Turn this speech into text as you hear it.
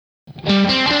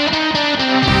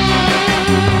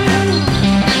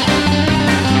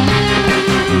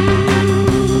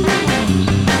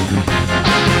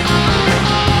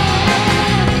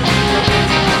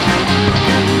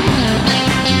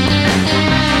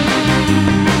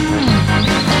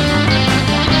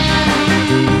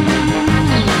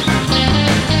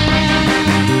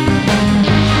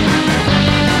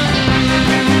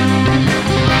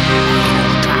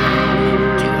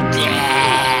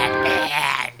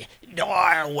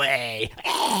Norway.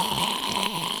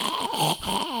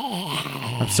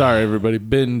 I'm sorry, everybody.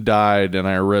 Ben died, and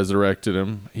I resurrected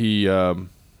him. He's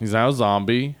now a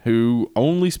zombie who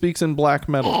only speaks in black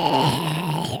metal.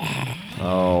 Oh,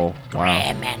 wow.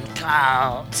 Grim and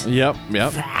cold. Yep.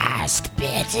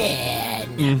 Frostbitten.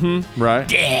 Mm-hmm. Right.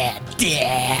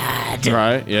 Dead.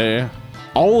 Right. Yeah.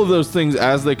 All of those things,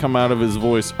 as they come out of his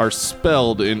voice, are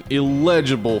spelled in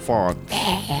illegible font.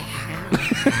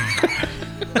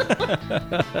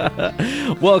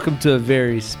 Welcome to a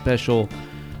very special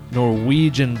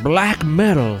Norwegian black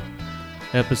metal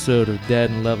episode of Dead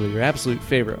and Lovely, your absolute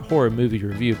favorite horror movie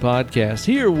review podcast.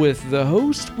 Here with the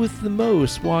host with the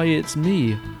most. Why, it's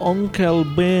me, Uncle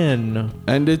Ben.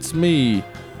 And it's me,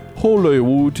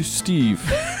 Hollywood Steve.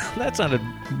 That sounded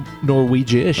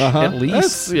Norwegish, at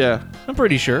least. Yeah. I'm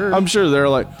pretty sure. I'm sure they're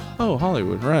like, oh,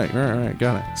 Hollywood. Right.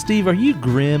 Got it. Steve, are you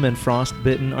grim and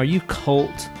frostbitten? Are you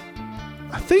cult?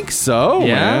 I think so,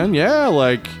 Yeah? man. Yeah,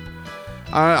 like,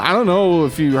 I don't know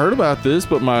if you heard about this,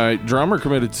 but my drummer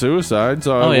committed suicide,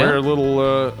 so I wear a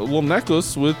little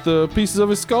necklace with pieces of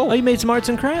his skull. Oh, you made some arts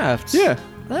and crafts. Yeah.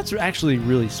 That's actually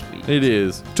really sweet. It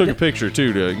is. Took a picture,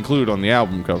 too, to include on the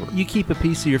album cover. You keep a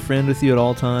piece of your friend with you at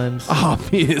all times.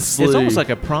 Obviously. It's almost like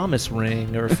a promise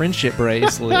ring or a friendship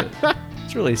bracelet.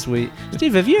 It's really sweet.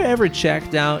 Steve, have you ever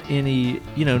checked out any,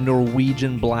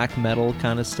 Norwegian black metal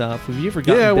kind of stuff? Have you ever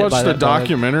gotten I bit watched by a that bug?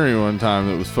 documentary one time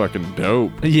that was fucking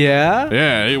dope. Yeah?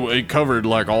 Yeah, it covered,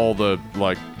 like, all the,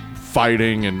 like,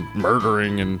 fighting and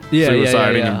murdering and Yeah,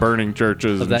 suiciding yeah. and burning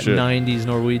churches Of and that shit. 90s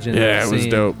Norwegian Yeah, it was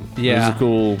scene. dope. Yeah. It was a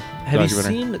cool Have you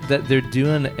documentary. seen that they're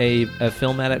doing a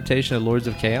film adaptation of Lords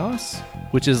of Chaos?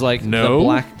 Which is like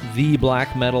No. the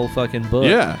black metal fucking book.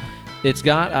 Yeah. It's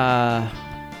got,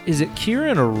 is it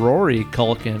Kieran or Rory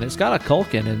Culkin? It's got a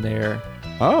Culkin in there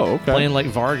Oh, okay. playing like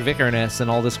Varg Vikernes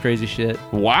and all this crazy shit.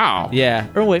 Wow. Yeah.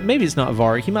 Or wait, maybe it's not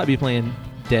Varg. He might be playing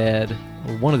Dead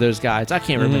or one of those guys. I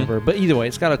can't remember. But either way,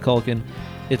 it's got a Culkin.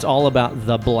 It's all about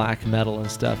the black metal and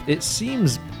stuff. It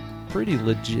seems pretty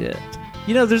legit.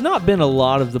 There's not been a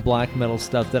lot of the black metal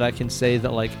stuff that I can say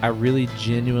that like I really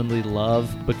genuinely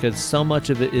love because so much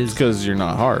of it is Because you're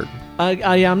not hard.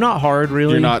 I'm not hard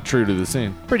really. You're not true to the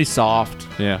scene. Pretty soft.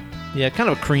 Yeah. Yeah, kind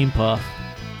of a cream puff.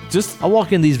 Just I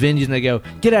walk in these venues and they go,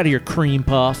 "Get out of your cream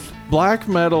puff." black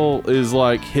metal is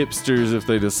like hipsters if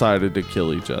they decided to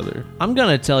kill each other. I'm going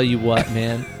to tell you what,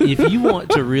 man. If you want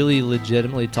to really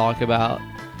legitimately talk about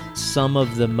some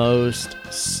of the most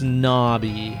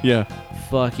snobby, Yeah.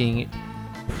 fucking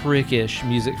prickish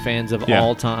music fans of Yeah.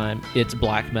 all time, it's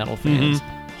black metal fans.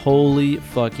 Holy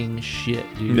fucking shit,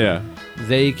 dude. Yeah.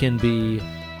 They can be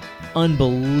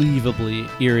unbelievably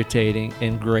irritating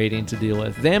and grating to deal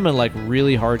with. Them and like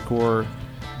really hardcore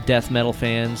death metal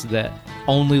fans that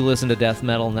only listen to death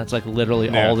metal and that's like literally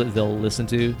all that they'll listen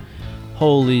to.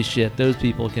 Holy shit, those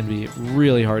people can be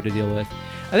really hard to deal with.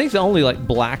 I think the only like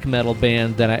black metal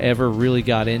band that I ever really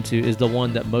got into is the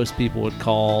one that most people would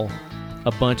call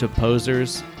a bunch of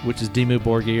posers, which is Dimmu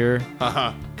Borgir.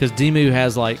 Because Dimmu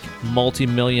has like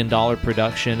multi-million-dollar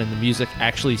production and the music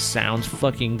actually sounds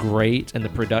fucking great and the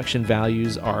production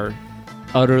values are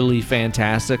utterly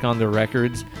fantastic on their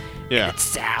records. Yeah. It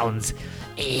sounds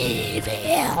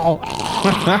evil.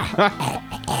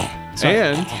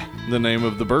 And the name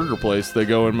of the burger place they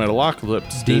go in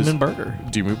Metalocalypse Demon Burger.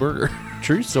 Demon Burger.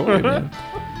 True story, man.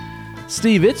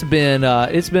 Steve, it's been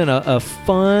a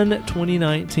fun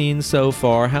 2019 so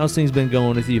far. How's things been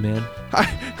going with you, man? I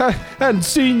hadn't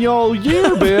seen you all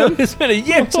year, Ben. It's been a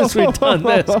year since we've done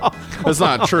this. That's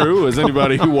not true. As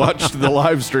anybody who watched the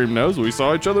live stream knows, we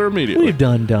saw each other immediately. We've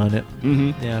done it.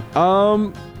 Mm-hmm. Yeah.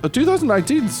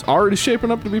 2019's already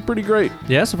shaping up to be pretty great.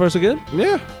 Yeah, so far so good?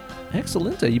 Yeah.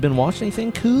 Excellent. You been watching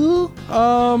anything cool?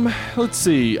 Let's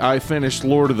see. I finished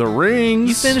Lord of the Rings.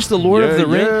 You finished the Lord of the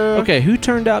Rings? Yeah. Okay, who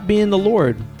turned out being the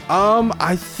Lord?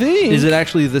 I think... Is it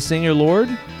actually the singer Lord?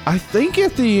 I think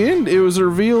at the end it was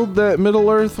revealed that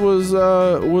Middle-earth was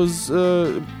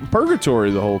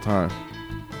purgatory the whole time.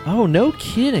 Oh, no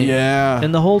kidding. Yeah.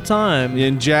 And the whole time?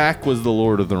 And Jack was the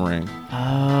Lord of the Ring.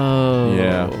 Oh.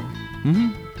 Yeah.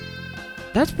 Mm-hmm.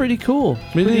 That's pretty cool.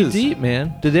 It Pretty is. deep,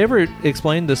 man. Did they ever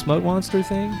explain the smoke monster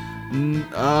thing? It's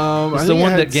the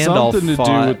one that Gandalf something to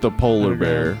fought do with the polar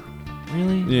underground. bear.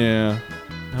 Really? Yeah.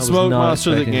 I was Smoke not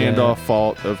monster that expecting Gandalf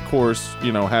fought, of course,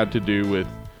 had to do with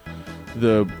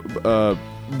the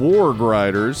warg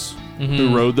riders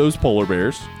who rode those polar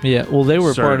bears. Yeah, well, they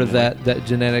were part of Certainly. that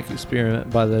genetic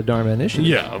experiment by the Dharma Initiative.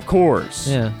 Yeah, of course.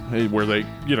 Yeah. Where they,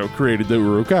 created the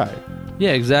Uruk-hai.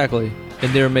 Yeah, exactly.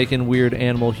 And they were making weird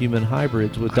animal-human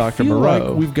hybrids with Dr. I feel Moreau.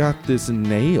 like we've got this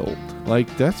nailed.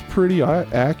 Like, that's pretty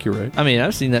accurate. I mean,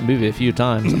 I've seen that movie a few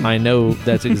times. I know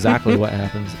that's exactly what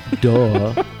happens.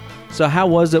 Duh. So how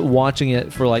was it watching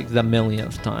it for like the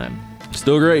millionth time?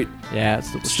 Still great. Yeah,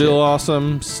 it's Still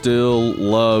awesome. Still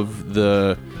love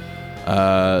the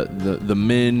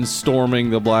men storming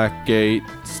the Black Gate.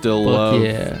 Still love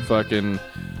fucking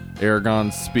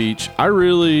Aragorn's speech. I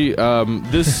really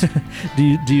this.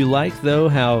 do you like though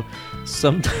how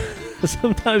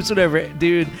sometimes whenever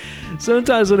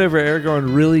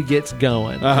Aragorn really gets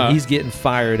going, he's getting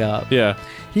fired up. Yeah.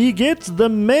 He gets the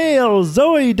male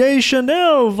Zoe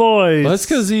Deschanel voice. Well, that's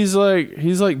because he's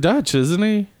like Dutch, isn't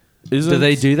he? Do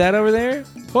they do that over there?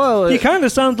 Well, he kind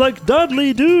of sounds like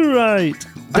Dudley Do-Right.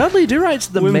 Dudley Do-Right's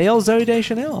the male Zoe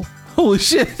Deschanel. Holy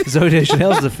shit. Zoe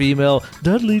Deschanel's the female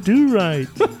Dudley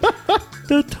Do-Right.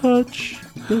 The touch,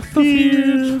 the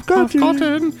feel,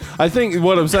 cotton. I think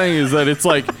what I'm saying is that it's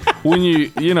like when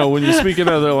you speak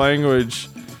another language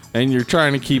and you're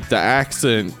trying to keep the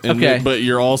accent, but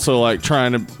you're also like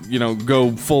trying to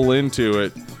go full into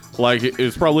it. Like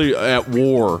it's probably at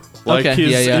war. Like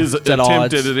his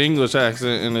attempt at an English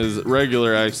accent and his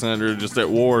regular accent are just at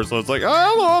war. So it's like,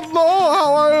 I don't know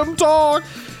how I am talk.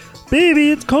 Baby,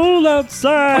 it's cold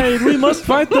outside. We must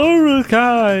fight the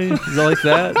Uruk-hai. Is it like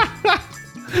that?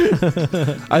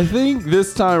 I think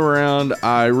this time around,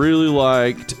 I really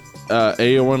liked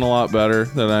Eowyn a lot better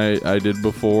than I did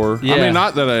before. Yeah. I mean,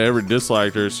 not that I ever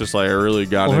disliked her. It's just like I really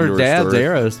got into her her dad's story.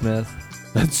 Aerosmith.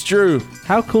 That's true.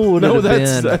 How cool would it have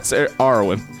been? That's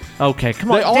Arwen. Okay,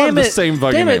 come on. They all have the same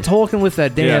fucking name. name. Tolkien with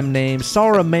that damn name.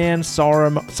 Sauron.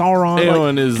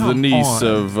 Eowyn is the niece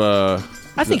of...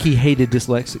 I think he hated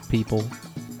dyslexic people.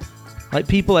 Like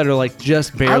people that are like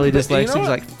just barely dyslexic. He's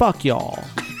like, fuck y'all.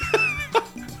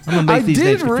 I'm gonna make these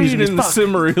names confusing. I did read in the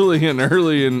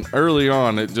Silmarillion early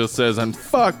on. It just says, and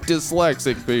fuck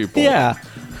dyslexic people. Yeah.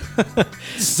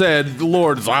 Said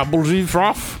Lord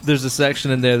Zabelgifroff. There's a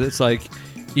section in there that's like,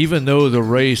 even though the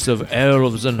race of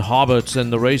elves and hobbits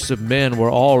and the race of men were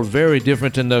all very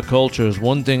different in their cultures,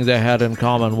 one thing they had in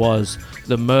common was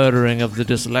the murdering of the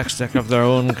dyslexic of their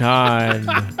own kind.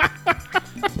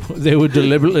 They would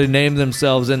deliberately name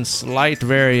themselves in slight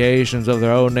variations of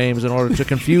their own names in order to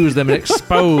confuse them and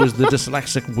expose the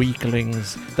dyslexic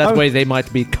weaklings. That way they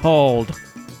might be called.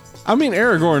 I mean,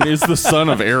 Aragorn is the son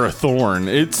of Arathorn.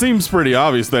 It seems pretty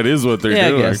obvious that is what they're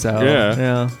doing. I guess so.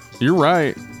 Yeah. You're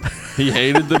right. He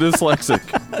hated the dyslexic.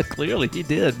 Clearly, he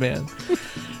did, man.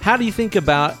 How do you think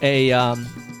about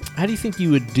how do you think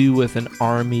you would do with an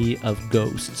army of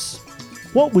ghosts?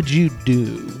 What would you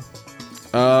do?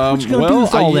 What you gonna do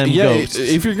with all them ghosts?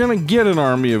 If you're gonna get an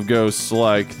army of ghosts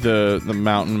like the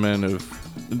mountain men of,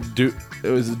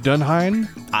 was it Dunhine?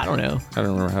 I don't know. I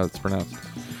don't remember how it's pronounced.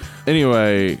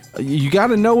 Anyway, you got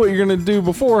to know what you're gonna do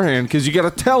beforehand because you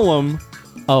got to tell them.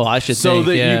 Oh, I should so think,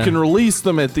 that you can release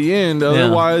them at the end.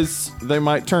 Otherwise, they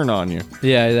might turn on you.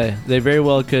 Yeah, they very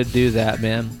well could do that,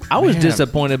 man. I was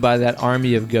disappointed by that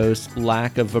army of ghosts'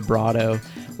 lack of vibrato.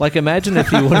 Like, imagine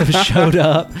if you would have showed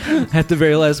up at the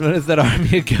very last minute, that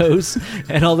army of ghosts,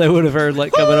 and all they would have heard,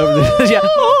 like, coming over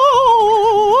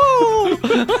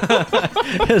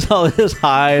it's all this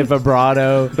high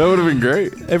vibrato. That would have been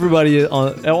great. Everybody,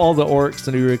 all the orcs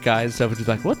and Uruk-hai and stuff would just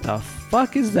be like, what the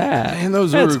fuck is that? Man,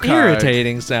 that's Uruk-hai,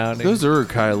 irritating sounding. Those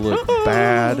Uruk-hai look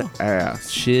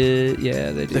badass. Shit,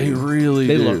 yeah, they do. They really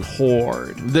do. They look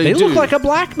horde. They look like a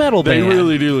black metal band. They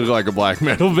really do look like a black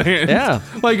metal band. Yeah.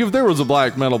 Like if there was a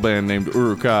black metal band named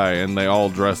Uruk-hai and they all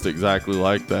dressed exactly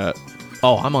like that.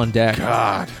 Oh, I'm on deck.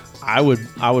 God. I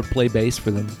would play bass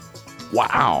for them.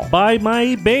 Wow. Buy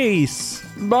my bass.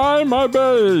 Buy my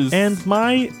bass. And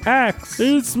my axe.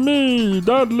 It's me,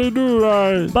 Dudley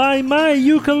Do-Right. Buy my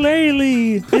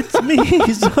ukulele. It's me,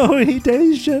 Zoe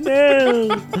Deschanel.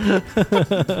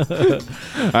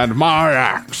 And my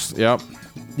axe. Yep.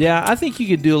 Yeah, I think you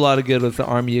could do a lot of good with the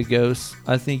army of ghosts.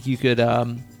 I think you could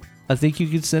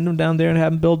send them down there and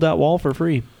have them build that wall for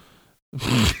free.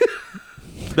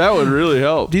 That would really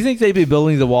help. Do you think they'd be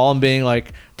building the wall and being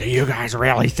like, do you guys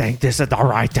really think this is the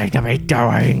right thing to be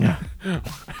doing?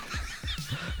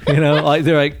 Like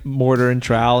they're like mortar and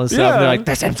trowel and stuff. Yeah. And they're like,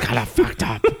 this seems kind of fucked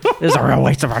up. This is a real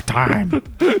waste of our time.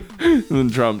 And then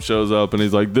Trump shows up and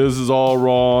he's like, this is all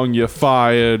wrong. You're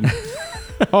fired.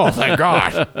 Oh, thank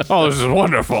God. Oh, this is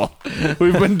wonderful.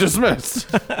 We've been dismissed.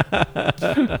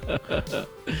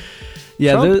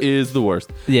 Yeah, Trump is the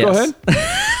worst. Yes. Go ahead.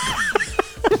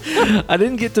 I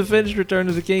didn't get to finish Return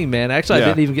of the King, man. Actually, I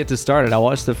didn't even get to start it. I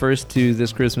watched the first two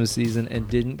this Christmas season and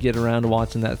didn't get around to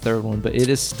watching that third one. But it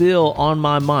is still on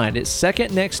my mind. It's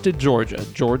second next to Georgia.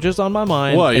 Georgia's on my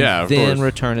mind. Well, yeah, and then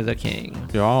Return of the King.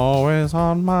 You're always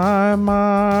on my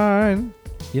mind.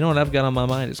 You know what I've got on my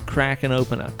mind is cracking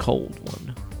open a cold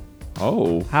one.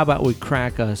 Oh, How about we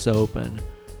crack us open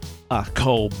a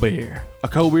cold beer? a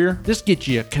cold beer, Just get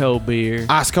you a cold beer.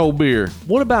 ice cold beer.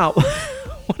 What about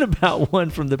what about one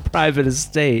from the private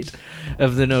estate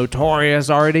of the notorious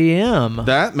RDM?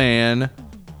 That man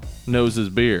knows his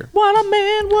beer. What a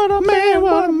man, what a man,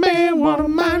 what a man, what a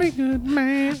mighty good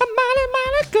man. a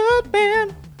mighty good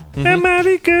man. A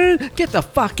mighty good. Get the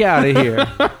fuck out of here,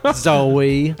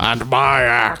 Zoe. And my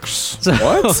axe. So,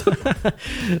 What?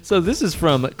 So this is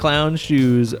from Clown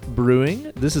Shoes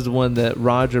Brewing. This is one that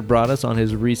Roger brought us on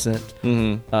his recent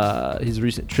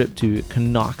trip to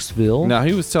Knoxville. Now,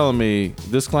 he was telling me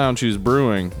this Clown Shoes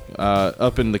Brewing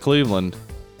up in the Cleveland,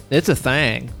 It's a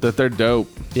thing. that they're dope.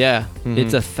 Yeah,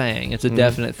 it's a thing. It's a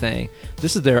definite thing.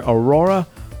 This is their Aurora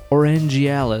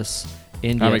Orangialis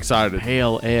India I'm excited.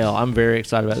 Pale Ale. I'm very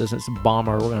excited about this. It's a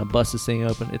bomber. We're gonna bust this thing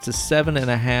open. It's a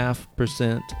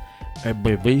 7.5%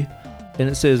 ABV, and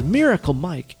it says Miracle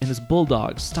Mike and his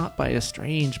bulldogs stopped by a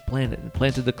strange planet and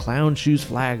planted the Clown Shoes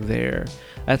flag there.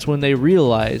 That's when they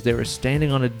realized they were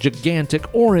standing on a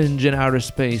gigantic orange in outer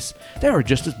space. They were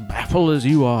just as baffled as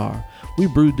you are. We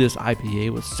brewed this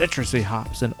IPA with citrusy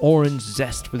hops and orange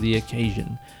zest for the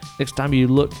occasion. Next time you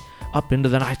look up into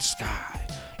the night sky,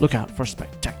 look out for a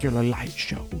spectacular light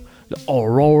show. The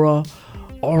Aurora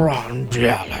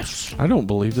Orangialis. I don't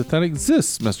believe that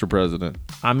exists, Mr. President.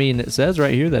 I mean, it says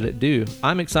right here that it do.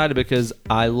 I'm excited because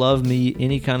I love me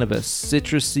any kind of a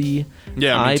citrusy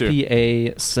Yeah, me too.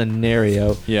 IPA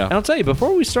scenario. Yeah. And I'll tell you,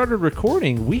 before we started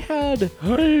recording, we had...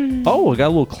 Oh, we got a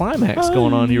little climax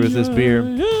going on here with this beer.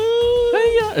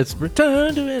 Hey, yeah, it's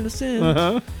Return to Innocence.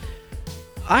 Uh-huh.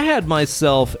 I had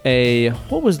myself a...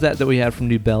 What was that we had from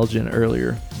New Belgium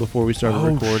earlier before we started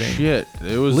recording? Shit.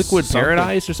 It was Liquid something-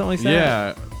 Paradise or something like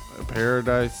that? Yeah.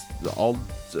 Paradise, all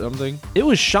something. It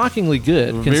was shockingly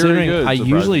good, Very considering good, I surprising.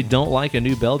 usually don't like a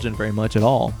New Belgium very much at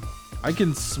all. I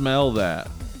can smell that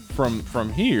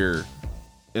from here,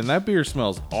 and that beer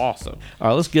smells awesome. All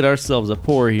right, let's get ourselves a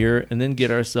pour here and then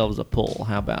get ourselves a pull.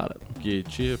 How about it?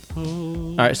 Get you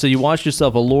pulled. All right, so you watched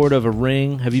yourself a Lord of a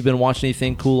Ring. Have you been watching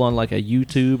anything cool on like a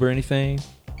YouTube or anything?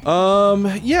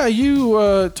 Yeah,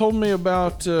 you told me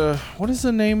about what is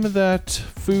the name of that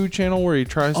food channel where he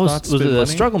tries not to was spend it money?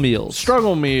 Struggle Meals?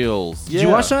 Struggle Meals. Yeah. Did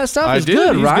you watch some of that stuff? I It's did.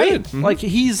 good, He's right? good. Mhm. Like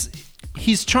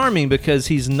he's charming because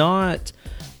he's not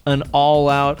an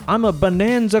all-out, I'm a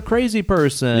bonanza crazy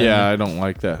person. Yeah, I don't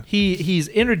like that. He's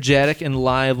energetic and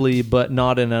lively, but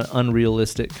not in an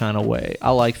unrealistic kind of way.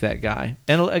 I like that guy.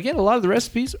 And again, a lot of the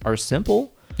recipes are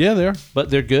simple, Yeah, they are.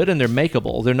 but they're good and they're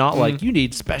makeable. They're not like you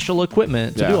need special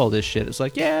equipment to Yeah. do all this shit. It's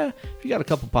like, yeah, if you got a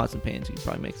couple pots and pans, you can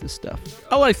probably make this stuff.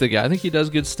 I like the guy. I think he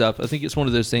does good stuff. I think it's one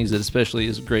of those things that especially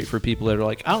is great for people that are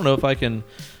like, I don't know if I can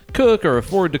cook or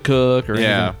afford to cook or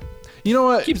Yeah. anything. You know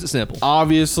what? Keeps it simple.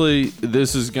 Obviously,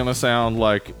 this is gonna sound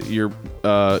like your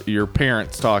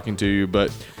parents talking to you,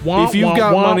 but Wah, if you've wah,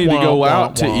 got wah, money to wah, go wah,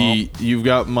 out to wah. eat, you've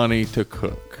got money to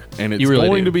cook, and it's You really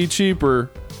going do. to be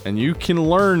cheaper, and you can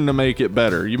learn to make it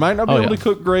better. You might not be Oh, able yeah. to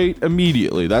cook great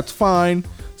immediately. That's fine.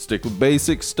 Stick with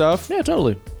basic stuff. Yeah,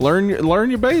 totally. Learn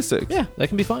your basics. Yeah, that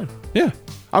can be fine. Yeah.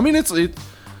 I mean,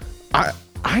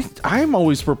 I'm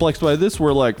always perplexed by this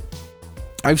where, like,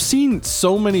 I've seen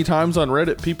so many times on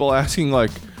Reddit people asking,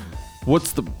 like,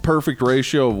 what's the perfect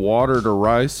ratio of water to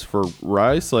rice for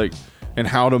rice? Like, and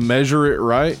how to measure it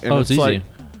right. And Oh, it's easy. like,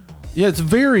 yeah, it's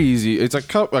very easy. It's a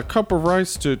cup of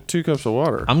rice to 2 cups of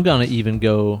water. I'm going to even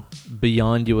go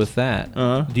beyond you with that.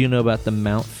 Uh-huh. Do you know about the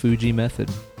Mount Fuji method?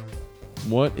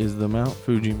 What is the Mount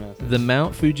Fuji method? The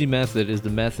Mount Fuji method is the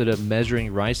method of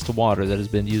measuring rice to water that has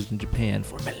been used in Japan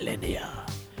for millennia.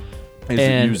 Is it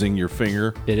and- using your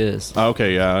finger? It is.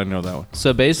 Okay, yeah, I know that one.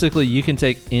 So basically, you can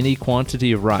take any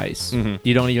quantity of rice.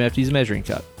 You don't even have to use a measuring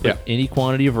cup. Put Yeah. any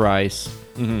quantity of rice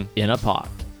in a pot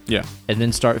Yeah. and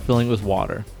then start filling with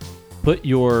water. Put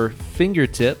your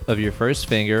fingertip of your first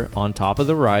finger on top of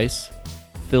the rice.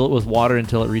 Fill it with water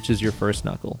until it reaches your first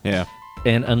knuckle. Yeah.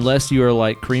 And unless you are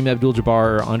like Kareem Abdul-Jabbar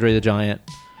or Andre the Giant,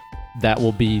 that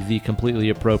will be the completely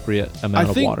appropriate amount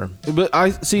of water. But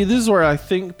I see, this is where I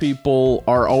think people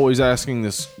are always asking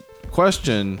this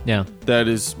question. Yeah. That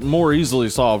is more easily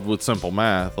solved with simple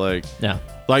math. Like, Yeah.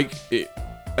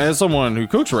 as someone who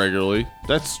cooks regularly,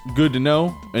 that's good to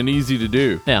know and easy to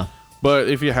do. Yeah. But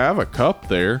if you have a cup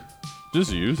there,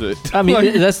 just use it. I mean,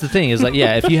 Like, that's the thing is like,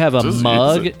 yeah, if you have a Just use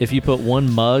mug, it. if you put one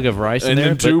mug of rice in and there,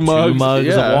 then put two mugs,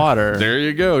 of yeah, water, There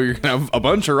you go. You're gonna have a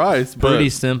bunch of rice, but pretty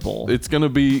simple. it's gonna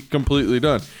be completely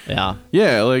done. Yeah.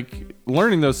 Yeah, like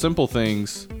learning those simple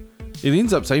things, it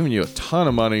ends up saving you a ton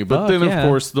of money. But Fuck then, yeah. of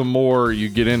course, the more you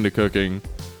get into cooking,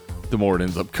 the more it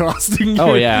ends up costing.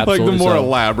 Oh, yeah, like the absolutely more so.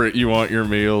 elaborate you want your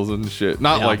meals and shit.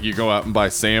 Not Yeah. like you go out and buy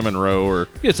salmon roe or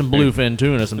Get some bluefin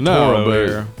tuna, some no, toro but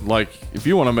here. like if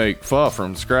you want to make pho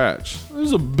from scratch,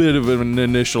 there's a bit of an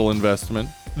initial investment.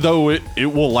 Though it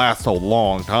will last a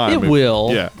long time. It will.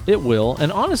 Yeah, It will.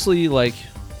 And honestly, like,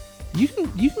 you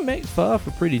can make pho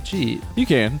for pretty cheap. you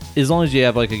can. As long as you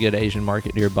have like a good Asian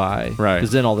market nearby. Right.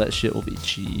 Because then all that shit will be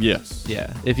cheap. Yes.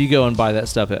 Yeah. If you go and buy that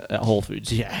stuff at Whole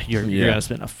Foods, you're Yeah. gonna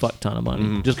spend a fuck ton of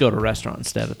money. Just go to a restaurant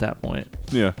instead at that point.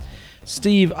 Yeah.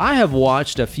 Steve, I have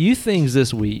watched a few things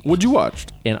this week, What'd you watch?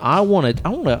 and I want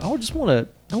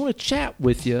to chat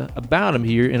with you about them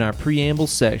here in our preamble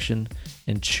section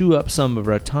and chew up some of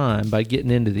our time by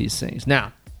getting into these things.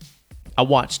 Now, I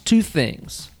watched two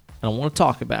things. I want to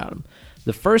talk about them.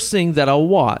 The first thing that I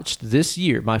watched this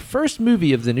year, my first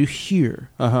movie of the new year,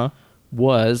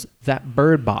 was that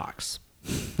Bird Box.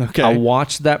 Okay. I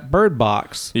watched that Bird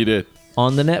Box You did.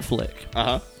 on the Netflix.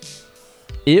 Uh-huh.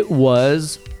 It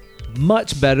was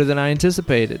much better than I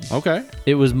anticipated. Okay.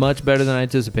 It was much better than I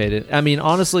anticipated. I mean,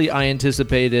 honestly, I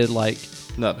anticipated, like,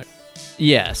 Nothing.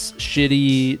 yes,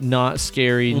 shitty, not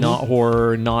scary, not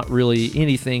horror, not really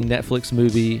anything Netflix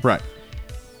movie. Right.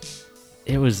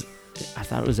 I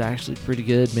thought it was actually pretty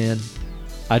good, man.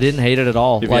 I didn't hate it at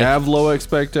all. If Like, you have low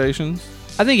expectations,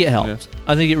 I think it helped. Yeah.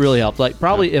 I think it really helped. Like,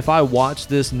 probably if I watched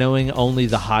this knowing only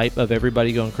the hype of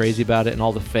everybody going crazy about it and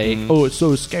all the fake, oh, it's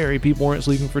so scary, people weren't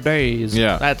sleeping for days.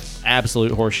 Yeah. That's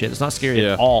absolute horseshit. It's not scary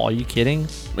Yeah. at all. Are you kidding?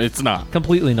 it's not.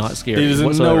 Completely not scary. It is in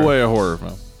whatsoever. no way a horror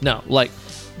film. No, like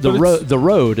But the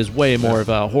road is way more of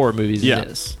a horror movie than Yeah.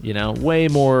 this. You know, way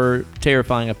more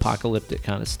terrifying, apocalyptic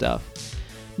kind of stuff.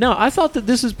 No, I thought that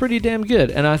this is pretty damn good,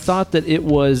 and I thought that it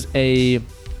was a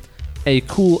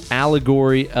cool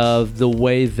allegory of the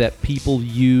way that people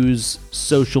use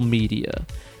social media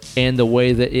and the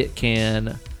way that it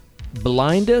can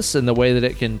blind us and the way that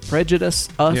it can prejudice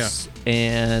us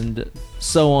and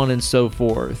so on and so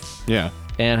forth. Yeah.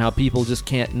 And how people just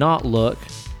can't not look,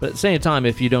 but at the same time,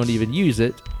 if you don't even use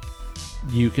it,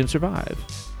 you can survive.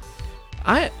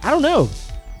 I don't know.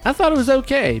 I thought it was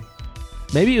okay.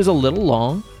 Maybe it was a little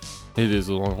long. It is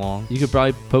a little long. You could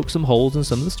probably poke some holes in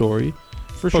some of the story,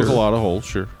 for Poke sure. a lot of holes,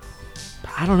 sure.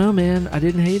 But I don't know, man. I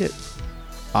didn't hate it.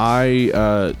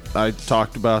 I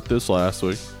talked about this last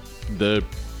week. The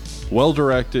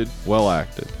well-directed,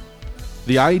 well-acted.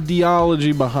 The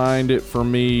ideology behind it for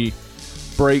me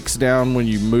breaks down when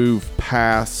you move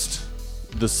past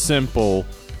the simple,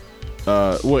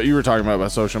 what you were talking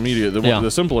about social media,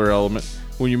 the simpler element.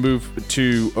 When you move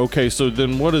to, okay, so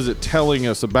then what is it telling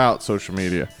us about social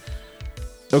media?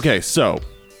 Okay, so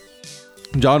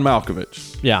John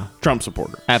Malkovich, Yeah, Trump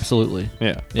supporter. absolutely.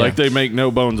 Yeah. Yeah. Like they make no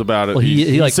bones about it. Well,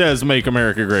 he like- says make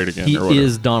America great again He or whatever.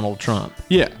 is Donald Trump.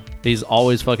 Yeah. He's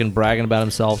always fucking bragging about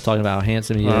himself, talking about how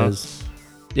handsome he Uh-huh. is.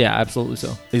 Yeah, absolutely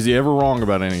so. Is he ever wrong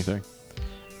about anything?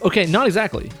 Okay, not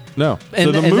exactly. No. So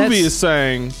And- the and movie that's- is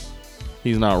saying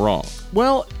he's not wrong.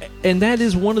 Well, and that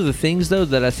is one of the things, though,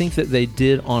 that I think that they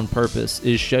did on purpose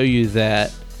is show you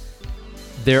that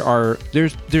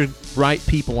there's right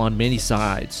people on many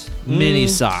sides, many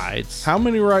sides. How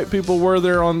many right people were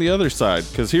there on the other side?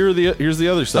 Because here's the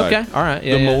other side. Okay, all right,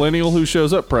 yeah, the yeah. millennial who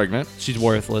shows up pregnant. She's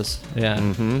worthless.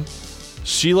 Yeah,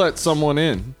 She lets someone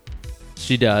in.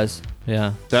 she does.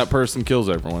 Yeah, That person kills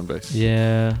everyone, basically.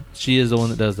 yeah, she is the one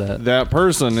that does that. That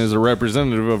person is a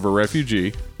representative of a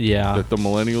refugee Yeah, that the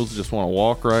millennials just want to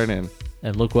walk right in.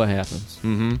 and look what happens.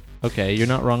 Mm-hmm. Okay, you're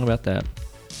not wrong about that.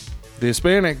 The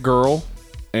Hispanic girl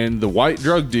and the white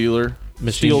drug dealer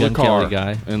Machine steal the Gun car Kelly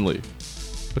guy. and leave.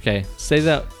 Okay, say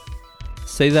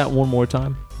that one more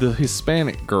time. The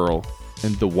Hispanic girl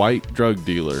and the white drug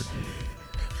dealer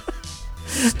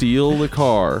steal the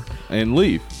car and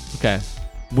leave Okay,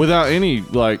 without any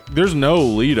there's no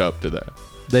lead up to that.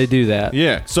 they do that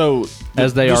Yeah. So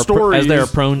as they are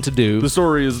prone to do. the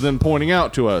story is then pointing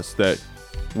out to us that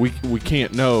we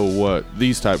can't know what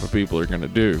these type of people are going to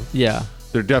do. Yeah.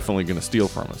 They're definitely going to steal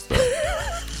from us though.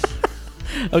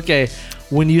 Okay,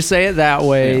 when you say it that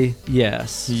way,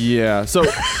 yes. Yeah. So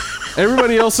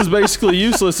everybody else is basically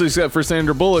useless except for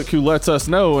Sandra Bullock, who lets us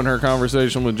know in her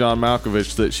conversation with John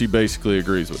Malkovich that she basically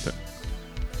agrees with him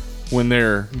when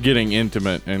they're getting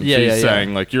intimate, and she's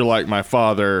saying like, "You're like my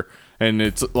father," and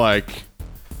it's like,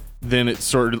 then it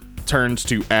sort of turns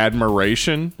to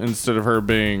admiration instead of her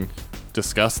being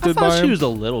disgusted I by thought him. she was a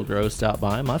little grossed out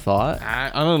by him. I thought.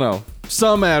 I don't know.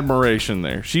 Some admiration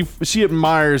there. She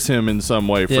admires him in some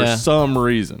way for Yeah. some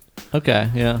reason. Okay,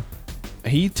 yeah.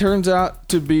 He turns out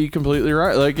to be completely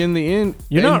right. Like in the end,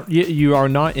 You are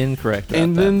not incorrect. About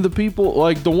and that. then the people,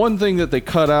 like the one thing that they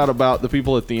cut out about the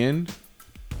people at the end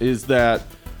is that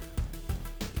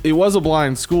it was a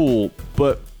blind school,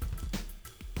 but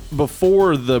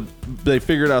before they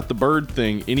figured out the bird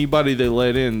thing, anybody they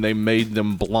let in, they made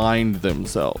them blind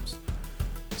themselves.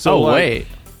 So wait.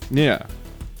 Yeah.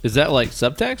 Is that like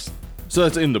subtext? So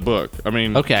that's in the book. I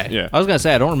mean, okay. Yeah. I was gonna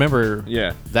say I don't remember.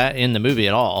 Yeah. That in the movie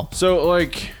at all. So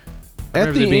like,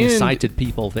 At the being sighted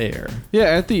people there. Yeah,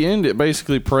 at the end, it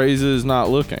basically praises not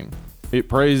looking. It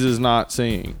praises not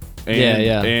seeing.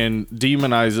 And, and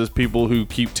demonizes people who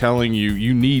keep telling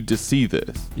you need to see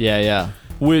this. Yeah.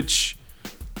 Which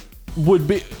would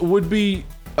be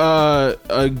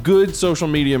a good social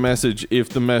media message if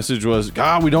the message was,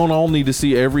 God, we don't all need to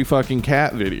see every fucking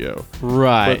cat video.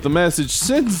 Right. But the message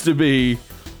seems to be,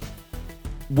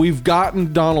 we've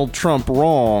gotten Donald Trump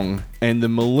wrong, and the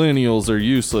millennials are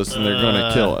useless, and they're going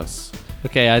to kill us.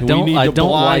 Okay, I don't like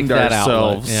that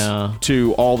outlook. Yeah.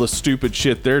 To all the stupid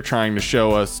shit they're trying to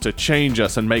show us to change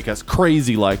us and make us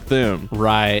crazy like them.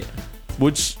 Right.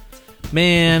 Which,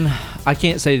 man, I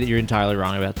can't say that you're entirely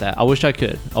wrong about that. I wish I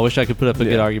could. I wish I could put up a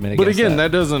good argument against that. But again,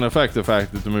 that doesn't affect the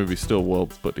fact that the movie's still well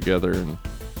put together and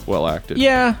well acted.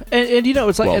 Yeah, and you know,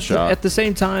 it's like Well at the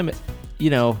same time, you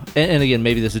know, and again,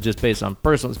 maybe this is just based on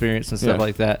personal experience and stuff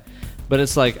like that, but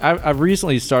it's like I've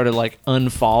recently started like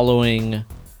unfollowing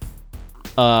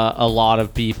a lot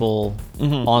of people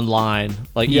online,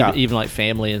 like even like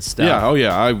family and stuff. Yeah, oh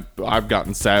yeah, I've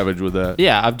gotten savage with that.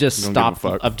 Yeah, I've just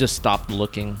stopped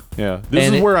looking. Yeah,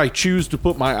 this is where I choose to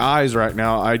put my eyes right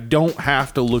now. I don't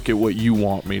have to look at what you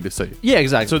want me to see. Yeah,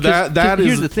 exactly. So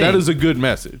here's the thing. That is a good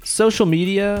message. Social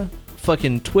media,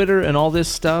 fucking Twitter, and all this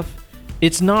stuff.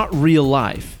 It's not real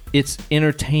life. It's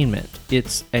entertainment.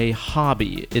 It's a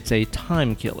hobby. It's a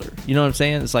time killer. You know what I'm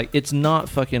saying? It's like it's not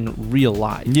fucking real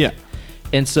life. Yeah.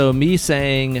 And so me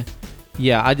saying,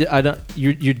 yeah, I don't.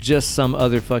 You're just some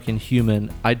other fucking human.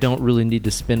 I don't really need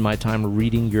to spend my time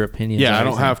reading your opinions. Yeah, I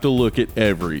don't have to look at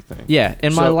everything. Yeah,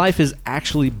 and my life is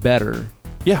actually better.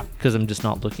 Yeah, because I'm just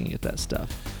not looking at that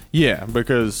stuff. Yeah,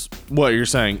 because what you're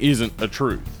saying isn't a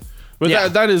truth. But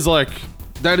that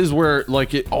is where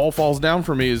like it all falls down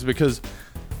for me, is because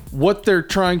what they're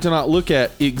trying to not look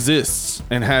at exists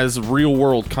and has real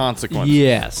world consequences.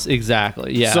 Yes,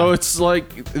 exactly. Yeah. So it's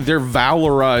like they're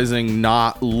valorizing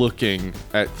not looking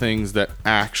at things that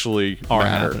actually are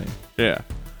matter. Happening. Yeah.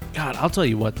 God, I'll tell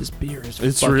you what, this beer is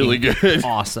it's really good.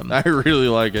 Awesome. I really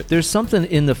like it. There's something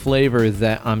in the flavor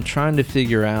that I'm trying to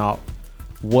figure out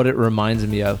what it reminds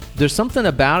me of. There's something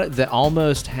about it that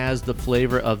almost has the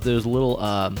flavor of those little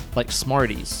like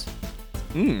Smarties.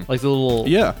 Like the little,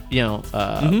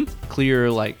 clear,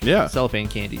 like cellophane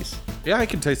candies. Yeah, I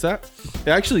can taste that.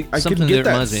 Actually, I Something can get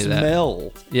that reminds me smell.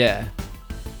 Of that. Yeah.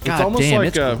 God it's almost damn,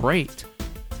 like it's great.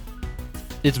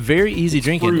 It's very easy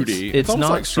drinking. Fruity. It's almost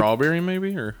not like strawberry,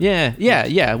 maybe, or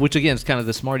yeah. Which again is kind of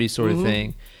the Smarties sort of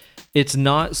thing. It's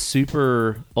not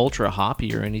super ultra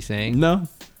hoppy or anything. No.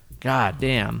 God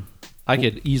damn, I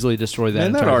could easily destroy that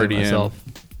entirely myself.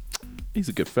 He's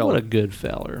a good fella. What a good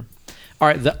feller. All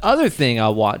right, the other thing I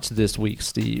watched this week,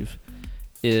 Steve,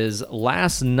 is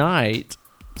last night,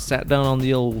 sat down on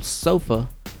the old sofa,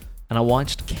 and I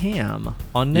watched Cam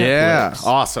on Netflix. Yeah,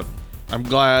 awesome. I'm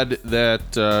glad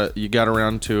that you got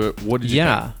around to it. What did you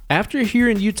think? After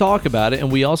hearing you talk about it,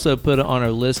 and we also put it on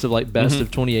our list of like best of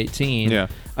 2018,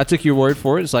 I took your word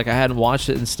for it. It's like I hadn't watched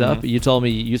it and stuff, but you told me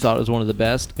you thought it was one of the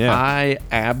best. Yeah. I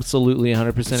absolutely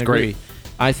 100% agree. Great.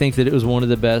 I think that it was one of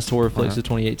the best horror flicks of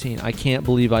 2018. I can't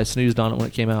believe I snoozed on it when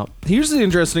it came out. Here's the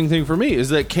interesting thing for me is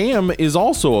that Cam is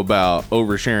also about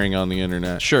oversharing on the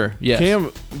internet. Sure, yes.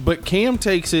 Cam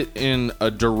takes it in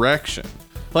a direction.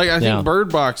 Like, I think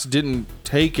Bird Box didn't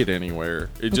take it anywhere.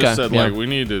 It just said, like, we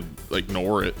need to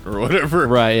ignore it or whatever.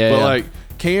 Right, yeah. But, like,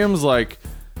 Cam's like,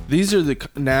 this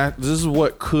is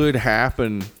what could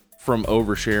happen from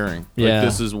oversharing. Like,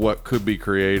 this is what could be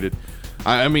created.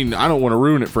 I mean, I don't want to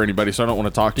ruin it for anybody, so I don't want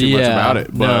to talk too much about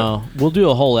it. But no, we'll do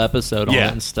a whole episode on it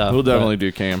and stuff. We'll definitely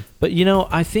do Cam. But, you know,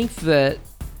 I think that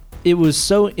it was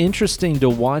so interesting to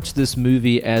watch this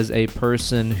movie as a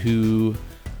person who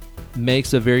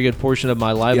makes a very good portion of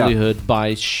my livelihood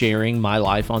by sharing my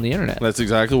life on the internet. That's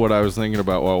exactly what I was thinking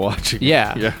about while watching.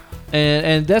 Yeah.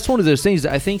 And that's one of those things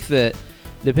that I think that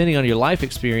depending on your life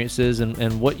experiences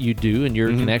and what you do and your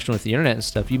connection with the internet and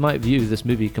stuff, you might view this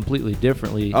movie completely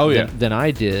differently than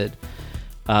I did.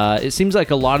 It seems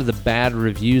like a lot of the bad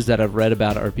reviews that I've read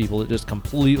about it are people that just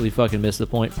completely fucking missed the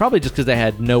point, probably just because they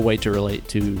had no way to relate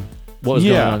to what was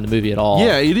going on in the movie at all.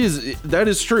 Yeah, it is. That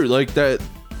is true. Like that.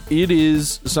 It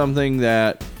is something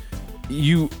that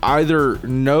you either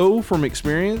know from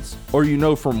experience or you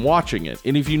know from watching it.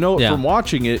 And if you know it from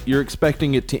watching it, you're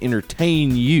expecting it to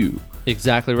entertain you.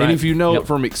 Exactly right. And if you know Yep. it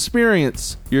from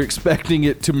experience, you're expecting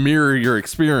it to mirror your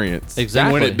experience.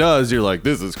 Exactly. And when it does, you're like,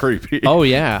 this is creepy. Oh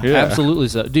yeah, Yeah. absolutely.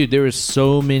 So, dude, there was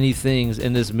so many things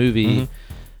in this movie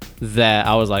that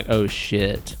I was like, oh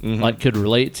shit, like could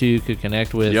relate to, could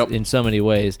connect with Yep. in so many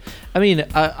ways. I mean,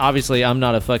 obviously, I'm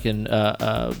not a fucking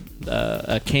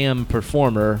a cam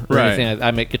performer or Right. anything.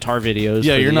 I make guitar videos.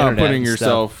 Yeah, for you're the not internet putting and stuff.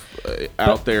 yourself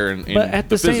out there in But at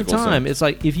the same physical time, sense. it's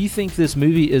like if you think this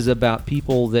movie is about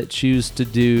people that choose to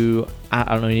do, I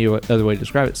don't know any other way to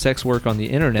describe it, sex work on the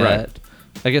internet. Right.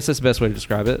 I guess that's the best way to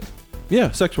describe it. yeah,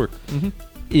 sex work.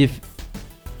 If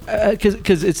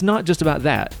because it's not just about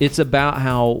that. It's about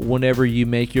how whenever you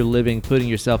make your living putting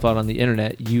yourself out on the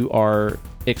internet, you are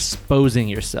exposing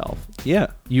yourself. Yeah.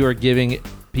 You are giving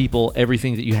people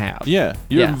everything that you have. Yeah,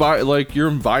 you're Yeah. you're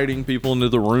inviting people into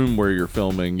the room where you're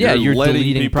filming. Yeah, you're letting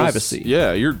deleting people privacy.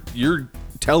 Yeah, you're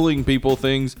telling people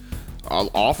things,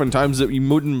 oftentimes that you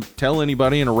wouldn't tell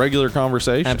anybody in a regular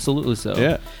conversation. Absolutely so.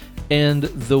 Yeah, And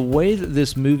the way that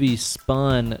this movie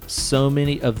spun so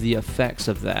many of the effects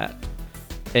of that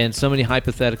and so many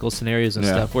hypothetical scenarios and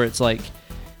Yeah. stuff where it's like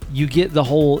you get the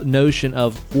whole notion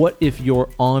of what if your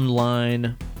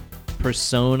online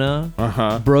persona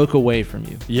broke away from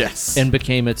you yes, and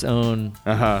became its own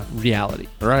reality.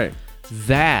 right.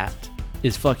 That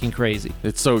is fucking crazy.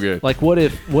 It's so good. Like what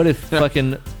if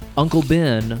fucking Uncle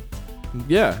Ben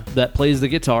Yeah, that plays the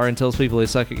guitar and tells people they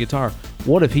suck at guitar,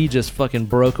 what if he just fucking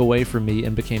broke away from me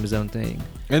and became his own thing?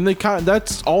 and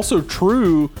that's also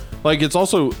true. Like it's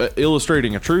also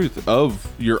illustrating a truth of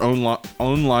your own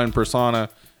online persona.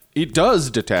 It does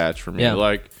detach from you. Yeah.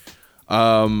 Like,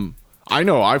 I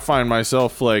know I find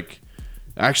myself like,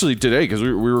 actually today, because we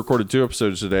recorded 2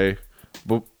 episodes today,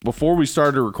 but before we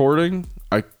started recording,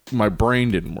 my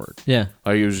brain didn't work. Yeah.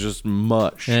 Like it was just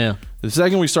mush. Yeah. The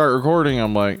second we start recording,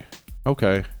 I'm like,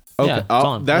 okay, Yeah, it's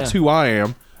on. that's Yeah. who I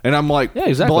am, and I'm like, Yeah,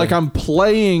 exactly. But like I'm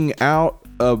playing out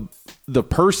the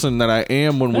person that I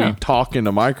am when Yeah. we talk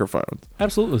into microphones.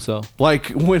 Absolutely so. Like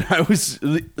when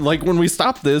we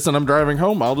stop this and I'm driving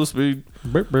home, I'll just be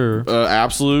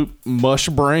absolute mush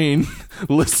brain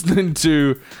listening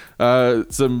to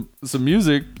some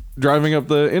music driving up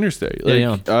the interstate.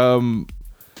 Like,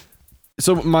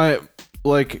 so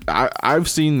I've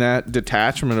seen that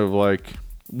detachment of like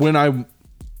when I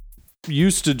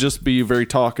used to just be a very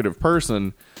talkative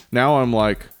person. Now I'm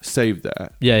like, save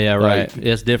that. Yeah, right. Like,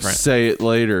 It's different. Say it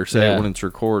later. Say Yeah. it when it's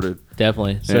recorded.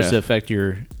 Definitely starts Yeah. to affect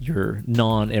your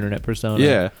non-internet persona.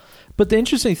 Yeah. But the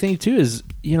interesting thing too is,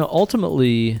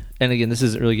 ultimately, and again, this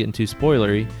isn't really getting too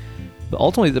spoilery, but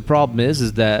ultimately the problem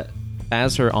is that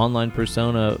as her online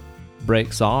persona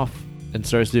breaks off and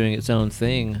starts doing its own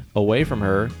thing away from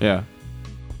her, Yeah.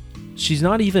 she's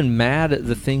not even mad at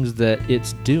the things that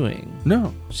it's doing.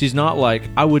 No. She's not like,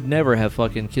 I would never have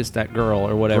fucking kissed that girl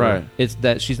or whatever. Right. It's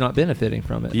that she's not benefiting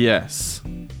from it. Yes.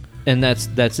 And that's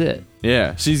it.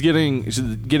 Yeah. She's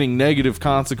getting negative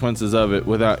consequences of it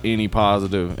without any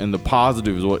positive, and the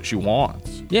positive is what she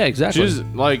wants. Yeah, exactly.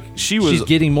 She's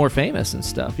getting more famous and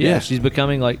stuff. Yeah, Yeah. she's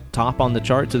becoming like top on the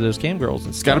charts of those cam girls and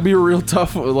It's stuff. got to be a real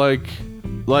tough,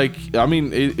 I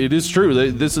mean, it is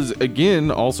true. This is, again,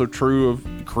 also true of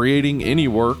creating any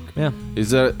work. Yeah.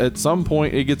 Is that at some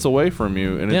point it gets away from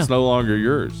you and it's Yeah. no longer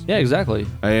yours. Yeah, exactly.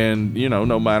 And,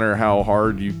 no matter how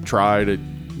hard you try to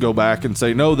go back and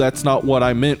say, no, that's not what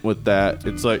I meant with that.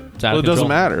 It's like, It's out of it doesn't control.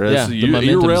 matter. Yeah, It's the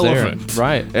momentum's irrelevant. there.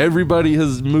 Right. Everybody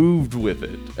has moved with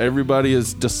it. Everybody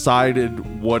has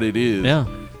decided what it is. Yeah.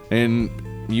 And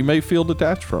you may feel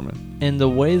detached from it. And the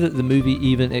way that the movie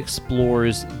even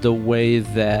explores the way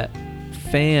that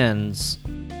fans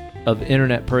of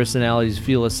internet personalities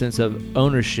feel a sense of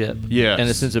ownership Yes. and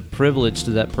a sense of privilege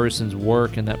to that person's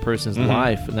work and that person's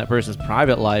life and that person's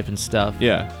private life and stuff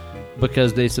Yeah.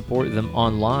 because they support them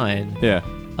online. Yeah.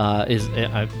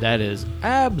 That is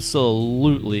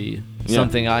absolutely Yeah.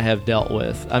 something I have dealt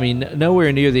with. I mean,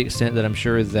 nowhere near the extent that I'm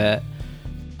sure that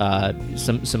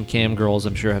some cam girls,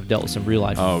 I'm sure, have dealt with some real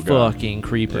life Oh, God. fucking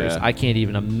creepers. Yeah. I can't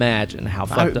even imagine how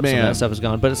fucked up some of man. that stuff has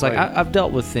gone. But it's like Like- I've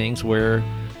dealt with things where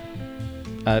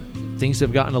things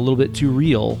have gotten a little bit too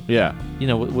real. Yeah.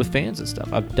 With fans and stuff.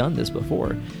 I've done this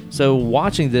before. So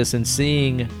watching this and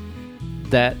seeing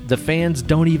that the fans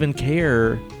don't even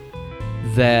care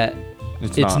that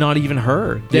it's not even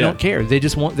her. They Yeah. don't care. They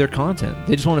just want their content.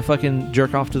 They just want to fucking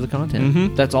jerk off to the content.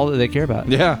 Mhm. That's all that they care about.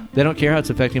 Yeah. They don't care how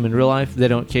it's affecting them in real life. They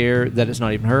don't care that it's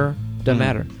not even her. Doesn't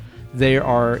matter. They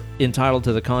are entitled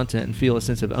to the content and feel a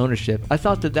sense of ownership. I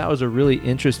thought that was a really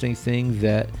interesting thing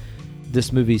that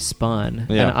this movie spun.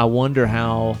 Yeah. And I wonder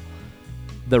how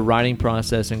the writing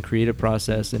process and creative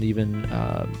process and even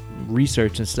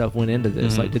research and stuff went into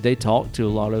this. Like, did they talk to a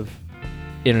lot of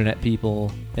internet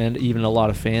people and even a lot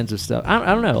of fans of stuff. I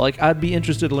don't know. Like, I'd be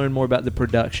interested to learn more about the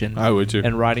production I would too.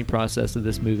 and writing process of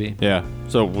this movie. Yeah.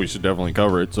 So we should definitely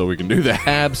cover it so we can do that.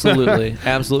 Absolutely.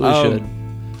 Absolutely should.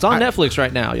 It's on Netflix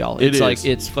right now, y'all. It It's is. like,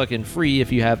 it's fucking free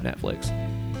if you have Netflix.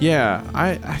 Yeah,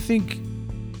 I think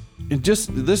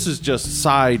this is just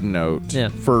side note Yeah.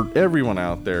 for everyone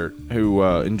out there who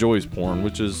enjoys porn,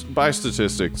 which is by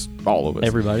statistics all of us.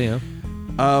 Everybody, yeah.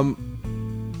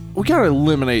 We gotta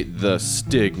eliminate the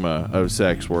stigma of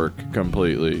sex work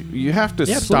completely. You have to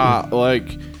Yeah, stop,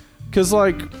 like, because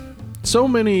like so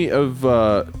many of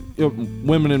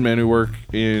women and men who work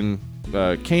in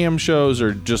cam shows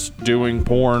or just doing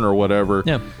porn or whatever,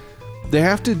 Yeah. they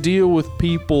have to deal with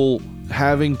people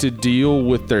having to deal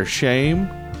with their shame.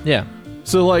 Yeah.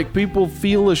 So like people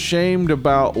feel ashamed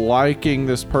about liking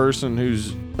this person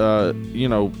who's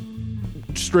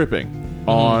stripping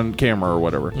on camera or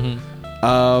whatever.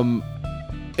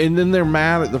 And then they're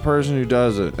mad at the person who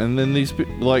does it. And then these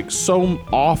like so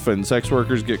often sex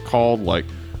workers get called like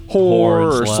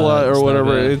whore or slut or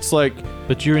whatever. It's like,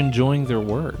 but you're enjoying their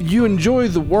work. you enjoy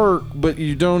the work, but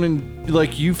you don't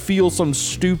you feel some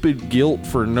stupid guilt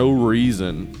for no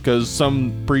reason because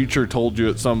some preacher told you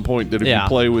at some point that if you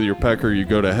play with your pecker, you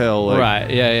go to hell. Like,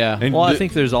 Right, yeah. and Well, I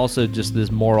think there's also just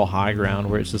this moral high ground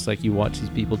where it's just like you watch these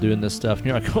people doing this stuff and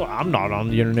you're like, oh, I'm not on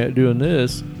the internet doing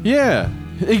this. Yeah,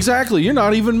 exactly. You're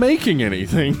not even making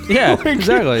anything. Yeah, Like,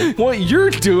 exactly. What you're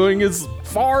doing is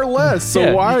far less. So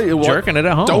Yeah, why you're jerking it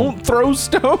at home. Don't throw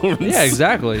stones. Yeah,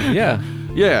 exactly. Yeah.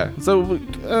 Yeah. So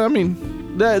I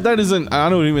mean, that isn't. I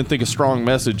don't even think a strong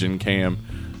message in cam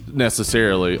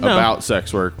necessarily about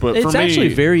sex work. But It's for me,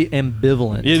 actually very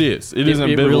ambivalent. it is. It is It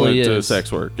ambivalent really to is.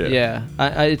 sex work. Yeah.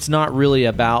 Yeah. It's not really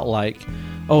about like,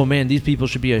 oh man, these people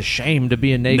should be ashamed to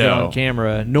be naked No. on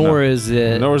camera. Nor is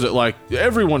it. Nor is it like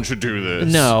everyone should do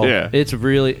this. No. Yeah. It's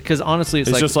really because honestly,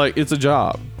 It's just like it's a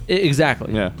job.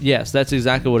 Exactly. Yeah. Yes, that's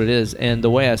exactly what it is. And the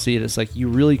way I see it, it's like you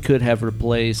really could have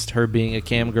replaced her being a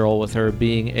cam girl with her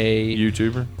being a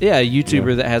YouTuber. a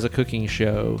YouTuber that has a cooking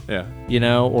show. Yeah. You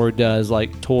know, or does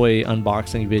like toy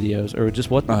unboxing videos or just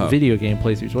video game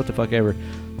playthroughs, what the fuck ever.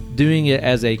 Doing it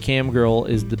as a cam girl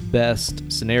is the best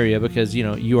scenario because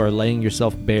you are laying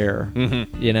yourself bare.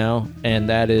 Mm-hmm. You know, and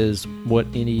that is what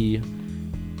any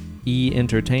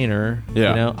entertainer.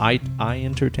 Yeah. I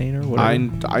entertainer.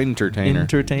 Whatever. I entertainer.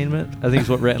 Entertainment. I think it's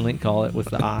what Rhett and Link call it with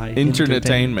the I.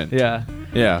 Entertainment. Yeah.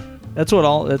 Yeah. That's what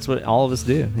all of us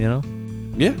do. Yeah.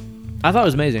 I thought it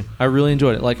was amazing. I really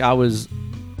enjoyed it. Like I was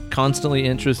constantly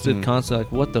interested, constantly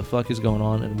like, what the fuck is going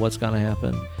on and what's gonna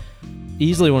happen.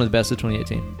 Easily one of the best of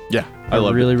 2018. Yeah. I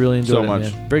love really, it really enjoyed so it,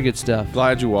 much. man. Very good stuff.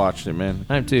 Glad you watched it, man.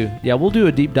 I am too. Yeah, we'll do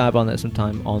a deep dive on that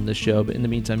sometime on this show. But in the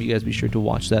meantime, you guys be sure to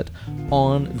watch that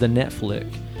on the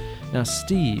Netflix. Now,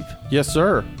 Steve. Yes,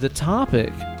 sir. The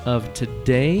topic of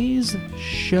today's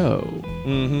show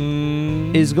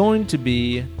is going to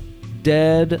be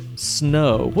Dead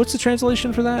Snow. What's the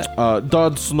translation for that?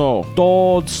 Dead Snow.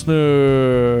 Dead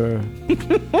Snow.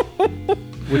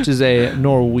 Which is a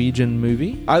Norwegian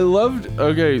movie. I loved.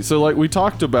 Okay, so like we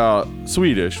talked about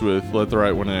Swedish with Let the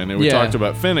Right One In, and we talked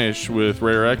about Finnish with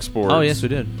Rare Exports. Oh, yes, we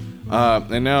did.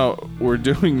 And now we're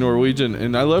doing Norwegian,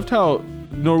 and I loved how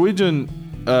Norwegian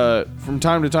from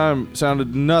time to time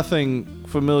sounded nothing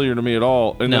familiar to me at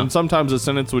all, and then sometimes a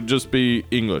sentence would just be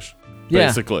English.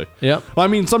 Basically. Yep. Well, I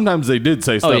mean, sometimes they did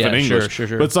say stuff in English,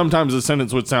 sure. but sometimes the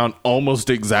sentence would sound almost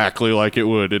exactly like it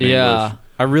would in English.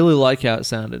 I really like how it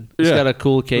sounded. It's got a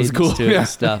cool cadence to it and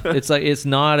stuff. It's like it's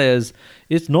not as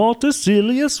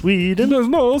silly as Sweden. There's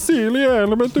no silly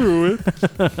element to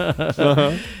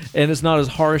it. And it's not as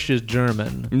harsh as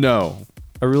German. No.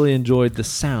 I really enjoyed the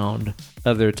sound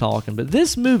of their talking. But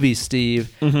this movie,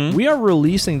 Steve, we are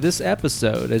releasing this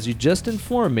episode, as you just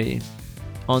informed me,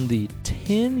 on the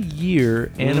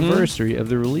 10-year anniversary of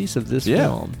the release of this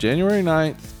film. January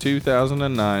 9th,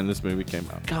 2009, this movie came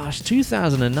out. Gosh,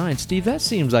 2009. Steve, that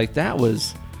seems like that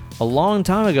was a long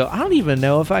time ago. I don't even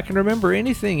know if I can remember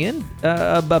anything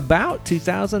about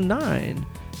 2009.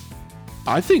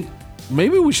 I think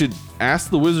maybe we should ask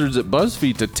the wizards at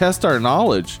BuzzFeed to test our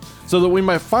knowledge so that we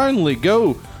might finally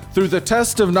go through the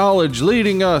test of knowledge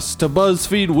leading us to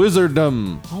BuzzFeed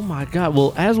wizarddom. Oh my God.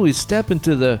 Well, as we step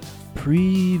into the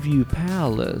Preview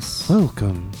Palace.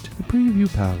 Welcome to the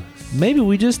Preview Palace. Maybe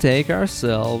we just take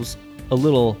ourselves a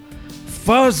little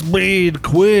Fuzzbead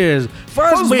quiz.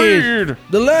 Fuzzbead!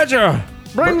 The ledger!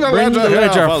 Bring the ledger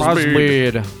here,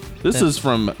 Fuzzbead. This is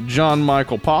from John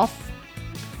Michael Poff.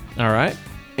 All right.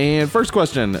 And first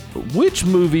question, which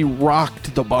movie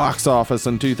rocked the box office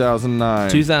in 2009?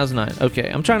 2009. Okay,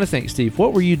 I'm trying to think, Steve.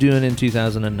 What were you doing in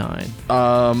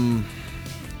 2009?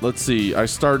 let's see. I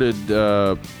started.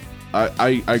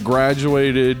 I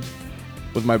graduated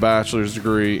with my bachelor's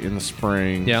degree in the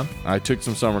spring. Yeah. I took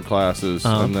some summer classes,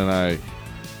 Uh-huh. and then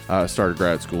I started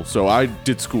grad school. So I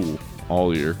did school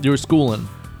all year. You were schooling.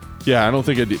 Yeah, I don't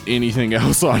think I did anything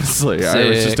else, honestly. I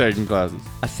was just Sick. taking classes.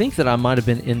 I think that I might have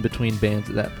been in between bands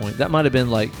at that point. That might have been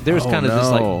like there was Oh, kind of this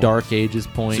no. like dark ages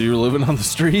point. So you were living on the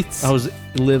streets? I was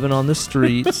living on the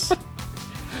streets,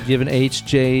 giving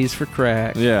HJs for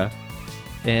crack, Yeah.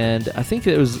 and I think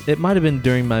it might have been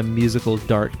during my musical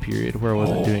dark period where I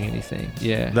wasn't doing anything.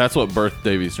 Yeah, That's what birthed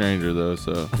Davy Stranger, though,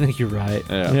 so. I think you're right.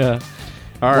 Yeah.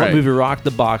 All What right. movie rocked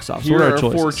the box office? Here What are our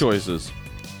choices? 4 choices.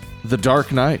 The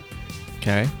Dark Knight.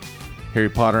 Okay. Harry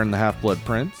Potter and the Half-Blood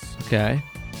Prince. Okay.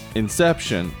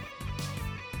 Inception.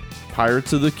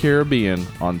 Pirates of the Caribbean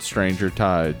on Stranger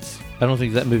Tides. I don't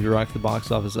think that movie rocked the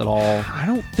box office at all. I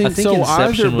don't I think think so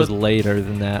Inception either, was but later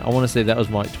than that. I want to say that was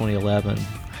more like 2011.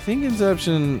 I think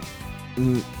Inception... Do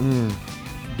you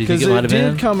Because think it might it have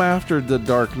did been? come after The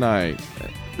Dark Knight.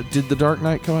 Did The Dark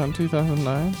Knight come out in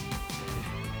 2009?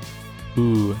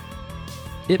 Ooh.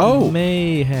 It Oh.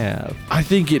 may have. I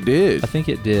think it did. I think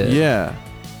it did. Yeah.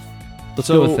 Let's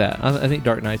So- go with that. I think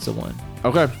Dark Knight's the one.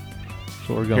 Okay. That's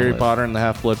what we're going Harry with. Potter and the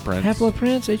Half-Blood Prince. Half-Blood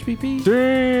Prince, HPP.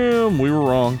 Damn, we were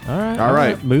wrong. All right. All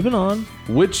right. Moving on.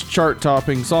 Which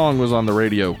chart-topping song was on the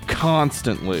radio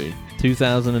constantly?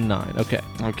 2009. Okay.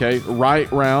 Okay,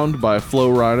 Right Round by Flo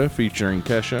Rida featuring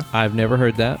Kesha. I've never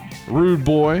heard that. Rude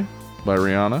Boy by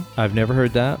Rihanna. I've never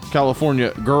heard that.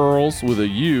 California Girls with a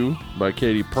U by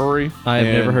Katy Perry. I have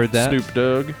and never heard that. Snoop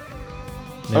Dogg.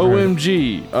 Never heard it.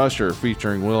 OMG Usher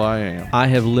featuring Will.i.am. I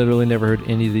have literally never heard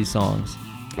any of these songs.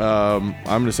 I'm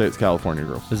going to say it's California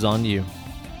Girls. It's on you.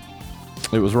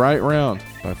 It was Right Round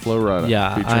by Flo Rida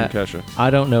Yeah, featuring Kesha. I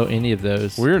don't know any of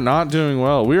those. We're not doing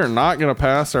well. We are not going to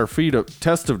pass our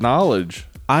test of knowledge.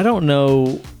 I don't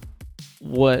know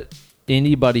what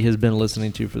anybody has been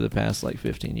listening to for the past like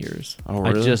 15 years. Oh,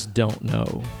 really? I just don't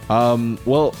know.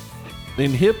 Well,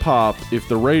 in hip hop, if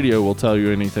the radio will tell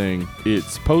you anything,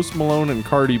 it's Post Malone and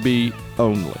Cardi B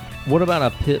only. What about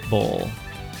a pit bull?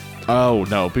 Oh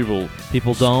no, people.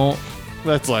 People don't.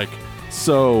 That's like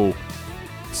so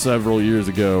several years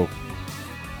ago.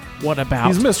 What about?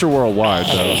 He's Mr. Worldwide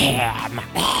though.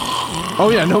 Oh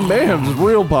yeah, no ma'am's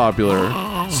real popular.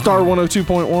 Star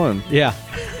 102.1. Yeah.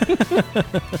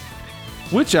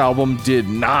 Which album did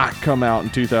not come out in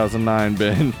 2009,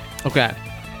 Ben? Okay.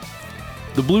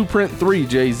 The Blueprint 3,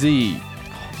 Jay-Z. Man,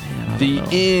 I don't The know.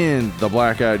 End, the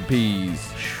Black Eyed Peas.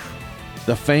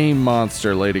 The Fame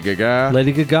Monster, Lady Gaga.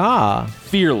 Lady Gaga.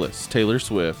 Fearless, Taylor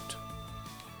Swift.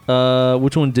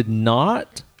 Which one did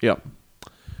not? Yep.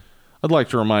 I'd like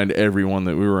to remind everyone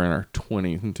that we were in our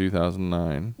 20s in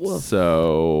 2009. Woof.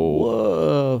 So,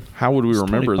 Whoa. how would we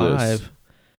remember this? 25.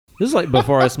 This is like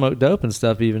before I smoked dope and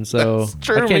stuff, even so. That's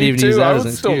true, I can't me even too. use that I as an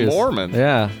was still excuse. Mormon.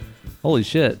 Yeah. Holy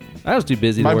shit. I was too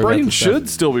busy. My to worry about brain this should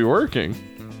stuff. still be working.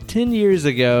 10 years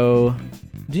ago.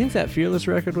 Do you think that Fearless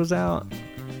record was out?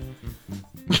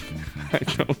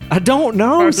 I don't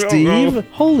know, Steve. know.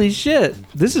 Holy shit.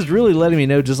 This is really letting me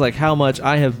know just like how much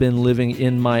I have been living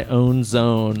in my own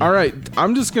zone. All right,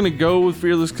 I'm just going to go with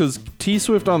Fearless because T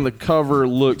Swift on the cover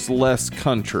looks less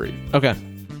country. Okay.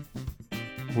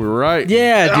 We're right.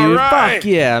 Yeah, All dude. right. Fuck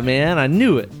yeah, man. I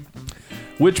knew it.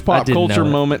 Which I pop didn't culture know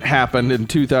it. moment happened in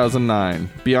 2009?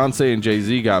 Beyonce and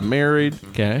Jay-Z got married.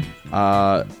 Okay.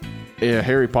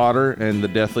 Harry Potter and the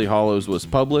Deathly Hallows was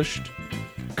published.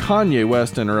 Kanye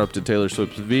West interrupted Taylor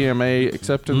Swift's VMA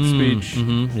acceptance speech.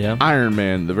 Mm-hmm. Yeah. Iron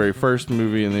Man, the very first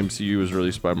movie in the MCU, was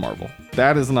released by Marvel.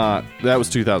 That was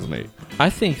 2008. I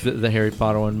think that the Harry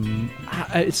Potter one,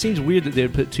 it seems weird that they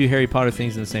would put two Harry Potter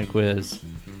things in the same quiz.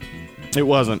 It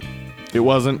wasn't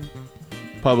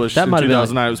published That in might have been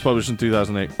 2009. It was published in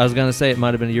 2008. I was going to say it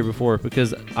might have been a year before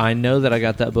because I know that I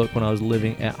got that book when I was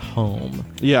living at home.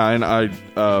 Yeah, and I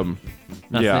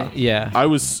think- yeah. I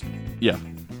was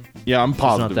Yeah, I'm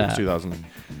positive it was that.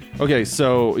 2008. Okay,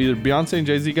 so either Beyonce and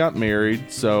Jay-Z got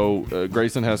married, so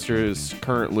Grayson Hester is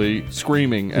currently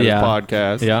screaming at his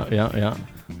podcast. Yeah.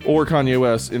 Or Kanye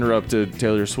West interrupted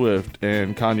Taylor Swift,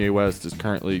 and Kanye West is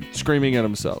currently screaming at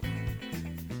himself.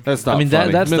 That's not funny.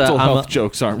 that's Mental the, health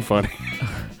jokes aren't funny.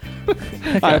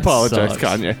 I apologize, sucks.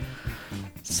 Kanye.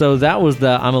 So that was the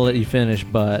I'm going to let you finish,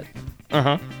 but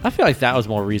Uh-huh. I feel like that was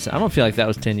more recent. I don't feel like that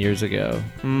was 10 years ago.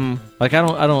 Like I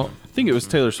don't I think it was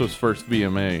Taylor Swift's first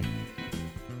VMA.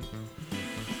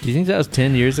 Do you think that was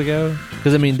 10 years ago?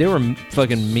 Because I mean, there were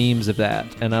fucking memes of that,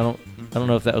 and I don't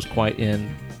know if that was quite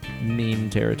in meme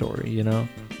territory, you know?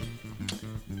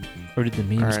 Or did the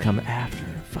memes right. come after?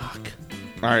 Fuck.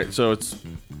 All right, so it's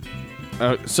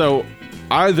so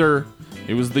either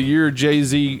It was the year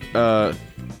Jay-Z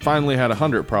finally had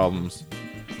 100 problems,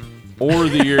 or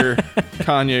the year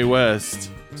Kanye West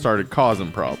started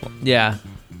causing problems. Yeah.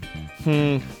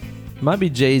 Might be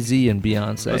Jay-Z and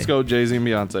Beyonce. Let's go Jay-Z and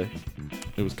Beyonce.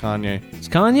 It was Kanye. It's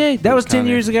Kanye? That was 10 Kanye.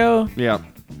 years ago? Yeah.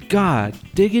 God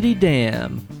diggity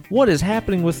damn. What is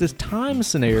happening with this time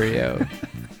scenario?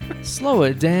 Slow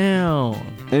it down.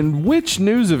 And which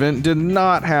news event did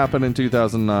not happen in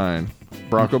 2009?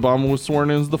 Barack Obama was sworn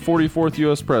in as the 44th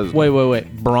U.S. president.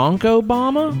 Wait. Bronco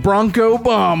Obama? Bronco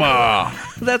Obama.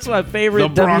 That's my favorite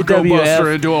The Bronco WWF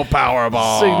Buster into a power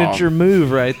bomb. signature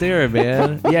move right there,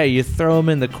 man. Yeah, you throw him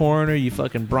in the corner, you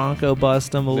fucking Bronco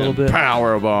bust him a little bit.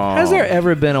 Power bomb. Has there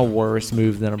ever been a worse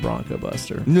move than a Bronco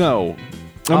Buster? No.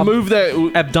 A move that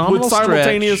abdominal would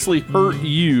simultaneously hurt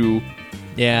you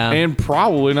Yeah. and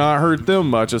probably not hurt them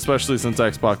much, especially since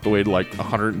X-Pac weighed like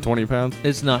 120 pounds.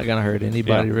 It's not going to hurt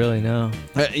anybody, Yeah. really, no.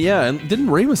 Yeah, and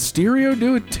didn't Rey Mysterio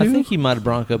do it too? I think he might have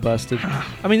Bronco busted.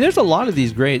 I mean, there's a lot of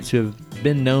these greats who have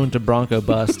been known to Bronco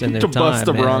bust in their to time. bust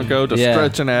a man. Bronco, to Yeah.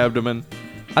 stretch an abdomen.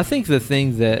 I think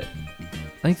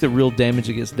the real damage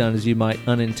that gets done is you might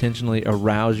unintentionally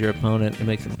arouse your opponent and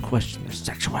make them question their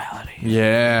sexuality.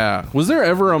 Yeah. Was there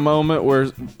ever a moment where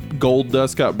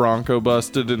Goldust got Bronco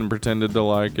busted and pretended to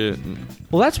like it?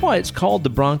 Well, that's why it's called the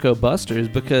Bronco Busters,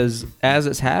 because as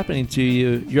it's happening to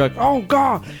you, you're like, oh,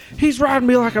 God, he's riding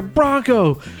me like a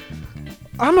Bronco.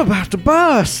 I'm about to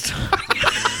bust.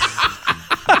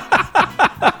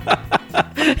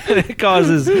 And it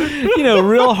causes,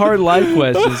 real hard life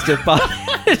questions to pop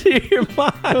into your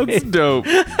mind. That's dope.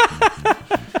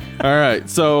 All right,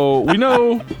 so we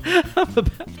know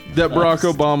that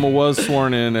Barack Obama was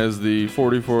sworn in as the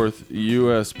 44th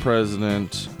U.S.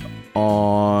 president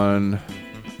on...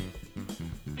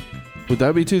 Would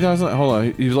that be 2000? Hold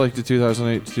on. He was like the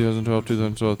 2008, 2012,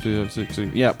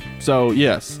 2016. Yep. So,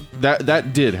 yes,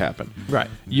 that did happen. Right.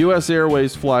 U.S.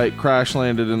 Airways flight crash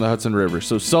landed in the Hudson River.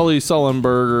 So Sully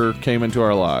Sullenberger came into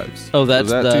our lives. Oh, that's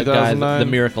Was that the guy, 2009? the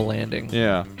miracle landing.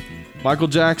 Yeah. Michael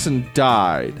Jackson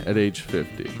died at age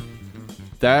 50.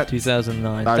 That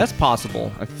 2009. I- That's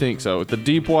possible. I think so. The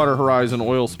Deepwater Horizon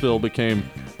oil spill became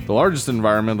the largest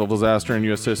environmental disaster in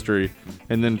U.S. history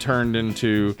and then turned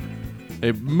into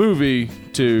a movie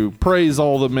to praise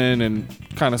all the men and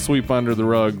kind of sweep under the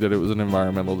rug that it was an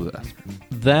environmental disaster.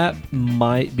 That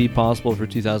might be possible for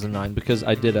 2009 because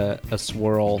I did a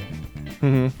swirl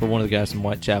for one of the guys from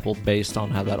Whitechapel based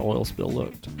on how that oil spill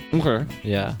looked. Okay.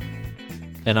 Yeah.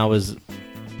 And I was...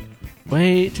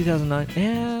 Wait, 2009?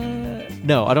 Yeah.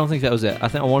 No, I don't think that was it.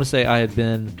 I want to say I had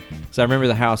been... So I remember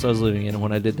the house I was living in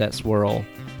when I did that swirl.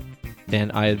 And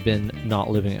I had been not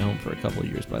living at home for a couple of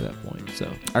years by that point.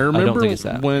 So I remember don't think it's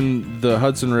that. when the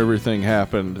Hudson River thing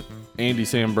happened, Andy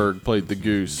Samberg played the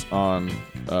goose on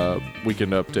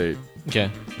Weekend Update.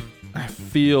 Okay. I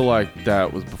feel like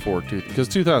that was before because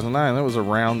 2009, that was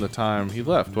around the time he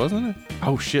left, wasn't it?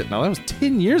 Oh shit, no, that was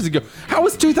 10 years ago. How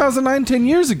was 2009 10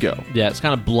 years ago? Yeah, it's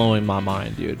kind of blowing my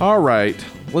mind, dude. All right,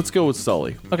 let's go with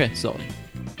Sully. Okay, Sully.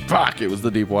 Fuck, it was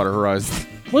the Deepwater Horizon.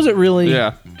 Was it really?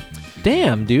 Yeah.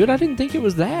 Damn, dude, I didn't think it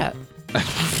was that.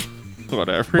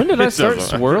 Whatever. When did I It start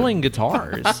doesn't matter. swirling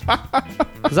guitars?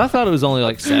 Because I thought it was only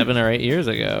like 7 or 8 years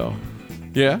ago.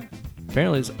 Yeah.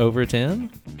 Apparently it's over 10.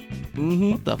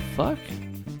 Mm-hmm. What the fuck?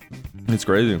 It's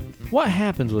crazy. What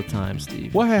happens with time,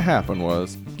 Steve? What had happened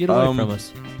was... Get away from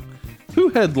us. Who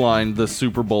headlined the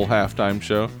Super Bowl halftime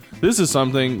show? This is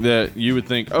something that you would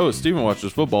think, oh, Steven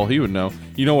watches football, he would know.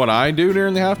 You know what I do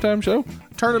during the halftime show?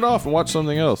 Turn it off and watch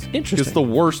something else. Interesting. It's the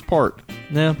worst part.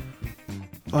 Yeah.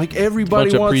 Like everybody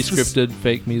Bunch of wants pre-scripted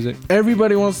fake music.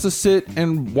 Everybody wants to sit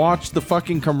and watch the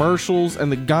fucking commercials and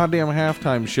the goddamn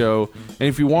halftime show. And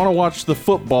if you want to watch the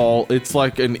football, it's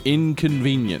like an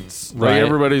inconvenience. Like Right.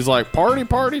 everybody's like, party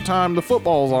time, the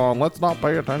football's on. Let's not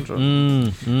pay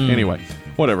attention. Anyway,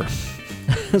 whatever.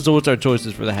 So what's our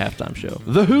choices for the halftime show?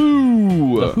 The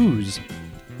Who. The Who's.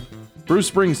 Bruce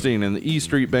Springsteen and the E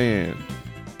Street Band.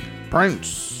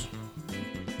 Prince.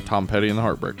 Tom Petty and the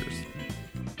Heartbreakers.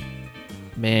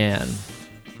 Man.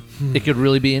 It could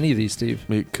really be any of these, Steve.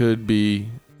 It could be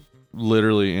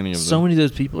literally any of them. So many of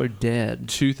those people are dead.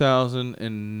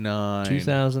 2009.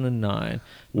 2009.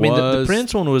 I mean, the Was-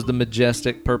 Prince one was the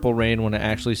majestic Purple Rain when it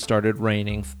actually started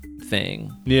raining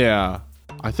thing. Yeah.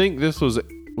 I think this was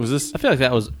this, I feel like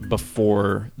that was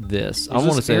before this. I Was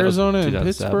want to this say Arizona it and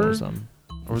was 2007 or Pittsburgh? something.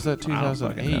 or was that I don't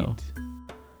fucking 2008? know.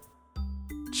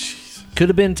 Jeez. Could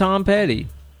have been Tom Petty.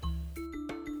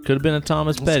 Could have been a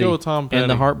Thomas Let's Petty. go with Tom Petty. And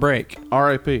the Heartbreak.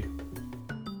 R.I.P.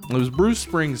 It was Bruce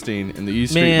Springsteen and the E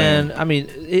Street Man, Band. I mean,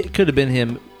 it could have been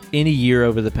him any year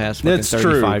over the past fucking That's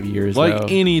 35 true. years. Like though.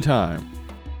 any time.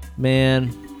 Man,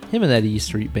 him and that E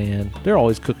Street Band, they're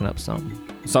always cooking up something.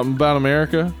 Something about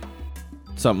America.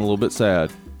 Something a little bit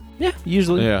sad. Yeah,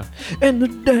 usually. Yeah. And the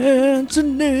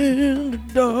dancing in the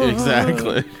dark.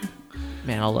 Exactly.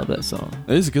 Man, I love that song.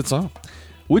 It is a good song.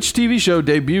 Which TV show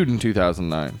debuted in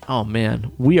 2009? Oh,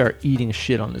 man. We are eating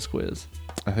shit on this quiz.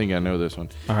 I think I know this one.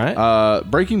 All right.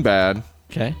 Breaking Bad,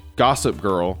 Okay. Gossip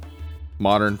Girl,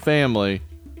 Modern Family,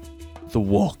 The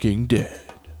Walking Dead.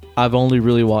 I've only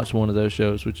really watched one of those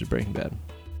shows, which is Breaking Bad.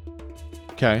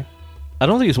 Okay. I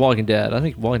don't think it's Walking Dead. I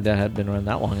think Walking Dead hadn't been around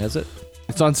that long, has it?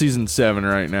 It's on season 7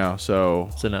 right now, so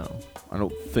So no. I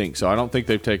don't think so. I don't think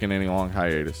they've taken any long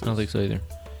hiatuses. I don't think so either.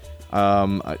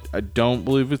 I don't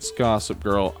believe it's Gossip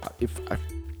Girl. I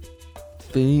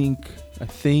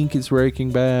think it's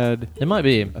Breaking Bad, It might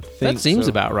be. think That seems so.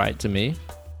 about right to me.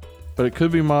 but it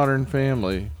could be Modern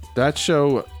Family. That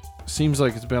show seems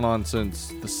like it's been on since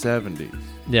the 70s.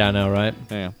 Yeah, I know, right?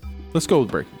 Yeah. Let's go with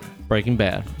Breaking Bad. Breaking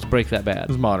Bad. Let's break that bad. It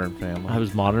was Modern Family. I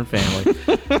was Modern Family.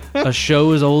 A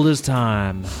show as old as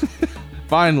time.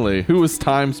 Finally, who was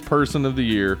Time's Person of the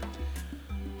Year?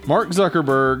 Mark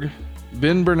Zuckerberg,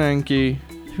 Ben Bernanke.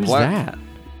 Who's that?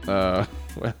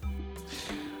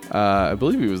 I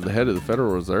believe he was the head of the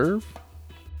Federal Reserve.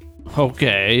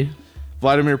 Okay.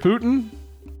 Vladimir Putin,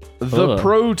 the Ugh.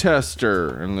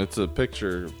 protester, and it's a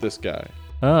picture of this guy.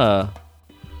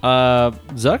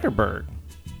 Zuckerberg.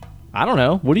 I don't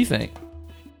know. What do you think?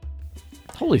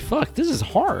 Holy fuck, this is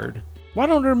hard. Why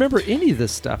don't I remember any of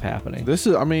this stuff happening? This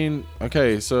is, I mean,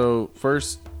 okay, so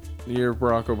first year of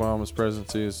Barack Obama's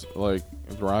presidency is like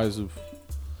the rise of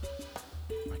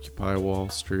Occupy Wall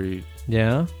Street.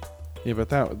 Yeah. Yeah, but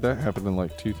that happened in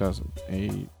like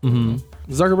 2008. Mm-hmm.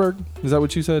 Zuckerberg, is that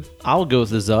what you said? I'll go with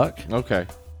the Zuck. Okay.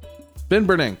 Ben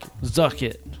Bernanke. Zuck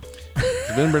it.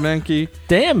 Ben Bernanke.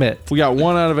 Damn it. We got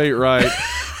 1 out of 8 right.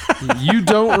 You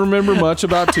don't remember much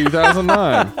about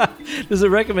 2009. Does it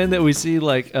recommend that we see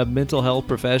like a mental health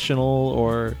professional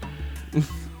or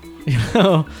you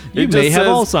know, you may have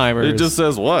Alzheimer's? It just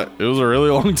says what? It was a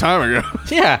really long time ago.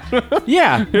 Yeah.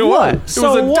 Yeah. It what? was. It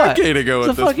was a decade ago It's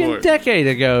at a this fucking point. decade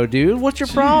ago, dude. What's your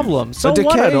problem? So a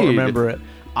what? I don't decade. remember it.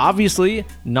 Obviously,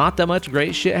 not that much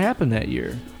great shit happened that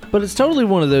year. But it's totally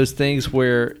one of those things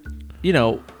where, you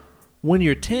know, when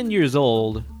you're 10 years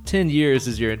old, 10 years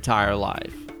is your entire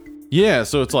life. Yeah,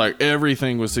 so it's like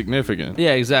everything was significant.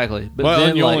 Yeah, exactly. But Well, then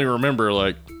and you like, only remember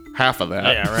like half of that.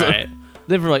 yeah, right.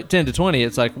 Then from like 10 to 20,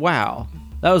 it's like, wow,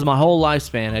 that was my whole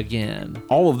lifespan again.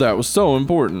 All of that was so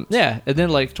important. Yeah, and then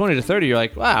like 20 to 30, you're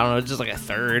like, wow, I don't know, it's just like a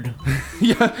third.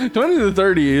 Yeah, 20 to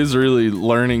 30 is really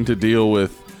learning to deal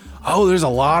with, oh, there's a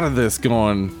lot of this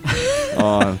going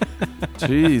on.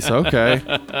 Jeez,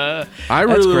 okay. I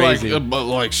really crazy.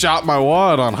 like shot my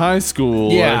wad on high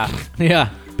school. Yeah, Like, yeah.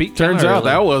 Peaked turns kinda out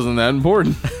that wasn't that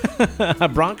important. a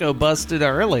Bronco busted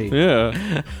early.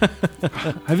 Yeah.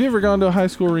 Have you ever gone to a high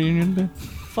school reunion, Ben?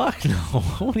 Fuck no.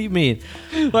 What do you mean?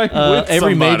 Like with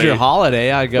Every somebody. major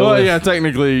holiday I go Well, with. yeah,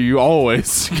 technically you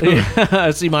always go.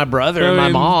 I see my brother and I my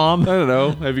mean, mom. I don't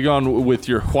know. Have you gone with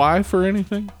your wife or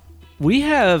anything? We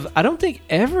have, I don't think,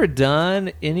 ever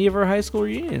done any of our high school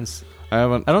reunions. I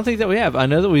haven't. I don't think that we have. I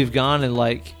know that we've gone and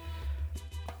like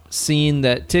seen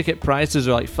that ticket prices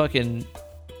are like fucking,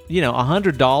 you know,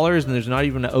 $100 and there's not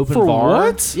even an open For bar.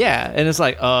 what? Yeah, and it's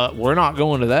like, we're not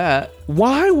going to that.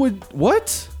 Why would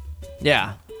what?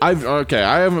 Yeah. I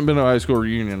haven't been to a high school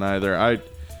reunion either.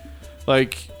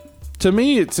 To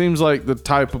me it seems like the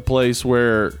type of place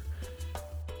where,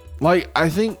 like, I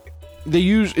think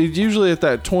it's usually at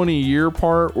that 20-year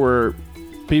part where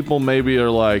people maybe are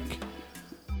like,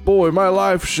 boy, my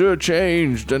life should have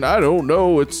changed, and I don't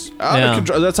know, it's out of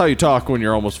control. That's how you talk when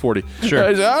you're almost 40. Sure.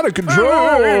 It's out of control.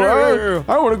 I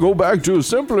want to go back to a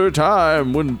simpler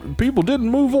time when people didn't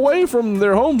move away from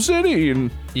their home city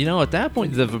and You know, at that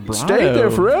point, the vibrato. stayed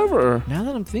there forever. Now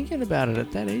that I'm thinking about it,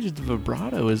 at that age, the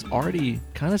vibrato is already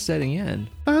kind of setting in.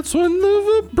 That's when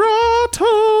the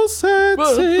vibrato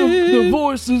sets in. The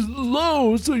voice is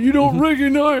low, so you don't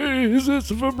recognize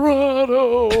it's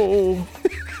vibrato.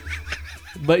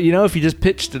 But, you know, if you just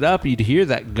pitched it up, you'd hear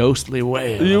that ghostly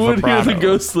wail. You of would hear the vibrato.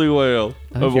 ghostly wail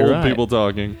think of you're old right. people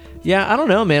talking. Yeah, I don't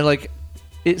know, man. Like,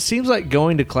 it seems like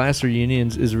going to class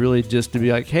reunions is really just to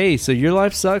be like, hey, so your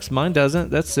life sucks, mine doesn't.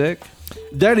 That's sick.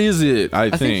 That is it, I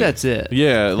think. I think that's it.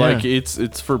 Yeah, like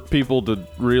it's for people to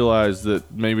realize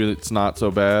that maybe it's not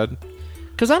so bad.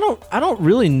 Because I don't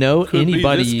really know Could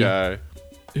anybody be this guy.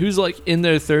 who's like in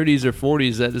their 30s or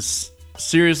 40s that is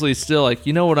seriously still like,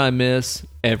 you know what I miss?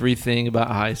 Everything about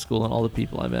high school and all the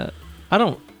people I met. I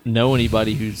don't know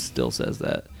anybody who still says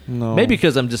that. No. Maybe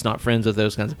because I'm just not friends with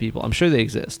those kinds of people. I'm sure they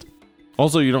exist.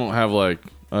 Also, you don't have like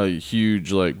a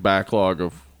huge like backlog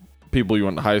of people you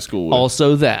went to high school with.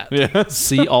 Also that. Yeah.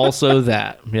 See, also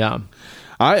that. Yeah.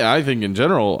 I think in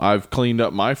general, I've cleaned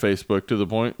up my Facebook to the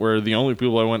point where the only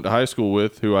people I went to high school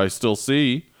with who I still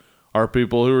see are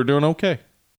people who are doing okay.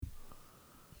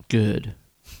 Good.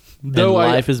 Though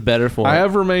and life is better for I it.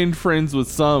 have remained friends with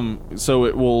some, so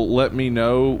it will let me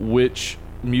know which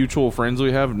mutual friends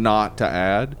we have not to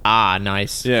add. Ah,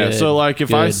 nice. Yeah, Good. so like if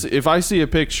Good. I see a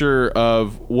picture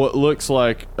of what looks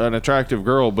like an attractive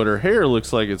girl, but her hair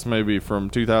looks like it's maybe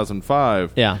from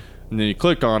 2005. Yeah. And then you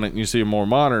click on it and you see a more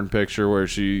modern picture where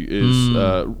she is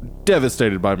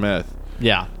devastated by meth.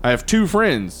 Yeah. I have two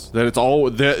friends that it's all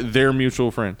their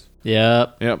mutual friends.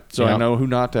 Yep. Yep. So I Yep. know who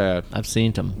not to add. I've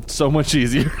seen them. So much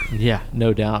easier. Yeah,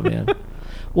 no doubt, man.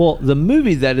 Well, the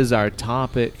movie that is our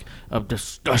topic of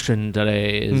discussion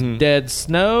today is Dead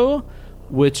Snow,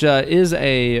 which is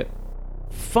a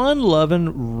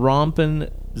fun-loving, romping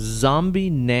zombie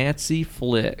Nazi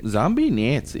flick. Zombie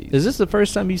Nazis. Is this the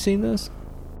first time you've seen this?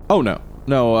 Oh, no.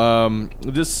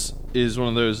 This is one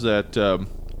of those that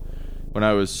when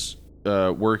I was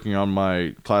working on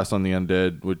my class on the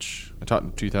undead, which I taught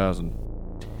in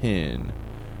 2010.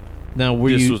 Now, were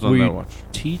This you, was on were that you watch.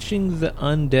 teaching the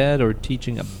undead or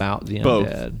teaching about the Both.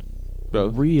 undead?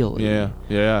 Both. Really?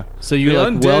 Yeah. So you're The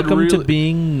like, undead welcome to really-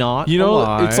 being not You know,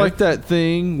 alive. it's like that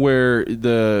thing where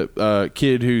the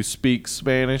kid who speaks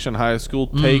Spanish in high school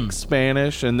takes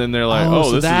Spanish, and then they're like, oh, "Oh,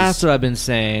 so this that's is what I've been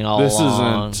saying all this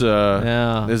along. isn't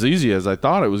Yeah. as easy as I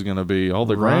thought it was going to be." All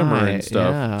the grammar and Right,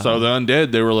 stuff. yeah. So the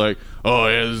undead, they were like, "Oh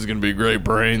yeah, this is going to be great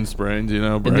brains, you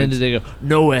know." And then Brains. did they go,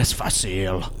 no es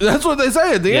fácil. That's what they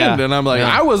say at the Yeah. end, and I'm like,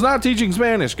 Yeah. I was not teaching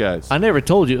Spanish, guys. I never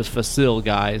told you it was facile,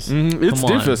 guys. It's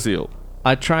Come on. difficult.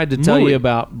 I tried to tell Muy. you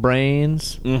about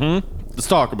brains. Let's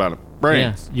talk about it.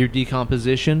 Brains, Yeah, your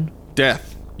decomposition.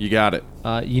 death. You got it.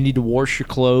 You need to wash your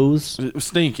clothes.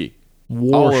 Stinky.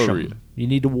 Wash over them. You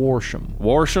need to wash them.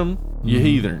 Wash them, you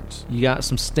heathens. You got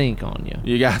some stink on you.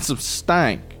 You got some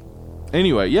stank.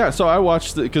 Anyway, yeah. So I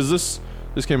watched it because this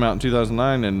came out in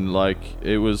 2009, and like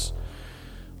it was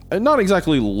not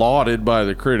exactly lauded by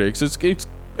the critics. It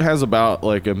has about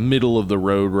like a middle of the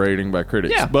road rating by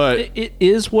critics. Yeah, but it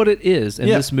is what it is, and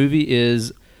Yeah. this movie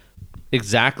is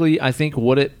exactly, I think,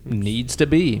 what it needs to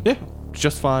be. yeah, it's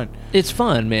just fine. It's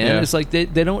fun, man. Yeah. It's like they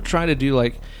don't try to do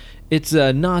like it's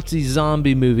a Nazi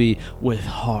zombie movie with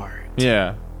heart.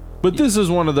 Yeah, but this is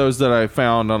one of those that I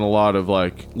found on a lot of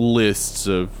like lists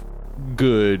of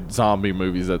good zombie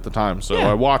movies at the time. So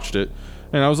Yeah. I watched it,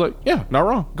 and I was like, yeah, not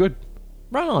wrong, good.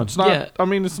 Right on. It's not. Yeah. I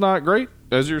mean, it's not great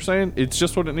as you're saying. It's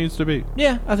just what it needs to be.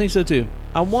 Yeah, I think so too.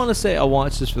 I want to say I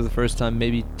watched this for the first time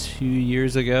maybe 2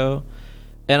 years ago,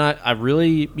 and I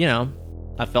really,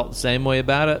 I felt the same way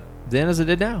about it then as I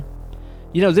did now.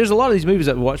 There's a lot of these movies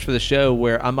that we watch for the show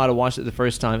where I might have watched it the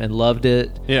first time and loved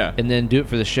it, Yeah. and then do it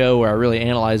for the show where I really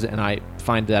analyze it and I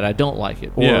find that I don't like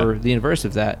it, or Yeah. the inverse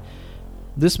of that.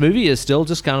 This movie is still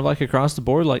just kind of like across the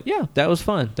board, like, yeah, that was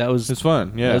fun. It's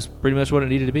fun. Yeah. That was pretty much what it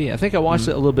needed to be. I think I watched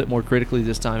it a little bit more critically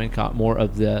this time and caught more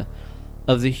of the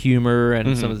humor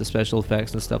and some of the special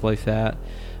effects and stuff like that.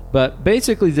 But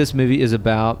basically, this movie is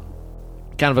about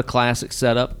kind of a classic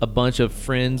setup. A bunch of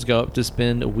friends go up to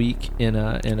spend a week in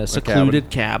a secluded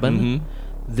cabin.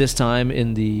 This time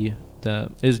in the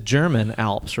is German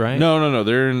Alps, right? No.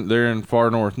 They're in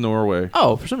far north Norway.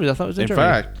 Oh, for some reason I thought it was in In Germany.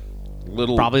 fact,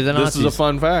 Probably the This is a Nazis.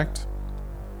 fun fact.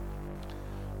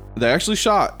 They actually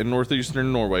shot in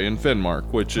northeastern Norway in Finnmark,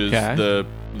 which is Okay.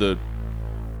 the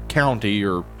county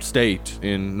or state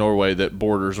in Norway that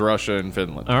borders Russia and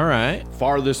Finland. All right.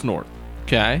 Farthest north.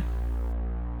 Okay.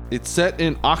 It's set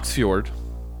in Oxfjord,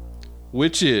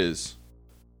 which is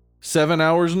 7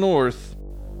 hours north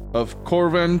of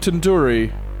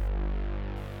Corvententuri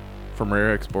from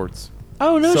Rare Exports.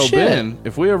 Oh no So shit. Ben,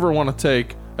 if we ever want to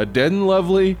take a dead and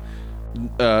lovely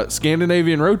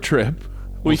Scandinavian road trip,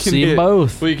 we We'll can see 'em hit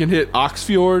both. We can hit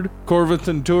Oxfjord,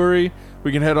 Corvententuri.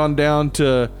 We can head on down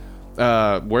to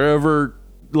wherever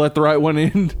Let the Right One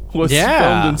In was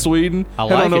Yeah. filmed in Sweden. I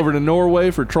Head like on it. over to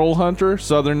Norway for Troll Hunter,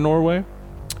 southern Norway.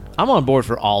 I'm on board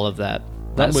for all of that.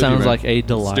 That I'm with you, sounds man. like a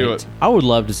delight. do it. I would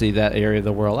love to see that area of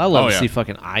the world. I love Oh, to yeah. see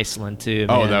fucking Iceland too.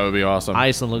 Oh, man. that would be awesome.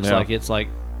 Iceland looks Yeah. like it's like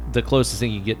the closest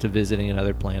thing you get to visiting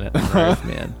another planet on Earth,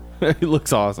 man. It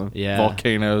looks awesome. Yeah.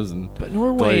 Volcanoes and But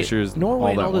Norway, glaciers and Norway, all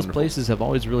and that all those wonderful. places have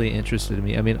always really interested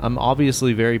me. I mean, I'm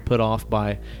obviously very put off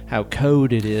by how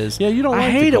cold it is. Yeah, you don't I like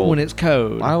the hate it cold. when it's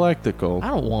cold. I like the cold. I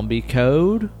don't want to be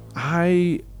cold.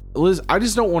 I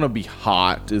just don't want to be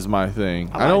hot is my thing.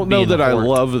 I I, like don't know being that I hot.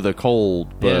 love the cold,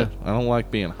 but Yeah. I don't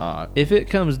like being hot. If it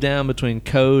comes down between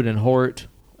cold and hort,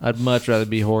 I'd much rather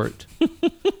be hort.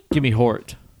 Give me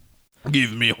hort.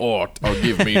 Give me hot or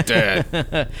give me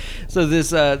dead. So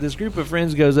this group of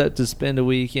friends goes up to spend a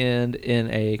weekend in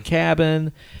a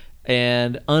cabin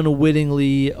and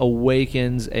unwittingly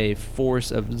awakens a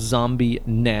force of zombie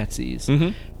Nazis.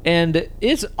 Mm-hmm. And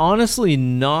it's honestly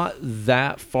not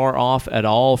that far off at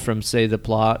all from, say, the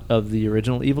plot of the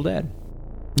original Evil Dead.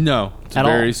 No, it's At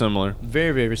very all. similar.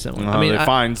 Very, very similar. They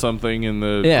find something in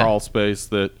the crawl space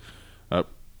that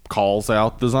calls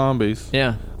out the zombies.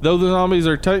 Yeah. Though the zombies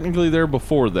are technically there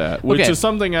before that, which is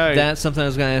something That's something I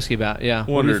was going to ask you about. Yeah.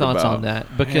 What are your thoughts about. on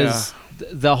that? Because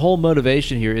the whole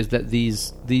motivation here is that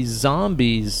these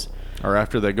zombies are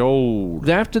after the gold,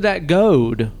 they're after that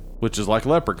gold, which is like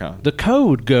Leprechaun. the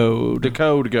code gold, The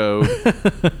code gold.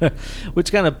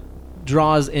 which kind of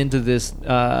draws into this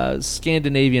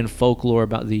Scandinavian folklore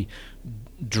about the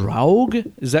Draug.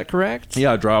 Is that correct?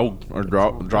 Yeah, Draug.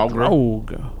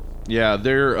 Draug. Yeah,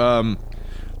 they're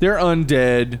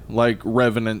undead, like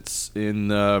revenants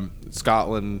in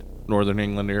Scotland, Northern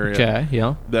England area. Okay,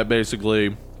 yeah. That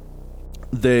basically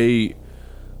they're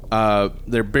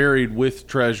buried with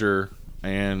treasure,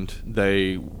 and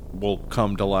they will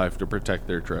come to life to protect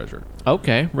their treasure.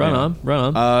 Okay, run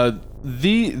on.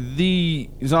 The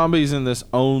zombies in this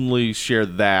only share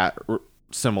that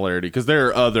similarity because there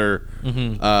are other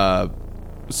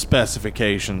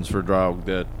specifications for Draug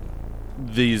that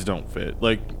these don't fit.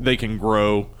 Like, they can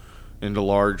grow into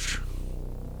large,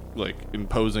 like,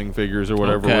 imposing figures or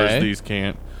whatever, whereas these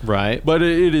can't. Right. But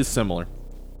it is similar.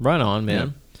 Right on, man.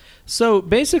 Yeah. So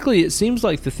basically, it seems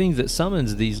like the thing that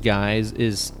summons these guys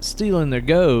is stealing their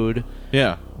gold.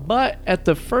 Yeah. But at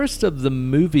the first of the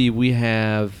movie, we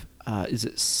have, is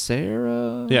it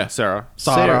Sarah? Yeah, Sarah,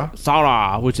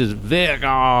 which is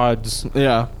Vigard's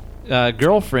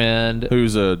girlfriend.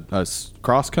 Who's a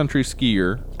cross-country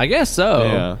skier. I guess so.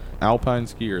 Yeah, alpine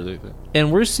skier, they think.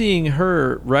 And we're seeing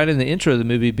her right in the intro of the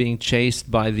movie being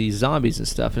chased by these zombies and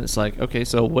stuff. And it's like, okay,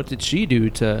 so what did she do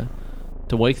to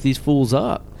wake these fools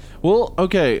up? Well,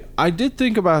 okay, I did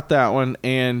think about that one,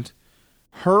 and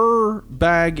her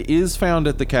bag is found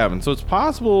at the cabin. So it's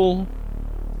possible,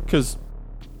 because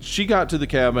she got to the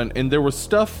cabin, and there was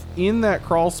stuff in that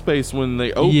crawl space when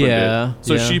they opened it.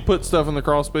 So she put stuff in the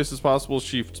crawl space as possible.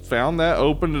 She found that,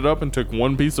 opened it up, and took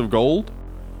one piece of gold?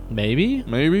 Maybe.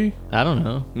 I don't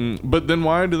know. But then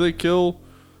why do they kill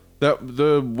the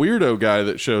weirdo guy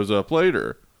that shows up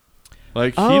later?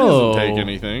 Like, he doesn't take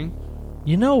anything.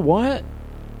 You know what?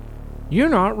 You're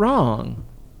not wrong.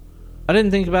 I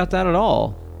didn't think about that at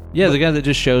all. Yeah, the guy that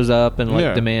just shows up and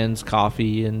demands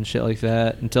coffee and shit like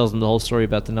that and tells them the whole story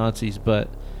about the Nazis. But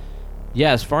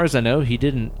yeah, as far as I know, he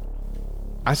didn't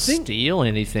steal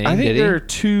anything. I think did he? there are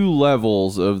two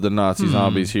levels of the Nazi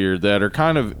zombies here that are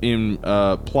kind of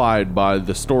implied by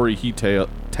the story he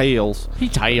tells. He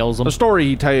tells them. The story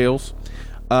he tells.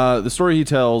 The story he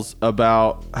tells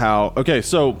about how... Okay,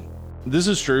 so this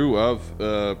is true of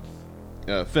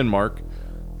Finnmark,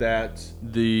 that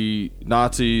the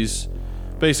Nazis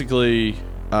basically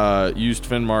used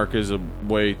Finnmark as a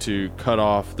way to cut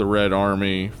off the Red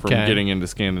Army from getting into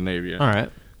Scandinavia. All right.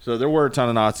 So there were a ton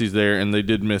of Nazis there, and they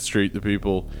did mistreat the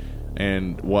people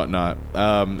and whatnot.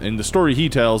 And the story he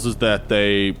tells is that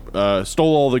they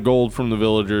stole all the gold from the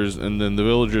villagers, and then the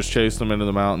villagers chased them into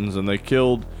the mountains, and they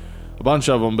killed a bunch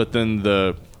of them. But then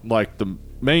the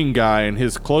main guy and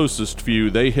his closest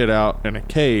few, they hid out in a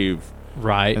cave.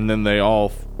 Right. And then they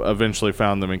all eventually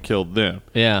found them and killed them.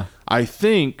 Yeah. I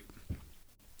think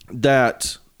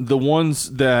that the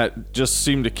ones that just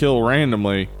seem to kill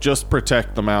randomly just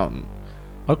protect the mountain.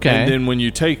 Okay. And then when you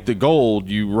take the gold,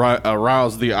 you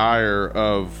arouse the ire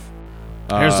of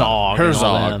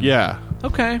Herzog. Yeah.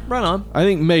 Okay, right on. I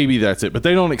think maybe that's it, but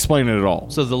they don't explain it at all.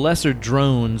 So the lesser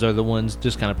drones are the ones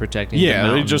just kind of protecting the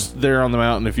mountain. They're on the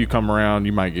mountain. If you come around,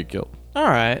 you might get killed. All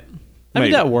right. I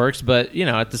mean, that works, but,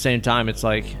 at the same time, it's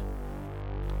like,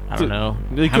 I don't know.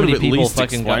 How many people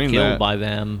fucking got killed by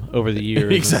them over the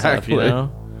years? Exactly. And stuff,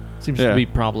 Seems to be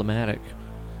problematic.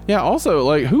 Yeah,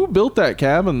 also, who built that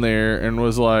cabin there and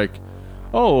was like,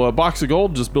 oh, a box of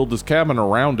gold, just build this cabin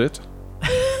around it?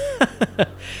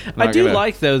 I do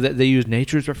like, though, that they use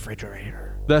nature's refrigerator.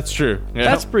 That's true. Yeah.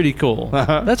 That's pretty cool.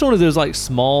 That's one of those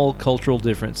small cultural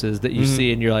differences that you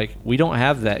see, and you're like, we don't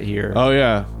have that here. Oh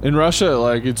yeah, in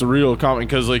Russia, it's real common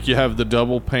because you have the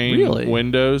double pane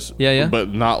windows. Yeah.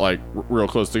 But not real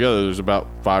close together. There's about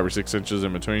 5 or 6 inches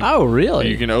in between. Oh really?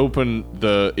 And you can open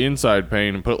the inside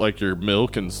pane and put your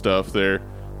milk and stuff there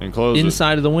and close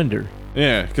inside of the window.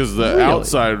 Yeah, because the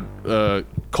outside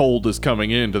cold is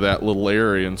coming into that little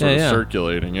area and sort of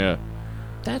circulating. Yeah.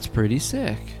 That's pretty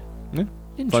sick. Yeah.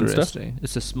 Fun stuff. Interesting.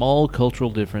 It's a small cultural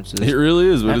differences. It really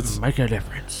is, but that make a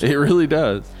difference. it really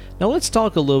does. Now let's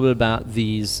talk a little bit about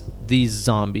these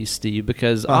zombies, Steve,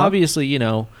 because obviously, you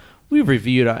know, we've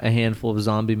reviewed a handful of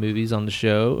zombie movies on the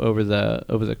show over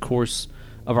the course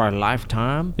of our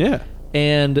lifetime. Yeah.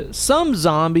 And some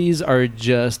zombies are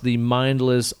just the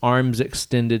mindless, arms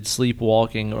extended,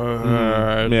 sleepwalking,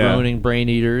 groaning brain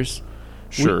eaters.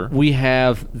 Sure. We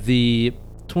have the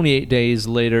 28 days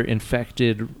later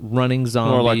infected running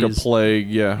zombies. More like a plague,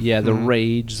 yeah. Yeah, the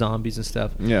rage zombies and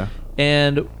stuff. Yeah.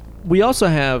 And we also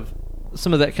have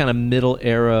some of that kind of middle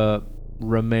era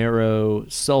Romero,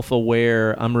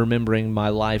 self-aware, I'm remembering my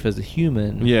life as a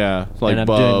human. Yeah, like and I'm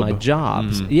Bub. doing my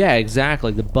jobs. Yeah,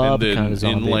 exactly. The Bub and then kind of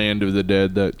zombie. in Land of the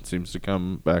Dead, that seems to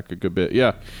come back a good bit.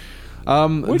 Yeah. do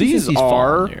you think These he's are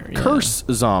fallen there? Yeah. curse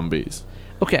zombies.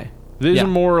 Okay. These Yeah. are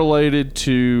more related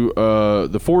to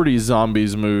the 40s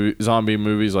zombie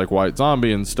movies like White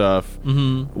Zombie and stuff,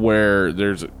 where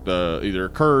there's either a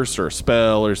curse or a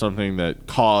spell or something that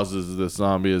causes this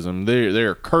zombieism. They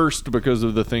are cursed because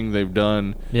of the thing they've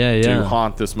done to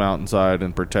haunt this mountainside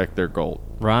and protect their gold.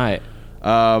 Right.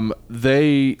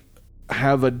 They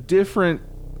have a different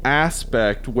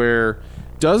aspect where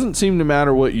it doesn't seem to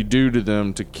matter what you do to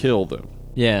them to kill them.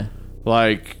 Yeah.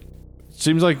 Like,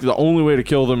 seems like the only way to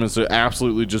kill them is to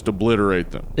absolutely just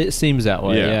obliterate them. It seems that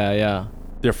way. Yeah. Yeah.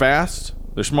 They're fast,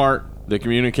 they're smart, they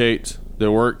communicate, they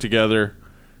work together,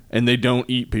 and they don't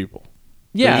eat people.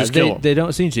 Yeah, just kill 'em. they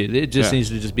don't seem to. It just Yeah. seems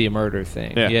to just be a murder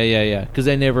thing. Yeah. Yeah. Because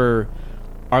they never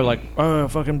are like, oh,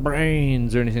 fucking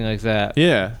brains or anything like that.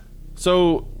 Yeah.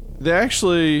 So they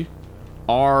actually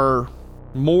are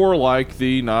more like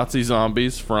the Nazi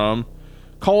zombies from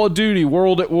Call of Duty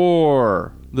World at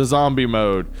War, the zombie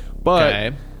mode. But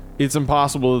Okay. it's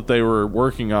impossible that they were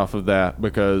working off of that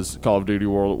because Call of Duty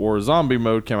World at War zombie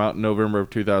mode came out in November of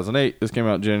 2008. This came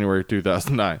out in January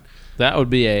 2009. That would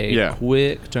be a Yeah.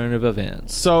 quick turn of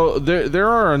events. So there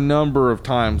are a number of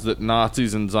times that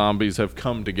Nazis and zombies have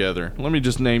come together. Let me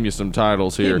just name you some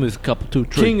titles here. Hit me with a couple, 2,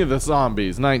 3. King of the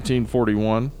Zombies,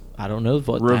 1941. I don't know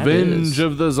what Revenge that is.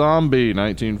 of the Zombie,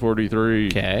 1943.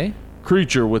 Okay.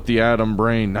 Creature with the Atom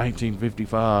Brain,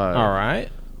 1955. All right.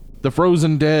 The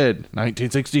Frozen Dead,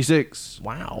 1966.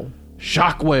 Wow.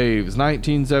 Shockwaves,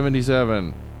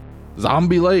 1977.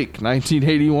 Zombie Lake,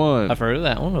 1981. I've heard of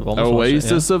that one. I've almost watched it,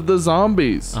 Oasis of the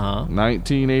Zombies, Uh-huh.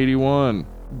 1981.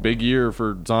 Big year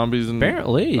for zombies and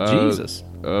Apparently, Jesus.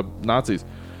 Nazis.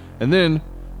 And then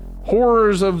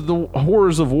Horrors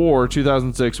of War,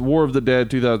 2006. War of the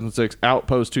Dead, 2006.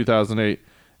 Outpost, 2008.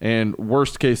 And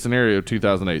Worst Case Scenario,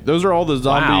 2008. Those are all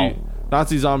the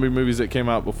Nazi zombie movies that came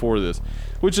out before this,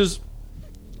 which is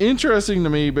interesting to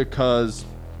me because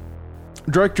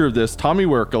director of this, Tommy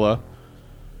Wirkola,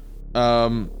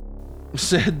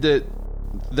 said that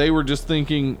they were just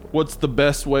thinking, what's the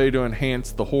best way to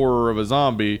enhance the horror of a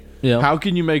zombie? Yeah. How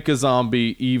can you make a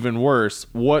zombie even worse?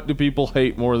 What do people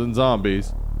hate more than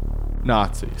zombies?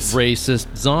 Nazis.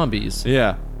 Racist zombies.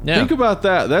 Yeah. Yeah. Think about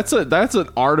that. That's an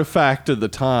artifact of the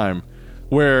time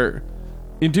where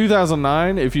in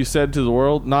 2009, if you said to the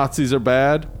world, Nazis are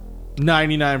bad,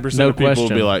 99% No of people question.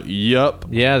 would be like, yup.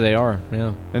 Yeah, they are.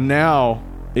 Yeah. And now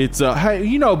it's hey,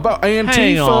 Antifa.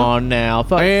 Hang on now.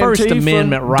 First Antifa,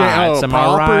 Amendment rights. Am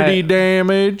I property right?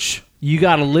 damage. You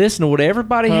got to listen to what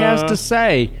everybody has to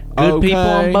say. Good people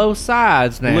okay. on both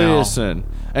sides now. Listen.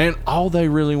 And all they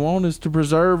really want is to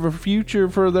preserve a future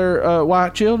for their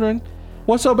white children.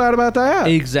 What's so bad about that?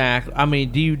 Exactly. I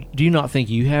mean, do you not think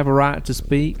you have a right to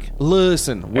speak?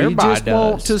 Listen, we Everybody just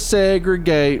want does. to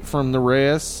segregate from the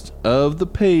rest of the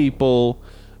people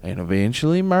and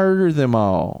eventually murder them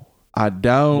all. I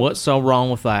don't. What's so wrong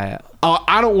with that?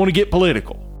 I don't want to get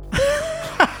political.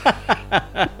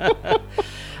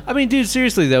 I mean, dude,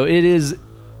 seriously though, it is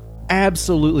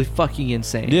absolutely fucking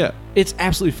insane. Yeah. It's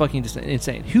absolutely fucking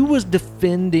insane. Who was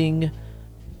defending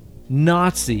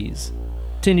Nazis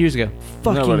 10 years ago?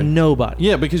 Fucking nobody.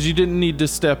 Yeah, because you didn't need to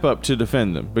step up to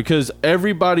defend them because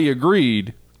everybody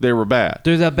agreed they were bad.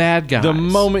 They're the bad guys. The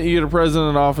moment you get a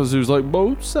president in office who's like,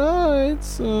 both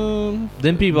sides. then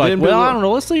people are then like, well, people- I don't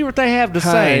know. Let's see what they have to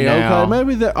say now. okay,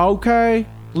 maybe that. Okay,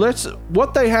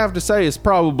 what they have to say is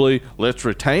probably let's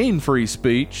retain free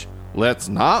speech. Let's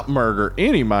not murder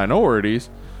any minorities,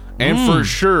 and for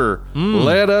sure,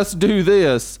 let us do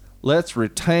this. Let's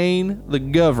retain the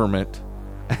government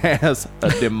as a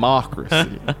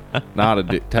democracy, not a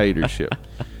dictatorship.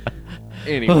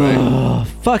 Anyway,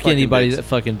 Fuck anybody dicks. that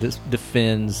fucking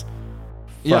defends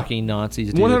fucking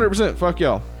Nazis, dude. 100%. Fuck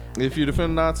y'all. If you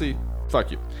defend Nazi, fuck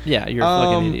you. Yeah, you're a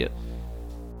fucking idiot.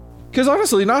 Because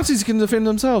honestly, Nazis can defend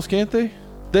themselves, can't they?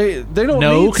 They don't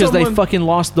No, need because they someone- fucking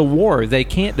lost the war. They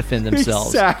can't defend themselves.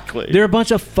 Exactly. They're a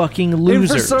bunch of fucking And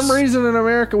losers. for some reason in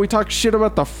America, we talk shit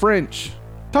about the French.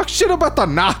 Talk shit about the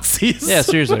Nazis. Yeah,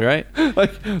 seriously, right?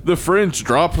 Like, the French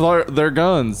dropped their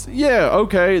guns. Yeah,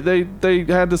 okay, they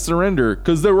had to surrender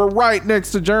because they were right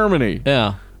next to Germany.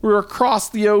 Yeah. We were across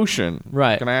the ocean.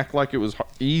 Right. Can I act like it was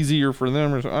easier for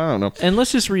them? Or I don't know. And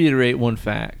let's just reiterate one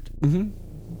fact. Mm-hmm.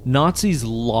 Nazis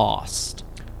lost.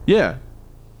 Yeah,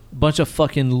 Bunch of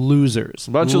fucking losers.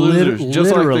 a bunch of losers,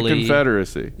 just like the literally-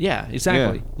 Confederacy. Yeah,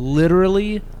 exactly.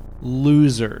 Literally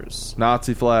losers.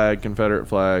 Nazi flag, Confederate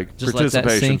flag, Just let that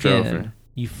participation sink trophy. in.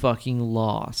 You fucking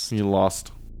lost. You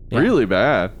lost Yeah. really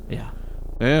bad. Yeah.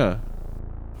 Yeah, it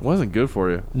wasn't good for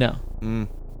you. No. Mm.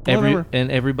 Whatever. And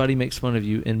everybody makes fun of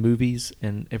you in movies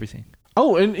and everything.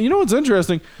 Oh, and you know what's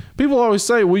interesting? People always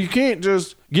say, well, you can't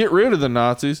just get rid of the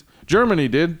Nazis. Germany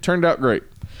did. Turned out great.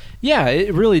 Yeah,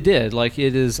 it really did. Like,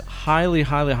 it is highly,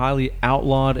 highly, highly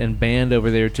outlawed and banned over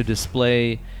there to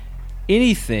display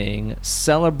anything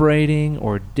celebrating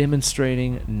or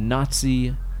demonstrating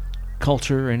Nazi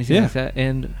culture or anything Yeah. like that.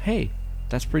 And hey,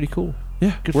 that's pretty cool.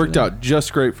 Yeah, Good for worked them. out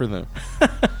just great for them.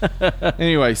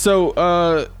 Anyway,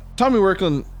 Tommy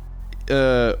Workland,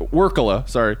 Workala,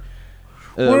 sorry,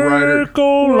 writer.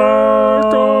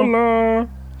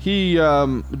 He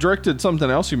directed something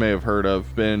else you may have heard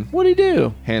of, Ben. What'd he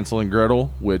do? Hansel and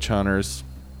Gretel, Witch Hunters.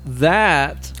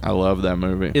 That I love that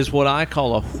movie. is what I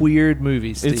call a weird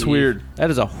movie, Steve. It's weird.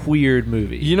 That is a weird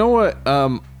movie. You know what?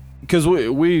 Because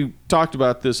we talked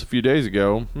about this a few days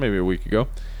ago, maybe a week ago.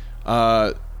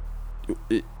 I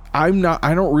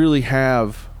don't really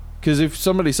have, because if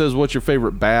somebody says, what's your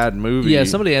favorite bad movie? Yeah,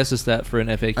 somebody asked us that for an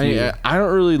FAQ. I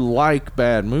don't really like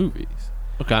bad movies.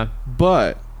 Okay.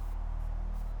 But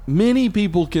many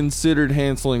people considered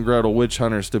Hansel and Gretel Witch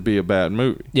Hunters to be a bad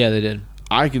movie. Yeah, they did.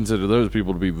 I consider those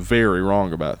people to be very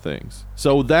wrong about things.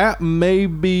 So that may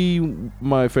be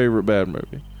my favorite bad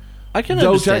movie. I can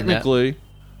Though understand technically, that.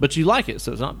 But you like it,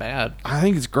 so it's not bad. I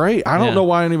think it's great. I don't Yeah. know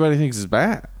why anybody thinks it's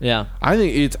bad. Yeah. I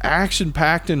think it's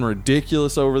action-packed and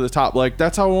ridiculous, over the top. Like,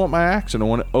 that's how I want my action. I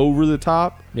want it over the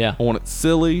top. Yeah. I want it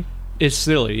silly. It's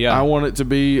silly, yeah. I want it to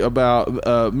be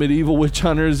about medieval witch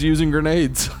hunters using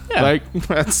grenades. Yeah. Like,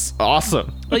 that's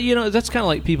awesome. But, you know, that's kind of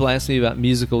like people ask me about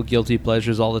musical guilty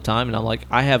pleasures all the time, and I'm like,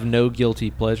 I have no guilty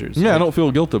pleasures. Yeah, I Like, don't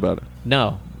feel guilt about it.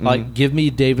 No. Like, give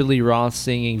me David Lee Roth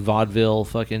singing vaudeville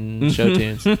fucking show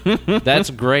tunes.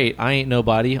 That's great. I ain't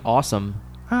nobody. Awesome.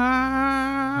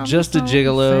 Just a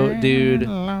gigolo, dude.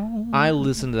 I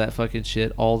listen to that fucking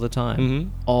shit all the time. Mhm.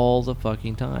 All the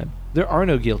fucking time. There are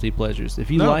no guilty pleasures. If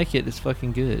you No. like it, it's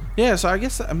fucking good. Yeah, so I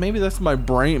guess maybe that's my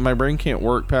brain. My brain can't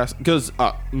work past, because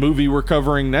movie we're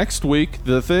covering next week,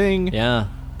 The Thing. Yeah.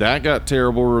 That got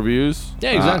terrible reviews.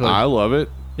 Yeah, exactly. I love it.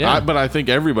 Yeah. But I think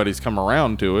everybody's come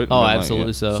around to it. Oh, and like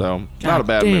absolutely it. so. So God not a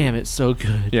bad damn, movie. it's so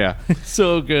good. Yeah.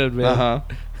 So good, man.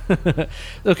 Uh-huh.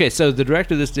 Okay, so the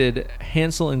director of this did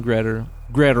Hansel and Gretel.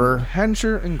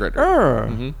 Hansel and Gretel.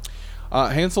 Mm-hmm.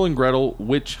 Hansel and Gretel,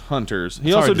 Witch Hunters. He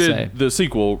It's also hard to did say. the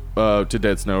sequel to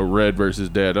Dead Snow, Red versus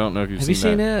Dead. I don't know if you've Have seen you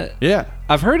seen that. it? Yeah.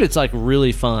 I've heard it's like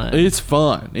really fun. It's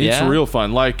fun. It's Yeah? real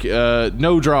fun. Like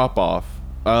no drop off.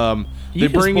 You They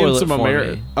can bring in spoil it some for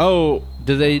American. me. Oh,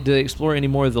 Do they explore any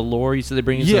more of the lore? You said they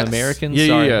bring in yes. some Americans? Yeah,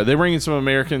 Sorry. yeah. They bring in some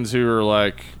Americans who are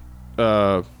like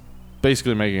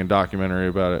basically making a documentary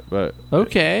about it, but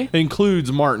Okay. it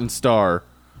includes Martin Starr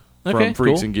from Okay,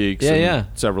 Freaks cool. and Geeks Yeah, and yeah.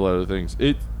 several other things.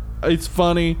 It's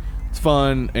funny, it's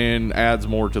fun, and adds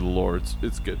more to the lore.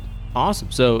 It's good.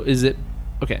 Awesome. So is it...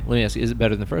 Okay, let me ask you. Is it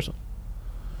better than the first one?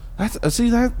 That's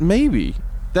that maybe.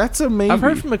 That's a maybe. I've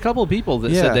heard from a couple of people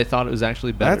that Yeah. said they thought it was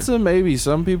actually better. That's a maybe.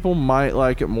 Some people might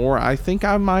like it more. I think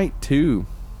I might too.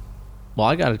 Well,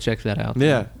 I got to check that out.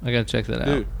 Yeah. I got to check that out.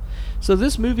 Dude. So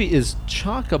this movie is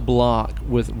chock-a-block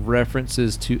with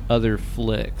references to other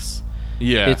flicks.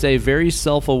 Yeah. It's a very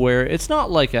self-aware... It's not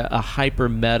like a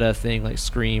hyper-meta thing like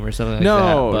Scream or something like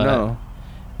that. no.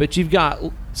 But you've got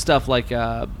stuff like...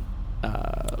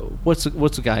 what's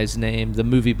the guy's name? The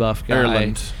movie buff guy.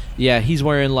 Ireland. Yeah, he's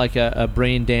wearing like a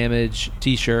brain damage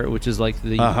T-shirt, which is like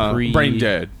the Brain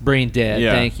Dead. Brain Dead.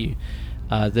 Yeah. Thank you.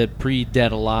 The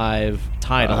pre-Dead Alive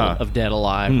title of Dead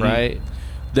Alive, Mhm. right?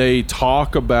 They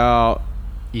talk about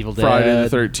Evil Dead. Friday the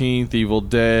 13th, Evil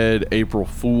Dead, April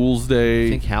Fool's I Day,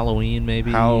 think Halloween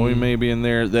maybe. Halloween maybe in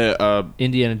there.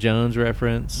 Indiana Jones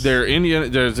reference. There's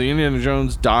the Indiana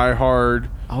Jones Die Hard.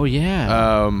 Oh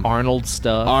yeah. Um, Arnold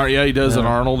stuff. Yeah, he does an Yeah.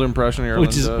 Arnold impression.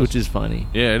 which is funny.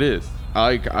 Yeah, it is.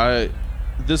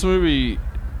 This movie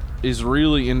is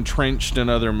really entrenched in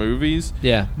other movies.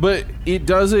 Yeah. But it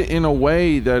does it in a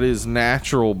way that is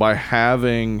natural by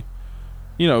having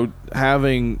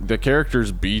having the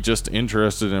characters be just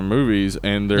interested in movies,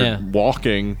 and they're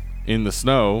walking in the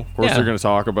snow. Of course, they're going to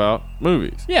talk about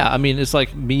movies. Yeah, I mean, it's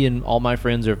like me and all my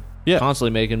friends are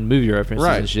constantly making movie references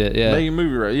and shit. Yeah, making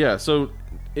movie references. Yeah, so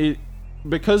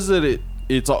because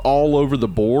it's all over the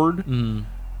board.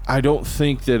 I don't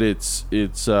think that it's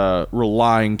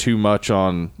relying too much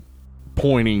on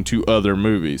pointing to other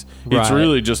movies. It's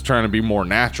really just trying to be more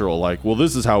natural. Like, well,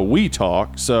 this is how we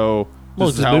talk, so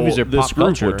this is how movies are this pop group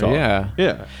culture. would talk.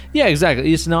 Yeah,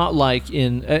 exactly. It's not like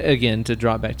again, to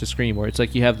drop back to Scream, where it's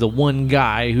like you have the one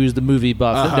guy who's the movie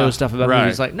buff that knows stuff about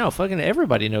movies. Like, no, fucking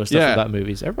everybody knows stuff about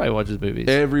movies. Everybody watches movies.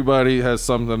 Everybody has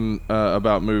something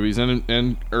about movies,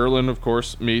 and Erland, of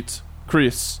course, meets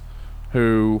Chris,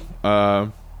 who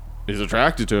is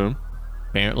attracted to him.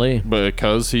 Apparently.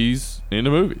 Because he's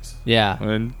into movies. Yeah.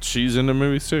 And she's into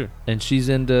movies, too. And she's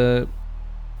into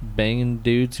banging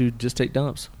dudes who just take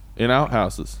dumps. In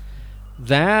outhouses.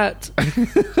 That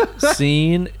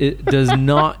scene, it does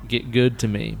not get good to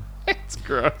me. It's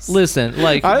gross. Listen,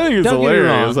 like, I think it's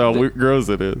hilarious how gross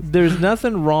it is. There's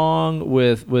nothing wrong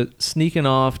with sneaking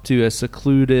off to a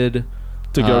secluded...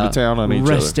 to go to town on each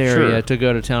rest other. area to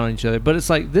go to town on each other. But it's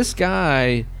like, this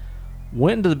guy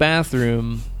went into the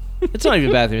bathroom... It's not even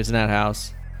a bathroom, it's an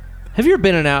outhouse. Have you ever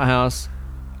been in an outhouse?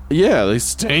 Yeah, they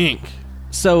stink.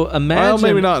 So imagine... Well,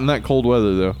 maybe not in that cold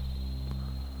weather, though.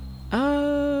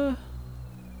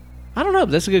 I don't know.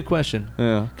 That's a good question.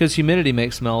 Yeah. Because humidity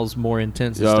makes smells more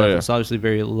intense and stuff. It's obviously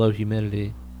very low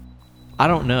humidity. I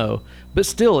don't know. But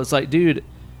still, it's like, dude,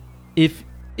 if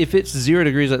it's 0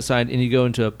 degrees outside and you go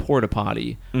into a porta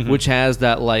potty, which has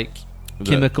that, like...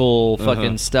 chemical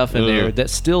fucking stuff in there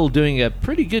that's still doing a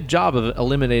pretty good job of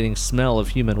eliminating smell of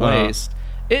human waste,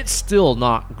 it's still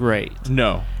not great.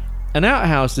 No. An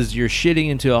outhouse is you're shitting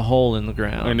into a hole in the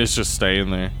ground. And it's just staying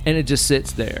there. And it just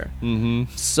sits there.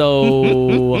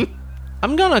 So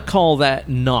I'm going to call that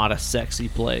not a sexy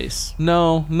place.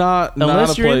 No, not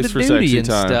unless a you're place into for duty sexy and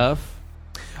time. stuff.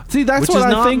 See, that's which what is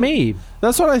I not think. Me.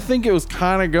 That's what I think it was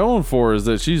kind of going for, is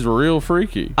that she's real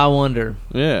freaky. I wonder.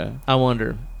 Yeah.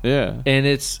 Yeah. And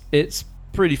it's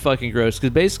pretty fucking gross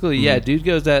because basically, dude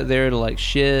goes out there to like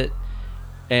shit,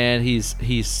 and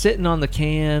he's sitting on the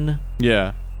can.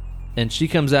 Yeah. And she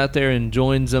comes out there and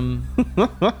joins him.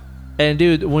 And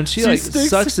dude, when she like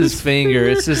sucks his finger,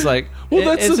 it's just like, well,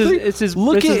 that's the thing. It's his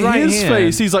look at right his hand.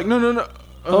 face. He's like, no.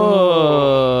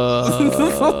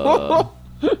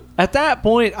 At that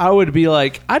point, I would be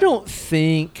like, I don't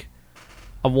think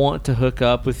I want to hook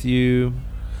up with you.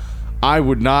 I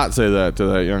would not say that to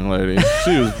that young lady.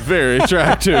 She was very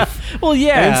attractive. Well,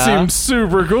 yeah. And seemed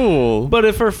super cool. But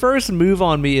if her first move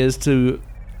on me is to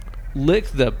lick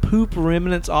the poop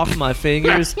remnants off my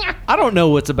fingers, I don't know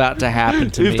what's about to happen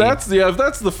to me. If that's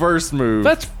the first move,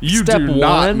 you step do one.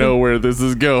 not know where this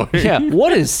is going. Yeah,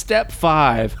 what is step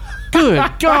 5?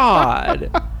 Good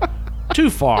God.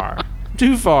 Too far.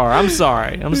 I'm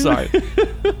sorry.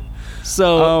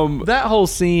 So that whole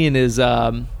scene is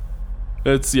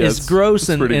it's gross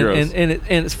and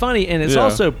it's funny, and it's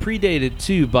also predated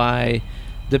too by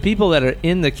the people that are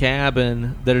in the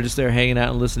cabin that are just there hanging out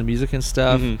and listening to music and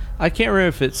stuff. I can't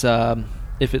remember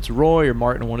if it's Roy or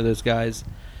Martin, one of those guys,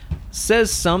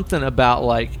 says something about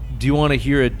like, do you want to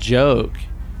hear a joke?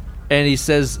 And he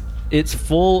says it's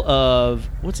full of,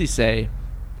 what's he say?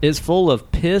 It's full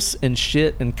of piss and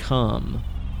shit and cum.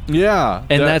 Yeah.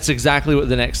 And that's exactly what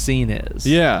the next scene is.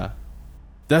 Yeah.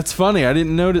 That's funny. I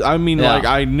didn't notice. I mean, like,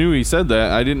 I knew he said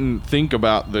that. I didn't think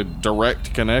about the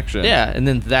direct connection. Yeah, and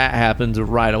then that happens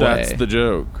right away. That's the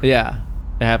joke. Yeah.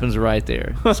 It happens right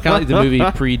there. It's kind of like the movie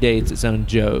predates its own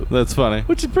joke. That's funny.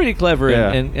 Which is pretty clever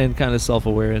and kind of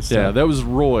self-aware and stuff. Yeah, that was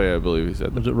Roy, I believe he said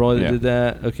that. Was it Roy that did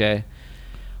that? Okay.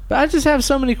 But I just have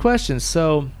so many questions.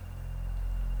 So,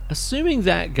 assuming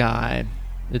that guy,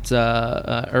 it's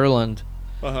Erland,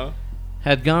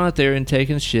 had gone out there and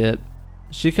taken shit,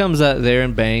 she comes out there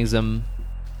and bangs him.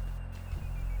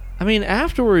 I mean,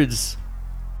 afterwards,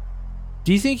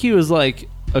 do you think he was like,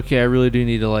 okay, I really do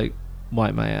need to, like,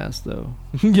 wipe my ass, though?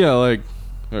 Yeah, like,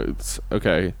 it's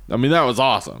okay. I mean, that was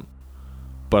awesome.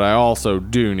 But I also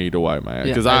do need to wipe my ass.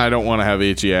 Because I don't want to have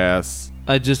itchy ass.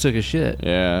 I just took a shit.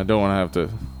 Yeah, I don't want to have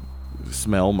to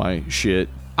smell my shit.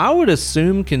 I would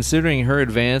assume, considering her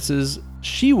advances,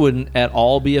 she wouldn't at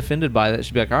all be offended by that.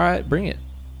 She'd be like, all right, bring it.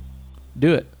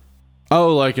 Do it.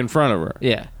 Oh, like in front of her?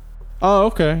 Yeah. Oh,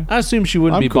 okay. I assume she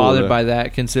wouldn't be cool bothered by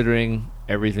that, considering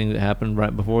everything that happened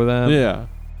right before that. Yeah.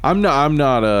 I'm not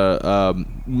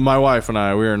my wife and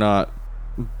I, we are not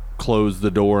close the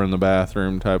door in the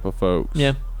bathroom type of folks.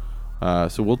 Yeah.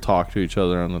 So we'll talk to each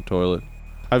other on the toilet.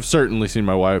 I've certainly seen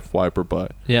my wife wipe her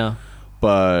butt. Yeah.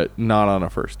 but not on a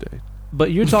first date.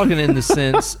 But you're talking in the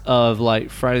sense of like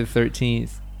Friday the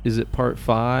 13th. Is it part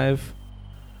 5?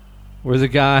 Where the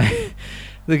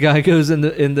guy goes in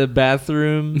the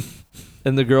bathroom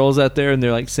and the girl's out there and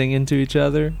they're like singing to each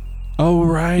other. Oh,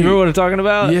 right. You remember what I'm talking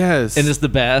about? Yes. And it's the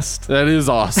best. That is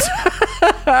awesome.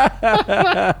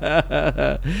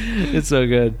 It's so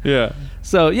good. Yeah.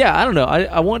 So, yeah, I don't know.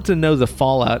 I want to know the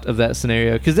fallout of that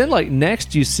scenario. Because then, like,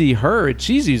 next you see her.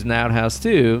 She's using the outhouse,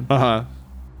 too. Uh-huh.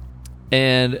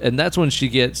 And that's when she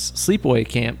gets sleepaway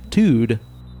camp 2'd.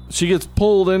 She gets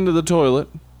pulled into the toilet.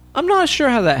 I'm not sure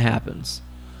how that happens.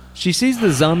 She sees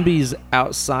the zombies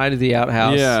outside of the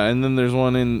outhouse. Yeah, and then there's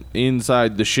one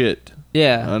inside the shit.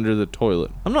 Yeah. Under the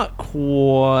toilet. I'm not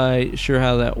quite sure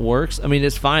how that works. I mean,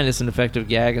 it's fine. It's an effective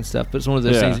gag and stuff. But it's one of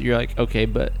those things that you're like, okay,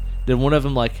 but did one of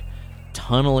them, like,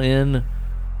 tunnel in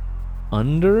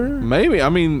under? Maybe. I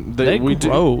mean, we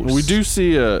do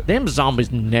see a... Them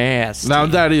zombies nasty. Now,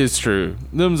 that is true.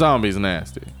 Them zombies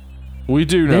nasty. We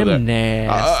do know Them that.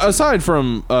 nasty. Aside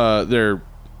from their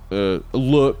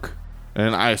look,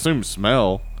 and I assume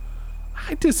smell,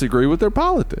 I disagree with their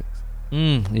politics.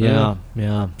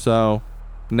 Yeah. So,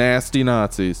 nasty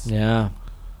Nazis. Yeah.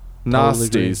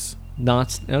 Nasties.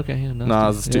 Okay, yeah.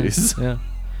 Nasties. Nasties.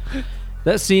 Yeah.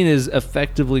 That scene is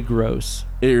effectively gross.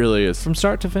 It really is. From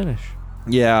start to finish.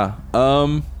 Yeah.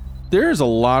 There's a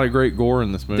lot of great gore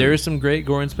in this movie. There is some great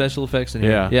gore and special effects in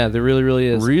here. Yeah. Yeah, there really, really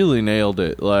is. Really nailed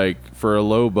it. Like, for a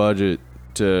low budget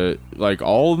like,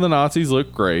 all of the Nazis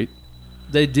look great.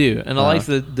 They do. And I like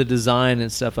the design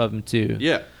and stuff of them, too.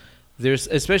 Yeah. There's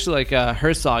especially like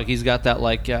Herzog. He's got that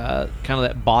like kind of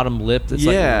that bottom lip that's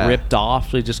like ripped off.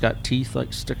 So he just got teeth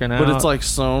like sticking out. But it's like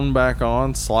sewn back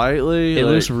on slightly. It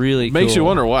looks really makes cool. you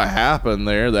wonder what happened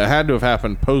there. That had to have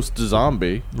happened post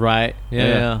zombie. Right.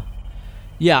 Yeah.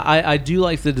 I do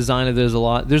like the design of those a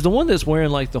lot. There's the one that's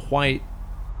wearing like the white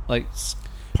like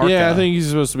parka. Yeah, I think he's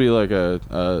supposed to be like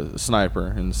a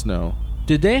sniper in the snow.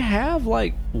 Did they have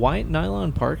like white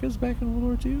nylon parkas back in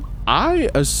World War II? I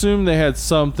assume they had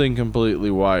something completely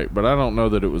white, but I don't know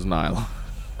that it was nylon.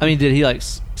 I mean, did he like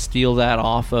steal that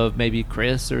off of maybe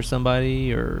Chris or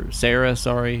somebody or Sarah?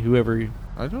 Sorry, whoever.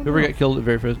 I don't know. Whoever got killed at the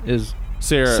very first is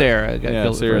Sarah. Sarah got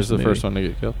killed. Sarah's the first one to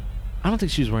get killed. I don't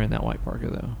think she was wearing that white parka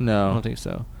though. No, I don't think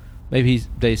so. Maybe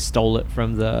they stole it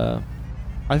from the.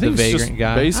 I think the it's vagrant just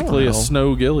guy. basically a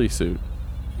snow ghillie suit.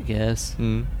 I guess.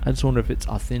 I just wonder if it's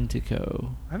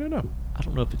Authentico. I don't know. I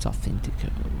don't know if it's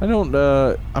Authentico. I don't.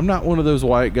 I'm not one of those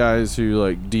white guys who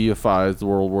like deifies the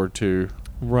World War II.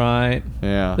 Right.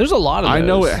 Yeah. There's a lot of those. I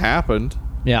know it happened.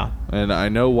 Yeah. And I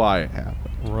know why it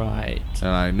happened. Right. And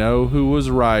I know who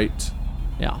was right.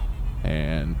 Yeah.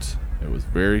 And it was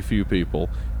very few people.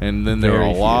 And then there were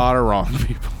a lot of wrong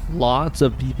people. Lots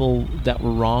of people that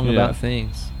were wrong about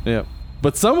things. Yeah.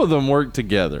 But some of them worked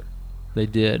together. They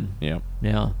did. Yeah.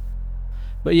 Yeah.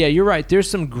 But yeah, you're right. There's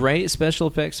some great special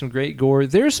effects, some great gore.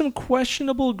 There's some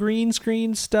questionable green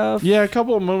screen stuff. Yeah, a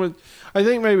couple of moments. I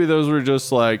think maybe those were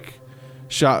just like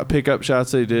pickup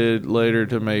shots they did later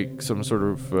to make some sort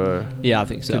of I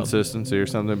think so. consistency or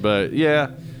something. But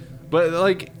yeah, but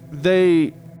like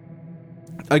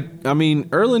I mean,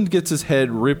 Erland gets his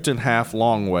head ripped in half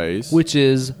long ways, which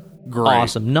is great.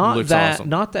 Awesome. Not that awesome.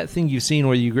 Not that thing you've seen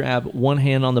where you grab one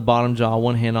hand on the bottom jaw,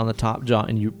 one hand on the top jaw,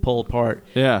 and you pull apart.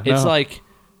 Yeah, it's like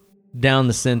down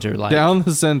the center, like down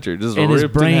the center, just and ripped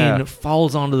his brain in half.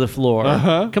 falls onto the floor,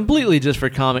 completely just for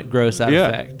comic gross out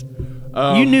effect.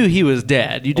 You knew he was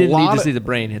dead. You didn't need to see the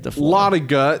brain hit the floor. A lot of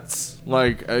guts,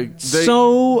 like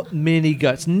so many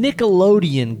guts,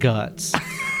 Nickelodeon guts.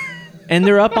 And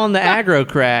they're up on the aggro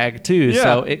crag too,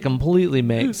 so it completely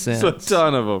makes sense. It's a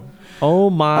ton of them. Oh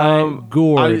my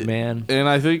gourd, man! And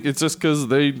I think it's just because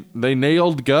they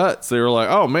nailed guts. They were like,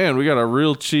 "Oh man, we got a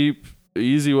real cheap,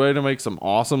 easy way to make some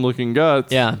awesome looking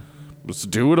guts." Yeah, let's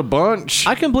do it a bunch.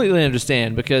 I completely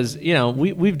understand because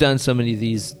we've done so many of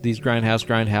these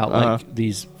grindhouse like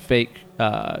these fake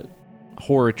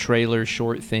horror trailer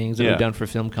short things that we've done for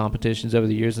film competitions over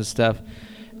the years and stuff.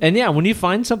 And yeah, when you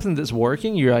find something that's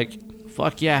working, you're like,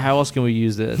 fuck yeah, how else can we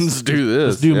use this? Let's do this.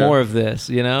 Let's do more of this,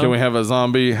 Can we have a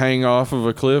zombie hang off of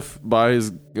a cliff by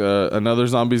his another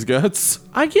zombie's guts?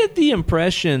 I get the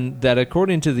impression that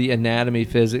according to the anatomy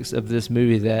physics of this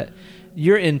movie that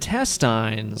your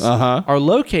intestines are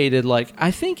located like,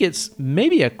 I think it's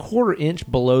maybe a quarter inch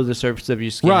below the surface of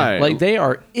your skin. Right. Like they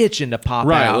are itching to pop out.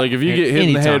 Right, like if you get hit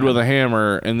in the head anytime. with a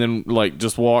hammer and then like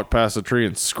just walk past a tree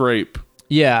and scrape.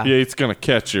 Yeah, it's gonna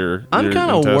catch your. I'm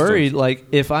kind of intestines. worried. Like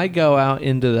if I go out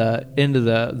into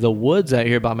the woods out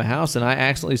here by my house and I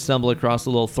accidentally stumble across a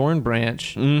little thorn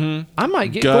branch, I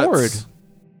might get gored.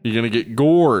 You're going to get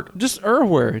gored. Just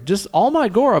Erware. Just all my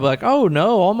gore. I'll be like, oh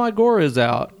no, all my gore is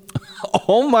out.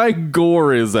 All my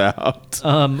gore is out.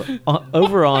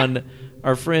 Over on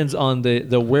our friends on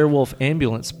the Werewolf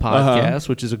Ambulance podcast,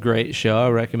 which is a great show I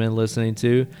recommend listening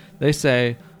to, they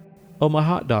say, oh, my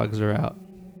hot dogs are out.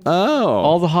 Oh.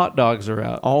 All the hot dogs are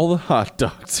out. All the hot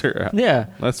dogs are out. Yeah.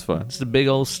 That's fun. It's a big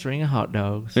old string of hot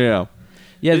dogs. Yeah.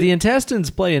 Yeah, the intestines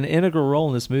play an integral role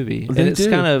in this movie. And it's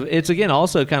again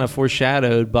also kind of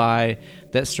foreshadowed by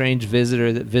that strange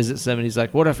visitor that visits them and he's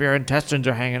like, what if your intestines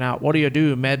are hanging out? What do you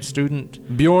do, med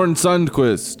student? Bjorn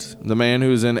Sundquist, the man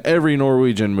who's in every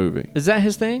Norwegian movie. Is that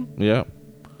his thing? Yeah.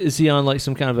 Is he on like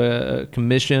some kind of a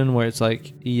commission where it's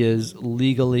like he is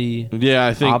legally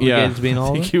obligated to be in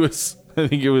all of it? I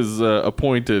think he was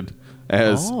appointed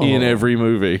as in every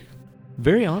movie.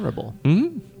 Very honorable.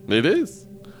 Mm-hmm. It is.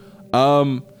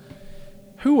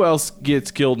 Who else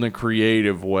gets killed in a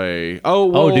creative way?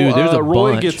 Dude, there's a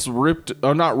Roy bunch. gets ripped.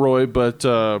 Oh, not Roy, but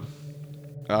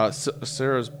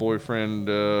Sarah's boyfriend,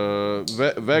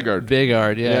 Vegard.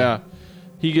 Vigard, yeah.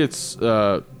 He gets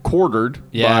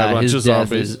quartered by a bunch his of death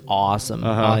zombies. is awesome.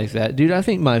 I like that. Dude, I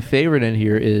think my favorite in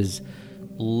here is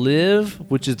Liv,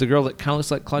 which is the girl that kind of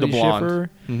looks like Claudia The blonde. Schiffer.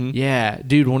 Mm-hmm. Yeah,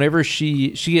 dude, whenever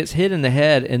she gets hit in the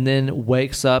head and then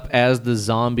wakes up as the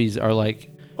zombies are like,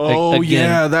 that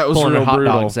was pulling real her hot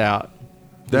brutal. dogs out.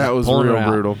 That was Pulling her real out.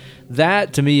 brutal.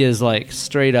 That to me is like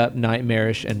straight up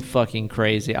nightmarish and fucking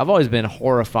crazy. I've always been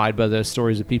horrified by those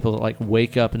stories of people that like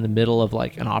wake up in the middle of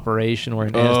like an operation where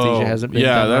an anesthesia hasn't been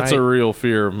done that's right. a real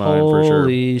fear of mine for sure.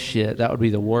 Holy shit, that would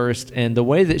be the worst. And the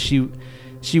way that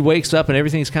she wakes up and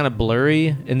everything's kind of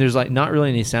blurry and there's like not really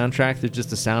any soundtrack. There's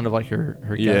just the sound of like her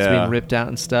guts being ripped out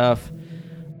and stuff.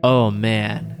 Oh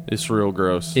man, it's real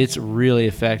gross. it's really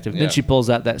effective. Yeah. Then she pulls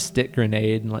out that stick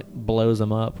grenade and like blows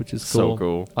them up, which is cool. So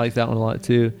cool. I like that one a lot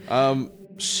too.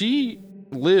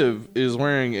 Liv is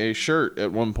wearing a shirt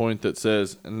at one point that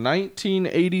says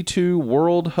 1982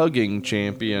 World Hugging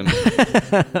Champion.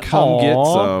 Come get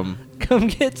some. Come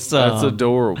get some. That's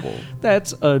adorable.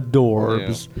 That's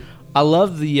adorbs. Yeah. I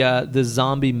love the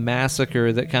zombie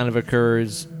massacre that kind of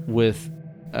occurs with,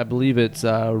 I believe it's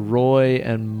Roy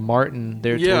and Martin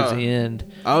there towards the end.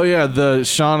 Oh yeah, the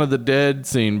Shaun of the Dead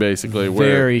scene basically.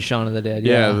 Very Shaun of the Dead.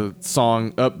 Yeah, the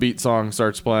upbeat song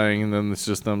starts playing, and then it's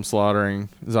just them slaughtering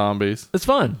zombies. It's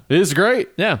fun. It is great.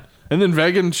 Yeah. And then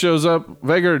Vegard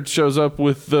shows up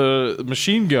with the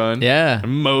machine gun. Yeah.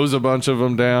 And mows a bunch of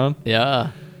them down.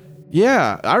 Yeah.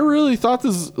 Yeah, I really thought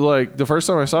this, like, the first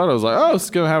time I saw it, I was like, oh, it's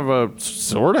going to have a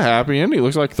sort of happy ending.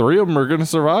 Looks like 3 of them are going to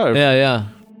survive. Yeah.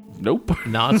 Nope.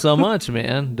 Not so much,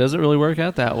 man. Doesn't really work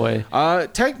out that way.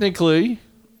 Technically,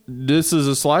 this is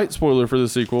a slight spoiler for the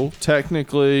sequel.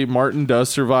 Technically, Martin does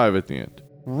survive at the end.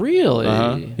 Really?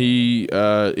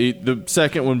 The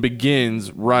second one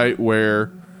begins right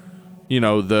where,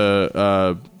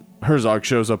 the Herzog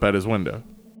shows up at his window.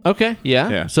 Okay,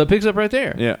 yeah. So it picks up right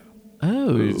there. Yeah.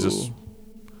 Oh. He just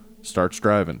starts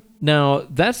driving. Now,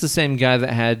 that's the same guy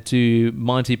that had to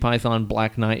Monty Python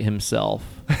Black Knight himself,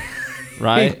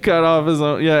 right? He cut off his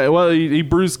own. Yeah, well, he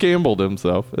Bruce Campbelled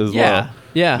himself as well.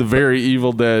 Yeah. The very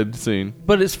Evil Dead scene.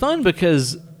 But it's fun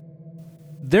because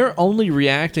they're only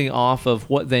reacting off of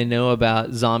what they know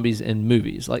about zombies in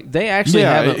movies. Like, they actually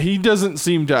haven't... he doesn't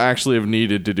seem to actually have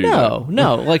needed to do that.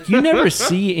 No. Like, you never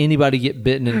see anybody get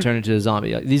bitten and turn into a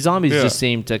zombie. Like, these zombies just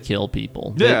seem to kill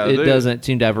people. Yeah, it doesn't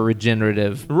seem to have a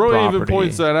regenerative Roy property. even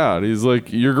points that out. He's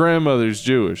like, your grandmother's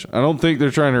Jewish. I don't think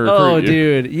they're trying to recruit you.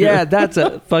 Oh, dude. Yeah, that's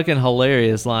a fucking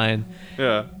hilarious line.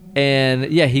 Yeah.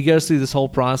 And yeah, he goes through this whole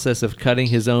process of cutting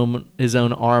his own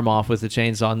arm off with a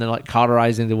chainsaw and then like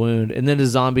cauterizing the wound, and then the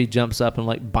zombie jumps up and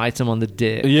like bites him on the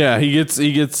dick. Yeah, he gets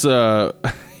he gets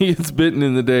bitten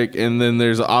in the dick, and then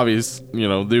there's obvious,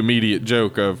 the immediate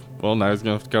joke of, well, now he's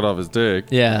gonna have to cut off his dick.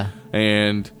 Yeah,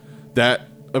 and that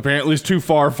apparently is too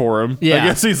far for him. Yeah, I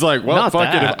guess he's like, well, not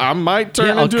fuck that. it, I might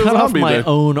turn I'll into a cut off zombie. my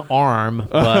own arm,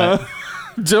 but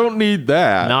don't need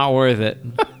that. Not worth it.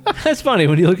 That's funny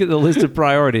when you look at the list of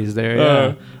priorities there.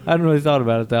 Yeah. I hadn't really thought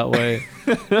about it that way.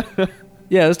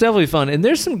 Yeah, it's definitely fun. And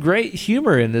there's some great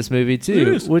humor in this movie,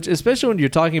 too. Which, especially when you're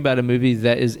talking about a movie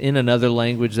that is in another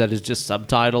language that is just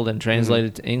subtitled and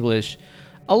translated to English,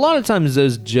 a lot of times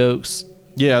those jokes...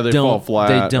 Yeah, they fall flat.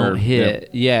 They don't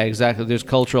hit. Yeah, exactly. There's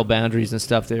cultural boundaries and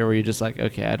stuff there where you're just like,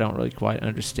 okay, I don't really quite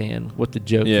understand what the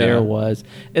joke there was.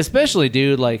 Especially,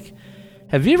 dude, like...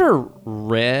 Have you ever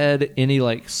read any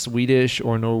like Swedish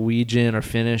or Norwegian or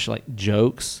Finnish like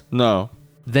jokes? No.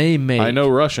 They make... I know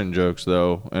Russian jokes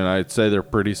though, and I'd say they're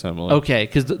pretty similar. Okay,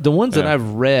 because the ones that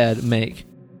I've read make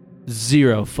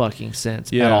zero fucking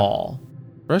sense at all.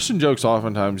 Russian jokes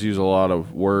oftentimes use a lot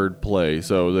of word play,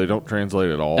 so they don't translate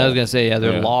at all. I was gonna say, yeah,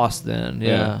 they're Yeah. lost then. Yeah.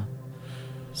 Yeah.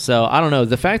 So I don't know.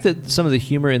 The fact that some of the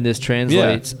humor in this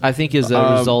translates, I think, is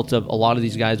a result of a lot of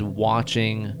these guys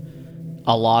watching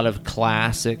a lot of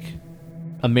classic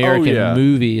American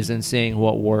movies and seeing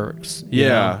what works. you Yeah.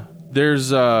 know?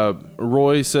 There's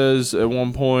Roy says at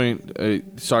one point,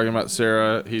 he's talking about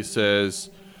Sarah, he says,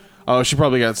 oh, she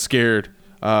probably got scared.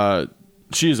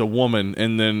 She's a woman,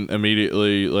 and then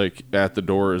immediately, like, at the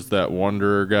door is that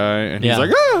Wanderer guy, and he's Yeah.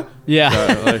 like, ah!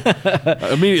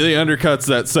 Yeah. Immediately undercuts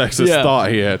that sexist Yeah. thought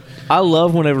he had. I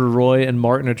love whenever Roy and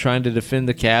Martin are trying to defend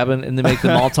the cabin and they make the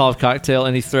Molotov cocktail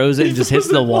and he throws it and just hits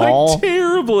the wall. Like,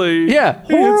 terribly. Yeah,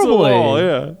 He hits the horribly. wall,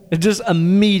 yeah. It just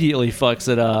immediately fucks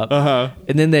it up. Uh-huh.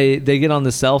 And then they get on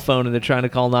the cell phone and they're trying to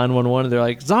call 911 and they're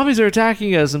like, zombies are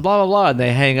attacking us and blah, blah, blah. And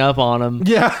they hang up on him.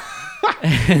 Yeah.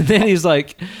 And then he's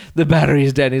like, the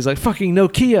battery's dead. And he's like, fucking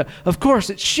Nokia. Of course,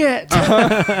 it's shit.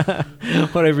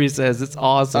 Whatever he says, it's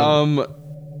awesome.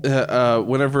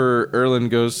 Whenever Erlen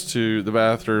goes to the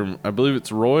bathroom, I believe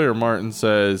it's Roy or Martin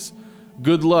says,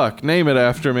 good luck, name it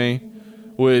after me,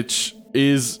 which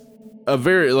is a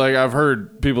very, like, I've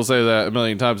heard people say that a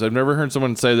million times. I've never heard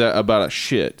someone say that about a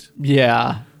shit.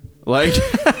 Yeah. Like,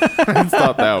 I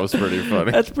thought that was pretty funny.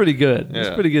 That's pretty good. That's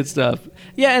Yeah. pretty good stuff.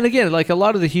 Yeah, and again, like a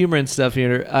lot of the humor and stuff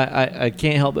here, I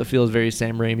can't help but feel is very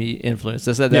Sam Raimi influenced.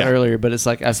 I said that Yeah. earlier, but it's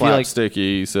like I feel like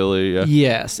Slapsticky, silly. Yeah.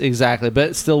 yes, exactly,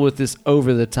 but still with this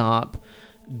over the top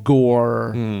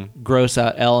gore, gross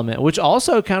out element, which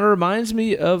also kind of reminds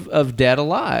me of Dead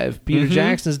Alive, Peter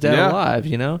Jackson's Dead Yeah. Alive.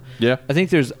 You know, Yeah. I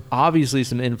think there's obviously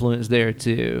some influence there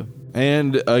too.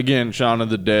 And again, Shaun of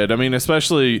the Dead. I mean,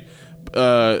 especially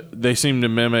they seem to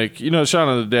mimic. You know, Shaun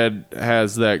of the Dead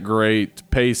has that great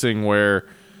pacing where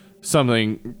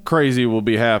something crazy will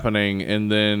be happening, and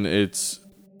then it's,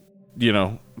 you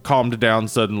know, calmed down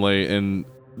suddenly, and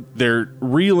they're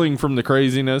reeling from the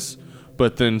craziness,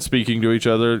 but then speaking to each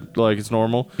other like it's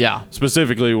normal. Yeah.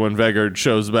 Specifically when Vegard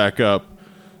shows back up,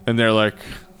 and they're like,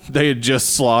 they had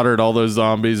just slaughtered all those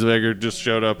zombies. Vegard just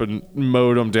showed up and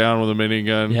mowed them down with a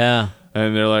minigun. Yeah.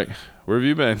 And they're like, where have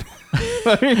you been?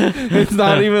 I mean, it's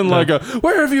not even like a,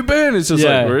 where have you been? It's just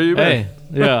like, where have you been? Hey,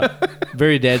 yeah.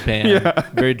 Very deadpan. Yeah.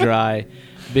 Very dry.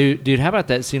 Dude, how about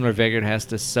that scene where Vegard has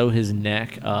to sew his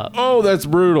neck up? Oh, that's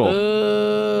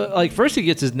brutal. Like, first he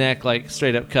gets his neck, like,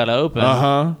 straight up cut open.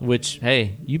 Uh-huh. Which,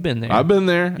 hey, you've been there. I've been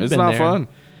there. It's been not there. fun.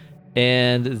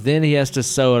 And then he has to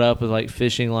sew it up with, like,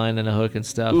 fishing line and a hook and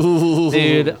stuff.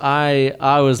 Dude,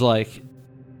 I was, like,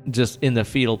 just in the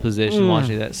fetal position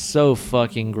watching that. So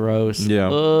fucking gross. Yeah.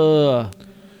 Ugh.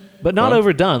 But not Well-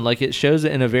 overdone. Like, it shows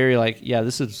it in a very, like, yeah,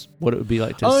 this is what it would be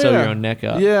like to sew your own neck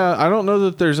up. Yeah, I don't know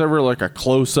that there's ever like a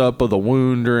close up of the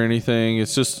wound or anything.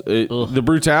 It's just the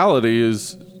brutality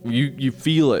is you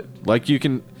feel it. Like you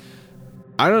can.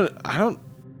 I don't.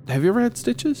 Have you ever had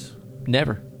stitches?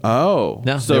 Never. Oh,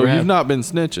 No, so never you've have. not been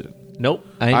snitching. Nope.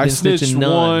 I ain't I been snitched snitching none.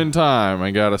 one time.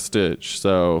 I got a stitch.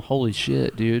 So Holy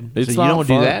shit, dude. it's so you not don't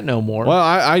fun. do that no more. Well,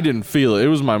 I didn't feel it. It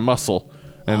was my muscle,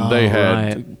 and they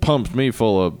had right. pumped me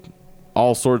full of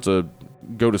all sorts of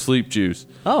go to sleep juice.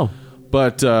 Oh,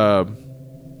 But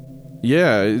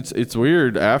yeah, it's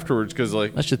weird afterwards because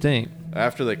like that's your thing.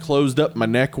 after they closed up my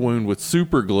neck wound with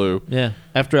super glue. Yeah.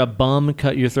 After a bum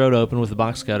cut your throat open with a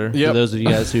box cutter. For Yep. those of you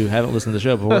guys who haven't listened to the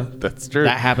show before. That's true.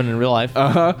 That happened in real life.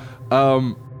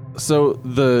 So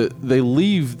they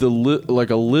leave like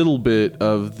a little bit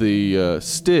of the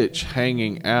stitch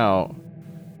hanging out.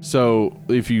 So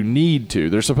if you need to,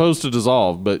 they're supposed to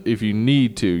dissolve, but if you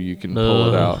need to, you can pull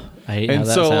it Ugh, out. I hate and how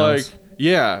that so sounds. like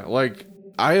yeah, like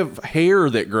I have hair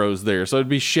that grows there, so I'd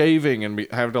be shaving and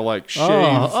have to like shave.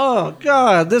 Oh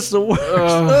God, this is the worst.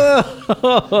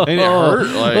 And it hurt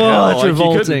like Oh, hell. that's Like you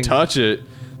revolting. couldn't touch it.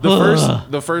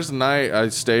 The first night I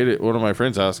stayed at one of my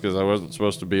friend's house because I wasn't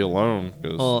supposed to be alone.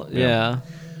 Well, yeah.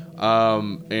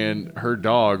 And her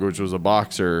dog, which was a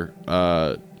boxer,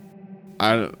 I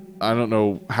don't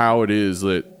know how it is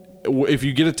that if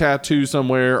you get a tattoo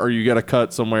somewhere or you get a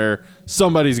cut somewhere,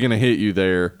 somebody's gonna hit you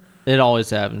there. It always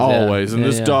happens. yeah. Always. And Yeah,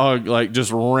 this yeah. dog like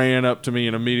just ran up to me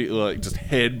and immediately like just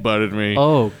head butted me.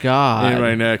 Oh God. In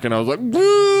my neck, and I was like,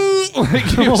 like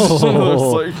it was just one of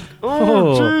those, like,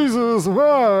 Oh. Jesus,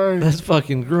 why? That's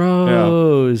fucking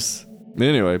gross.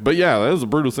 Anyway, but yeah, that was a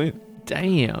brutal scene.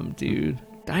 Damn, dude.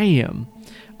 Damn.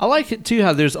 I like it too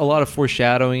how there's a lot of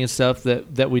foreshadowing and stuff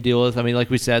that we deal with. I mean, like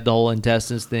we said, the whole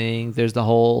intestines thing. There's the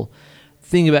whole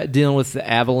thing about dealing with the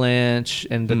avalanche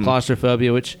and the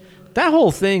claustrophobia, which that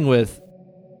whole thing with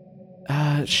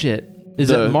shit. Is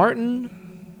The- it Martin?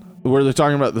 Were they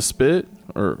talking about the spit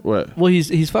or what? Well,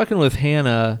 he's fucking with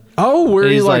Hannah. Oh, where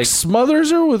And he he's like like-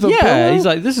 smothers her with a Yeah, pillow? he's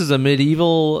like, this is a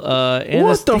medieval what the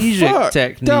anesthetic fuck?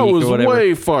 technique That was or whatever.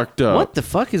 way fucked up. What the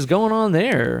fuck is going on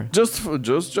there? Just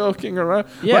joking around.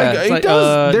 Yeah, it's he like,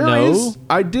 does. There no. is.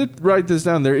 I did write this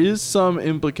down. There is some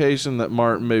implication that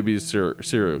Martin may be a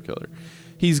serial killer.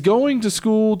 He's going to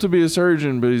school to be a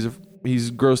surgeon, but he's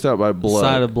grossed out by blood.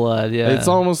 Side of blood, yeah. It's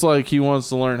almost like he wants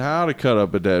to learn how to cut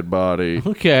up a dead body.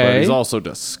 Okay. But he's also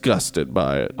disgusted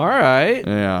by it. All right.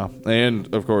 Yeah.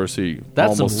 And, of course, he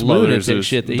That's almost some smothers lunatic his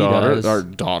shit that he daughter. does. Or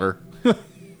daughter.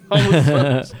 Almost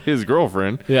smothers his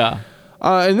girlfriend. Yeah.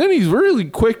 And then he's really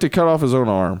quick to cut off his own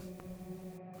arm.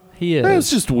 He is. That's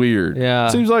just weird. Yeah.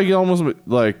 Seems like he almost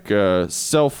like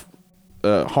self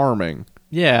harming.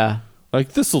 Yeah.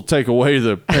 Like this will take away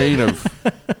the pain of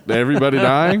everybody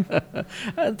dying. I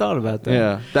hadn't thought about that.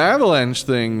 Yeah. The avalanche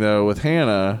thing though with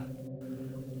Hannah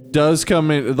does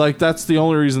come in like that's the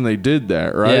only reason they did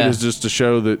that, right? Yeah. Is just to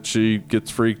show that she gets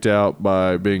freaked out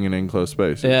by being in enclosed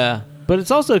spaces. Yeah. But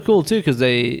it's also cool too because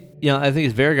they, I think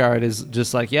it's Vergard is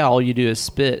just like, yeah, all you do is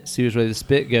spit, see which way the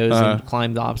spit goes, and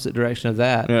climb the opposite direction of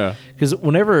that. Yeah. Because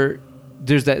whenever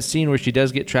there's that scene where she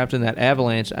does get trapped in that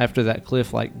avalanche after that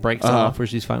cliff like breaks off, where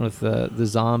she's fighting with the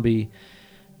zombie,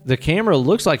 the camera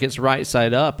looks like it's right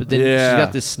side up, but then she's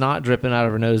got this snot dripping out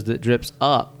of her nose that drips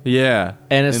up. Yeah.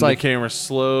 And it's like the camera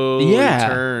slowly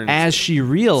turns as she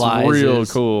realizes. It's real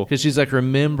cool. Because she's like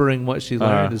remembering what she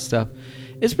learned and stuff.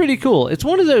 It's pretty cool. It's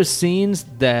one of those scenes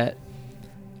that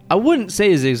I wouldn't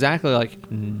say is exactly like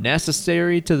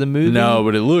necessary to the movie. No,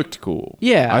 but it looked cool.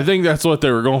 Yeah. I think that's what they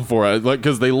were going for. Like,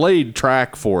 because they laid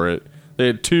track for it. They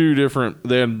had two different.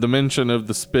 They had the mention of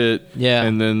the spit, Yeah.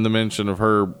 and then the mention of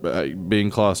her being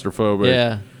claustrophobic,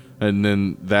 Yeah. and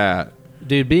then that.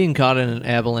 Dude, being caught in an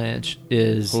avalanche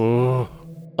is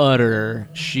utter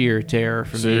sheer terror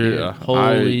for me. Dude. Yeah,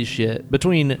 Holy shit.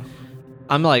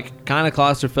 I'm like kind of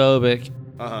claustrophobic.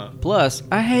 Plus,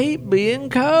 I hate being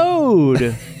cold.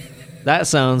 That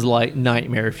sounds like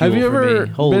nightmare fuel Have you for ever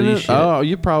me. Holy been in, shit. Oh,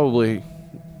 you probably.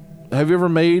 Have you ever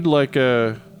made like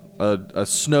a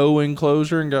snow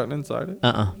enclosure and gotten inside it?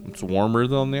 It's warmer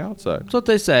than on the outside. That's what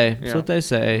they say. That's Yeah. what they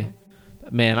say.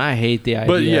 Man, I hate the idea.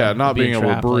 But yeah, of not being able to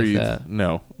trapped like breathe. that.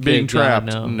 No. Being God, trapped.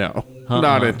 No. Uh-uh.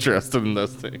 Not interested in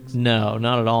those things. No,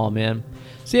 not at all, man.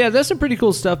 So yeah, that's some pretty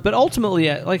cool stuff. But ultimately,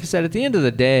 like I said, at the end of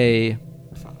the day,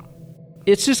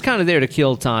 it's just kind of there to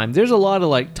kill time. There's a lot of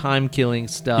like time killing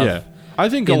stuff. Yeah. I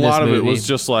think a in this lot of it movie. was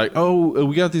just like, oh,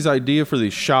 we got this idea for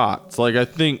these shots. Like, I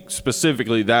think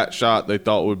specifically that shot they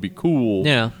thought would be cool.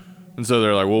 Yeah. And so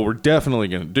they're like, well, we're definitely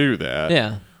going to do that.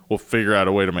 Yeah. We'll figure out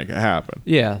a way to make it happen.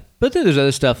 Yeah. But then there's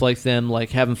other stuff like them like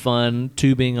having fun,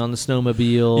 tubing on the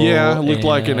snowmobile. Yeah, it looked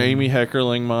like an and- Amy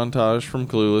Heckerling montage from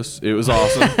Clueless. It was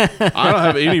awesome. I don't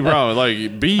have any problem.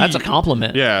 Like, That's a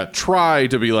compliment. Yeah, try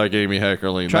to be like Amy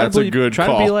Heckerling. That's a good try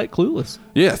call. to be like Clueless.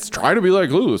 Yes, try to be like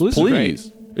Clueless, Clueless is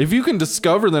please. If you can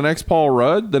discover the next Paul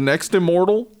Rudd, the next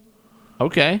Immortal,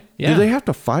 Okay. Yeah. do they have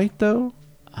to fight though?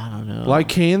 I don't know. Like,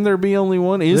 can there be only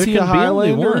one? Is there he can a be only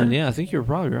Highlander? one. Yeah, I think you're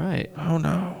probably right. Oh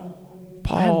no,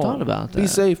 Paul. I hadn't thought about Be that.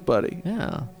 safe, buddy.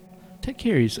 Yeah. Take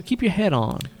care of yourself. Keep your head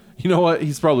on. You know what?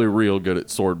 He's probably real good at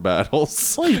sword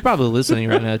battles. Well, he's probably listening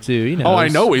right now too. You know. Oh, I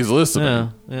know he's listening. Yeah.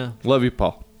 Yeah. Love you,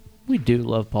 Paul. We do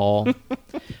love Paul.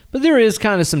 But there is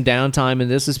kind of some downtime in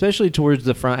this, especially towards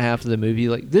the front half of the movie.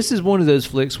 Like, this is one of those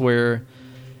flicks where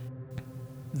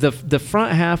the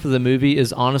front half of the movie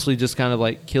is honestly just kind of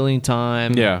like killing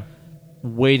time, Yeah.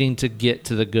 waiting to get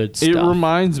to the good stuff. It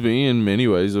reminds me in many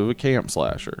ways of a camp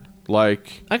slasher.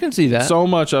 Like, I can see that. so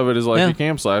much of it is like Yeah. a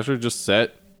camp slasher, just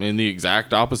set in the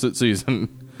exact opposite season.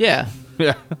 yeah.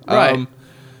 Yeah. Right.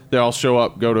 They all show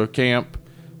up, go to camp,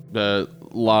 a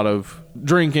lot of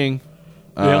drinking,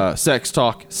 Yeah. sex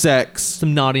talk, sex,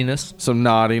 Some naughtiness. some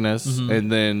naughtiness, and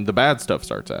then the bad stuff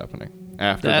starts happening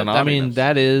after the naughtiness. I mean,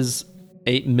 that is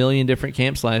 8 million different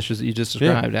camp slashers that you just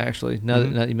described, actually. Now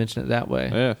that you mention it that way.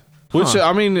 Yeah. Which,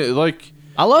 I mean, like,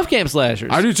 I love camp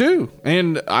slashers. I do too.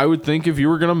 And I would think if you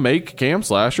were going to make camp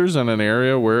slashers in an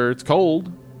area where it's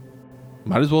cold,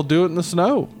 might as well do it in the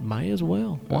snow. Might as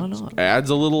well. Why not? Adds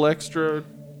a little extra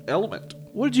element.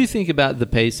 What did you think about the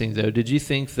pacing, though? Did you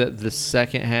think that the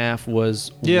second half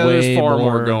was Yeah, way there's far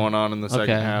more going on in the second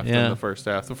Okay, half yeah. than the first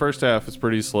half. The first half is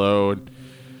pretty slow, and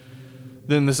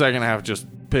then the second half just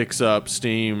picks up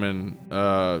steam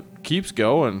and keeps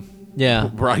going Yeah.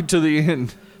 right to the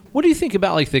end. What do you think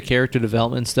about like the character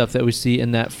development stuff that we see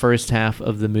in that first half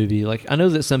of the movie? Like, I know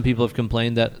that some people have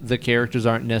complained that the characters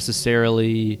aren't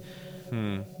necessarily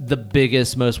the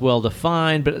biggest, most well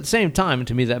defined, but at the same time,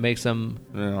 to me, that makes them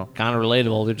You know. kind of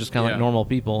relatable. They're just kind of Yeah. like normal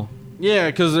people. Yeah,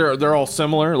 because they're all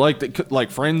similar,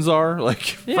 like Friends are. Like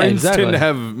Friends exactly. tend to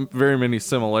have very many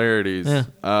similarities, Yeah.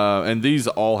 And these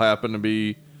all happen to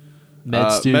be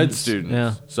Med students.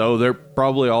 Yeah. So they're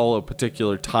probably all a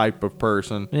particular type of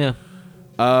person. Yeah.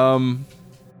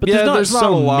 But Yeah, there's not a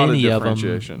so lot many of of them.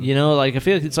 differentiation. You know, like I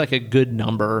feel like it's like a good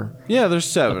number Yeah, there's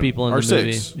 7 of people in or the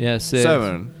 6. movie. Yeah, 6.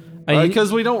 7.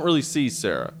 Because we don't really see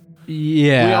Sarah.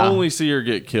 Yeah. We only see her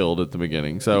get killed at the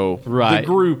beginning. So Right. the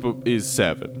group is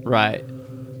 7. Right.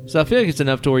 So I feel like it's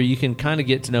enough to where you can kind of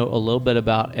get to know a little bit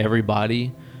about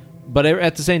everybody. But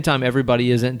at the same time,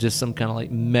 everybody isn't just some kind of like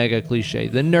mega cliche.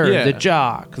 The nerd, Yeah. the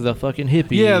jock, the fucking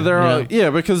hippie. Yeah, they're you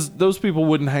know? because those people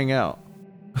wouldn't hang out.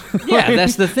 Yeah,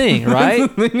 that's the thing, right?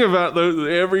 That's the thing about those.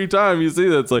 Every time you see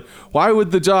that, it's like, why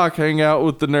would the jock hang out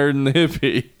with the nerd and the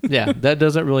hippie? Yeah, that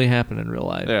doesn't really happen in real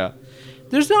life. Yeah.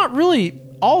 There's not really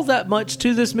all that much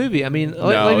to this movie. I mean,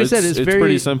 like I said, it's very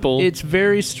pretty simple. It's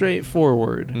very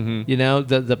straightforward. Mm-hmm. You know,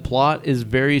 the plot is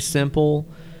very simple.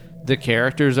 The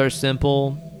characters are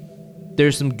simple.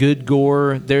 There's some good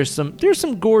gore. There's some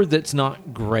gore that's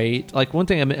not great. Like one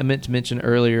thing I meant to mention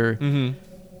earlier,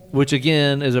 which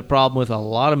again is a problem with a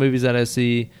lot of movies that I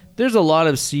see. There's a lot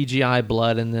of CGI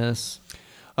blood in this.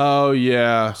 Oh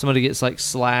yeah. Somebody gets like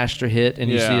slashed or hit,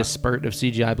 and you Yeah. see a spurt of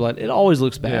CGI blood. It always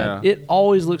looks bad. Yeah. It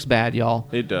always looks bad, y'all.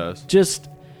 It does. Just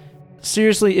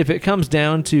seriously, if it comes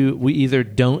down to we either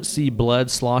don't see blood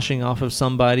sloshing off of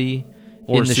somebody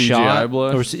Or in the CGI shot,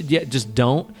 blood. or just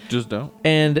don't. Just don't.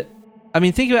 And I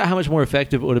mean, think about how much more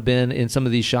effective it would have been in some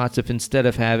of these shots if instead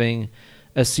of having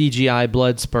a CGI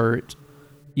blood spurt,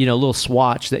 you know, little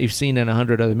swatch that you've seen in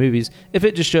 100 other movies, if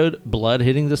it just showed blood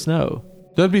hitting the snow.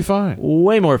 That'd be fine.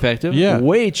 Way more effective. Yeah.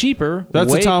 Way cheaper. That's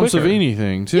way a Tom quicker. Savini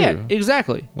thing too. Yeah,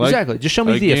 exactly. Like, exactly. Just show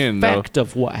me again, the effect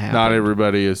of what happened. Not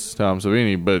everybody is Tom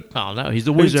Savini, but Oh no, he's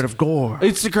the Wizard of Gore.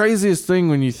 it's the craziest thing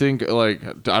when you think, like,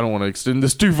 I don't want to extend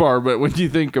this too far, but when you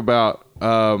think about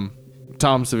Tom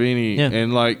Savini, Yeah.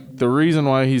 and like the reason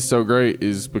why he's so great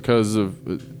is because of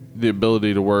the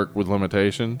ability to work with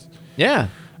limitations. Yeah.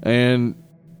 And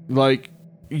like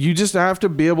you just have to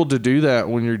be able to do that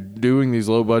when you're doing these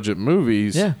low budget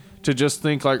movies. Yeah. To just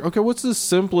think like, okay, what's the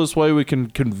simplest way we can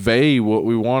convey what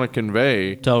we want to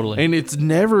convey? Totally. And it's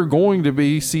never going to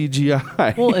be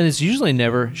CGI. Well, and it's usually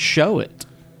never show it.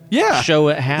 yeah. Show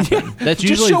it happen. That's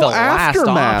Just usually show the last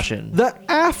aftermath. option. The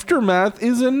aftermath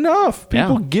is enough.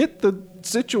 People Yeah. get the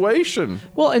situation.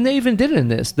 Well, and they even did it in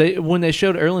this. When they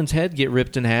showed Erlen's head get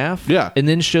ripped in half, Yeah. and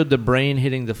then showed the brain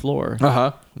hitting the floor.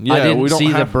 Uh-huh. Yeah, I didn't we don't see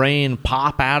have the brain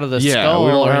pop out of the Yeah, skull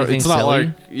we don't or have, anything it's not silly.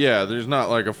 like there's not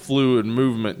like a fluid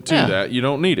movement to Yeah. that. You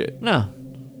don't need it. No.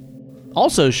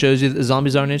 Also shows you that the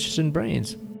zombies aren't interested in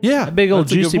brains. Yeah. A big old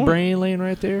that's a good juicy point. brain laying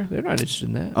right there. They're not interested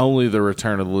in that. Only the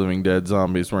Return of the Living Dead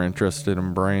zombies were interested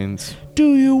in brains.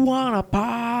 Do you want to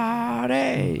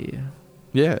party?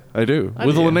 Yeah, I do. I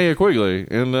With do. Linnea Quigley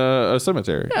in a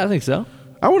cemetery. Yeah, I think so.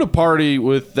 I want to party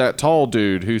with that tall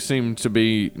dude who seemed to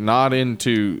be not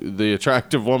into the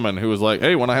attractive woman who was like,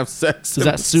 hey, when I have sex. Is in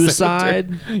that the suicide?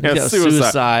 cemetery." Yeah, Yeah,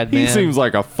 suicide, He man. seems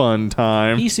like a fun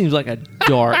time. He seems like a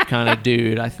dark kind of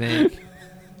dude, I think.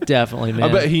 Definitely, man.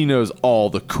 I bet he knows all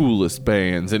the coolest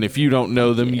bands, and if you don't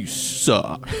know them, you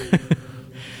suck.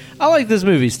 I like this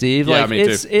movie, Steve. Yeah, like me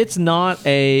too. it's not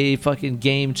a fucking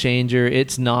game changer.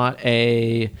 It's not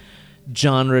a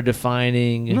genre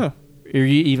defining No. or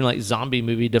even like zombie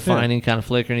movie defining kind of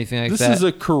flick or anything like This that. is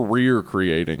a career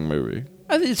creating movie.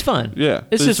 I think it's fun. Yeah.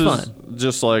 It's this just is fun.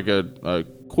 Just like a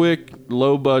quick,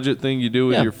 low budget thing you do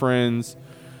with Yeah. your friends.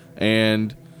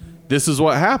 And this is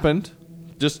what happened.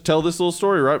 Just tell this little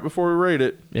story right before we rate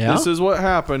it. Yeah. This is what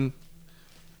happened.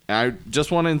 I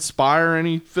just want to inspire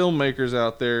any filmmakers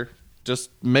out there. Just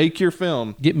make your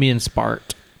film. Get me in Spart.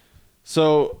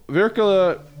 So,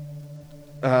 Virkula,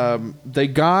 they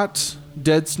got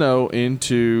Dead Snow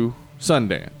into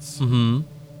Sundance. Mm-hmm.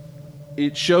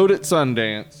 It showed at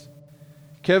Sundance.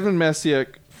 Kevin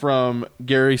Messick from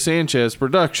Gary Sanchez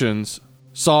Productions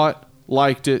saw it,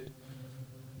 liked it,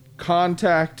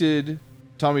 contacted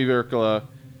Tommy Virkula.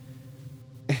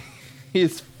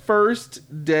 His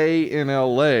first day in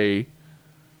LA,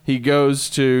 he goes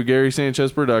to Gary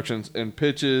Sanchez Productions and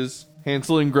pitches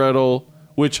Hansel and Gretel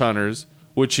Witch Hunters,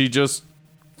 which he just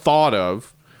thought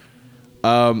of.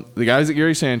 The guys at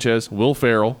Gary Sanchez, Will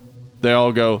Ferrell, they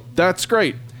all go, that's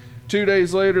great. 2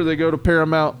 days later, they go to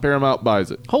Paramount. Paramount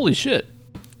buys it. Holy shit.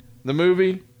 The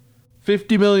movie,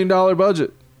 $50 million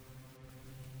budget.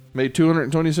 Made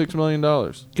 $226 million.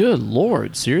 Good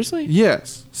Lord. Seriously?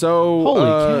 Yes. So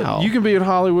Holy cow. you can be in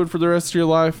Hollywood for the rest of your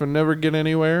life and never get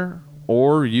anywhere,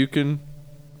 or you can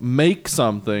make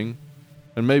something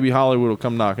and maybe Hollywood will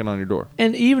come knocking on your door.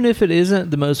 And even if it isn't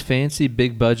the most fancy,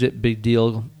 big budget, big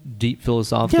deal, deep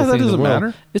philosophical Yeah, that thing in the doesn't world,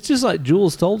 matter. it's just like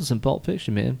Jules told us in Pulp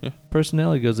Fiction, man. Yeah.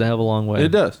 Personality goes a hell of a long way.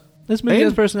 It does. This movie And-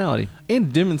 has personality.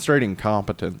 And demonstrating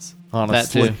competence,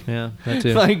 honestly. That too. Yeah, that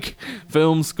too. Like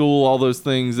film school, all those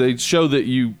things, they show that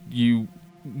you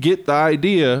get the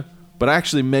idea, but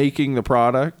actually making the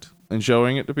product and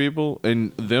showing it to people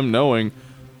and them knowing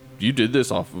you did this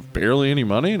off of barely any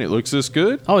money and it looks this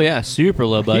good. Oh yeah, super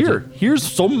low budget. Here's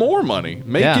some more money.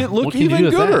 Make Yeah. it look What can you even do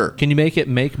with that? gooder. Can you make it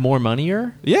make more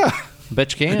money-er? Yeah.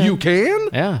 Bet you can. You can?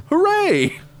 Yeah.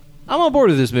 Hooray. I'm on board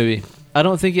with this movie. I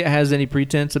don't think it has any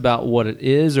pretense about what it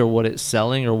is or what it's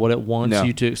selling or what it wants No.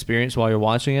 you to experience while you're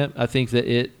watching it. I think that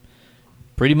it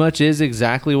pretty much is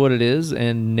exactly what it is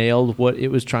and nailed what it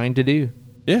was trying to do.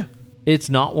 Yeah. It's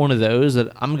not one of those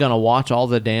that I'm going to watch all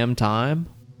the damn time.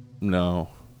 No.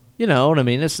 You know what I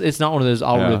mean? It's not one of those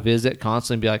I'll Yeah. revisit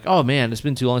constantly and be like, oh man, it's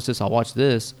been too long since I watched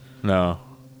this. No.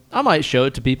 I might show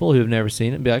it to people who've never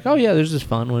seen it and be like, oh yeah, there's this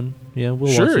fun one. Yeah, we'll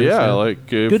watch Sure, this. yeah. Like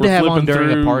if Good we're to have on flipping during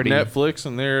a through party. Netflix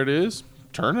and there it is,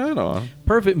 turn that on.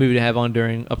 Perfect movie to have on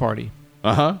during a party.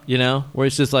 Uh-huh. You know, where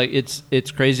it's just like it's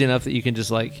crazy enough that you can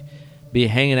just like be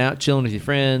hanging out, chilling with your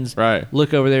friends. Right.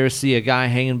 Look over there, see a guy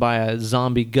hanging by a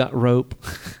zombie gut rope.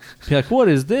 Be like, what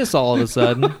is this? All of a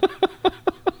sudden.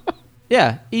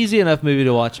 Yeah, easy enough movie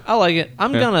to watch. I like it.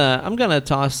 I'm gonna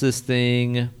toss this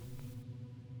thing.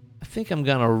 I think I'm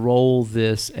gonna roll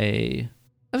this I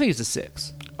think it's a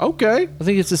 6. Okay. I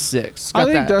think it's a 6. It's I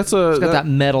got think that, it's got that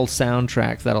metal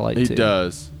soundtrack that I like too. It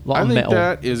does. Lot I of think metal.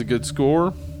 that is a good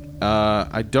score.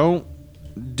 I don't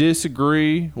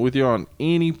disagree with you on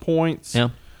any points. Yeah.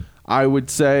 I would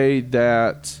say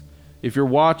that if you're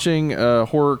watching a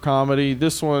horror comedy,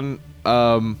 this one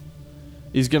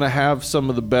is going to have some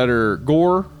of the better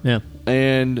gore. Yeah.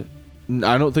 And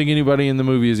I don't think anybody in the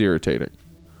movie is irritating.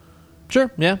 Sure.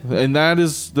 Yeah. And that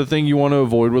is the thing you want to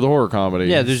avoid with a horror comedy.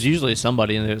 Yeah, there's usually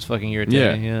somebody in there that's fucking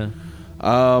irritating. Yeah.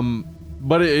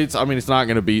 But it's not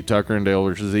going to beat Tucker and Dale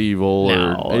versus Evil.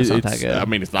 No, or it's not that good. I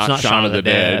mean, it's not Shaun of the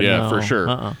Dead. Yeah, no. for sure.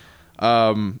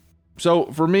 Uh-uh. So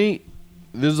for me,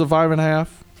 this is a 5.5.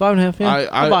 5.5. Yeah.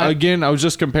 I'll buy it. Again, I was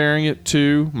just comparing it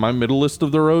to my middle list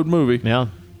of the road movie, Yeah.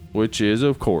 which is,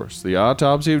 of course, The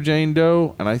Autopsy of Jane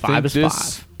Doe, and I 5 think is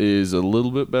this 5. is a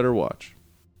little bit better watch.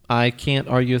 I can't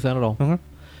argue with that at all. Okay.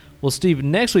 Well, Steve,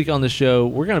 next week on the show,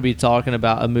 we're going to be talking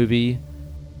about a movie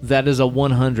that is a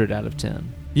 100 out of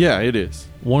 10. Yeah, it is.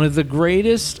 One of the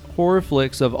greatest horror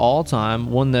flicks of all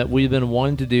time. One that we've been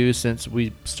wanting to do since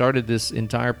we started this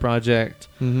entire project.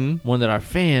 Mm-hmm. One that our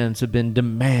fans have been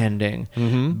demanding,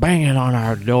 Mm-hmm. banging on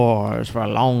our doors for a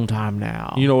long time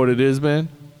now. You know what it is, man?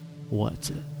 What's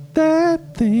it?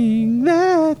 That thing.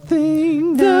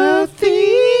 The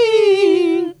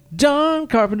Thing. John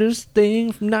Carpenter's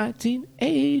Thing from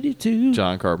 1982.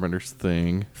 John Carpenter's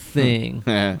Thing. Thing.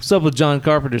 Yeah. What's up with John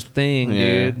Carpenter's Thing,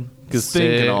 dude? Because thing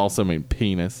Sick. can also mean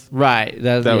penis. Right.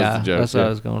 That was the joke, That's what yeah. I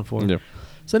was going for. Yeah.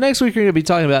 So next week we're going to be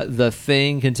talking about The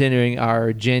Thing, continuing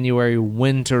our January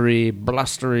wintry,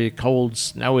 blustery, cold,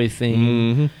 snowy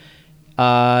theme.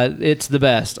 Mm-hmm. It's the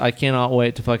best. I cannot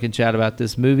wait to fucking chat about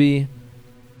this movie.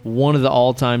 One of the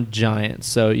all-time giants.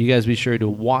 So you guys be sure to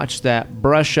watch that,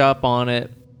 brush up on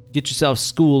it, get yourself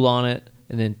schooled on it,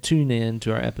 and then tune in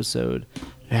to our episode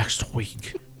next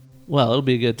week. Well, it'll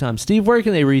be a good time. Steve, where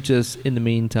can they reach us in the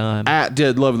meantime? At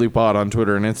Dead Lovely Pod on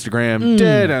Twitter and Instagram.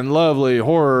 Dead and Lovely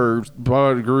Horror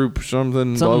Pod Group,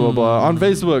 something, blah, blah, blah. On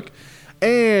Facebook.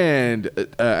 And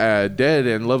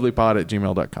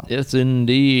deadandlovelypod@gmail.com. Yes,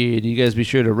 indeed. You guys be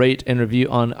sure to rate and review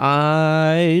on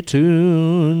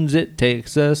iTunes. It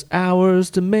takes us hours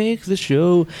to make the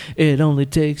show. It only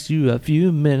takes you a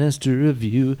few minutes to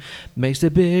review. Makes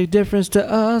a big difference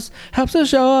to us. Helps us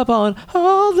show up on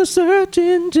all the search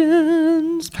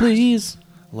engines. Please.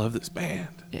 Love this band.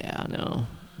 Yeah, I know.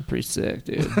 Pretty sick,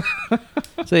 dude.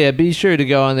 So yeah, be sure to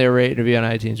go on there, rate and review on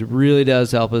iTunes. It really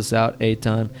does help us out a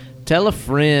ton. Tell a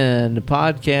friend.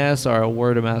 Podcasts are a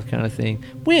word of mouth kind of thing.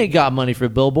 We ain't got money for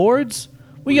billboards.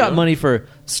 We got money for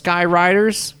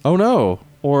skywriters Oh, no.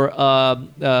 or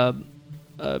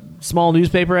small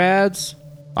newspaper ads.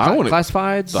 I want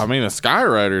classifieds. I mean, a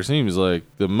skywriter seems like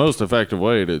the most effective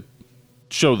way to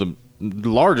show the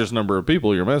largest number of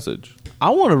people your message. I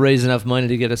want to raise enough money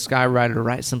to get a skywriter to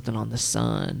write something on the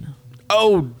sun.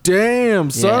 Oh, damn.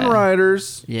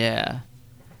 Sunriders. Yeah.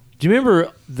 Do you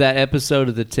remember that episode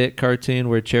of the Tick cartoon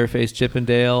where Chairface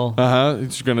Chippendale?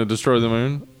 He's going to destroy the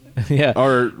moon. Yeah.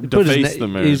 Or Put his deface the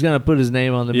moon. He's going to put his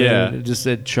name on the Yeah. moon. It just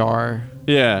said Char.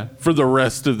 Yeah. For the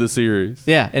rest of the series.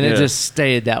 Yeah, and it Yeah. just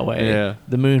stayed that way. Yeah.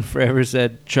 The moon forever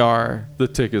said Char. The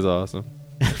Tick is awesome.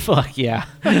 Fuck yeah.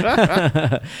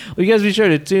 Well, you guys be sure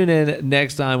to tune in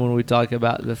next time when we talk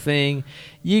about The Thing.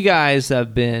 You guys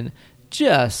have been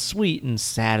just sweet and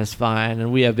satisfying,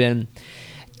 and we have been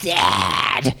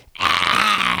Dad.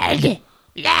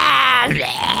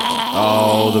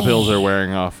 Oh, the pills are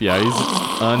wearing off. Yeah, he's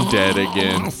undead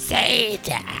again.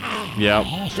 Satan. Yep.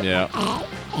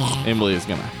 Emily is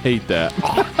gonna hate that.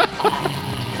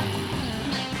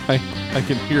 I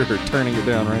can hear her turning it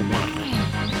down right now.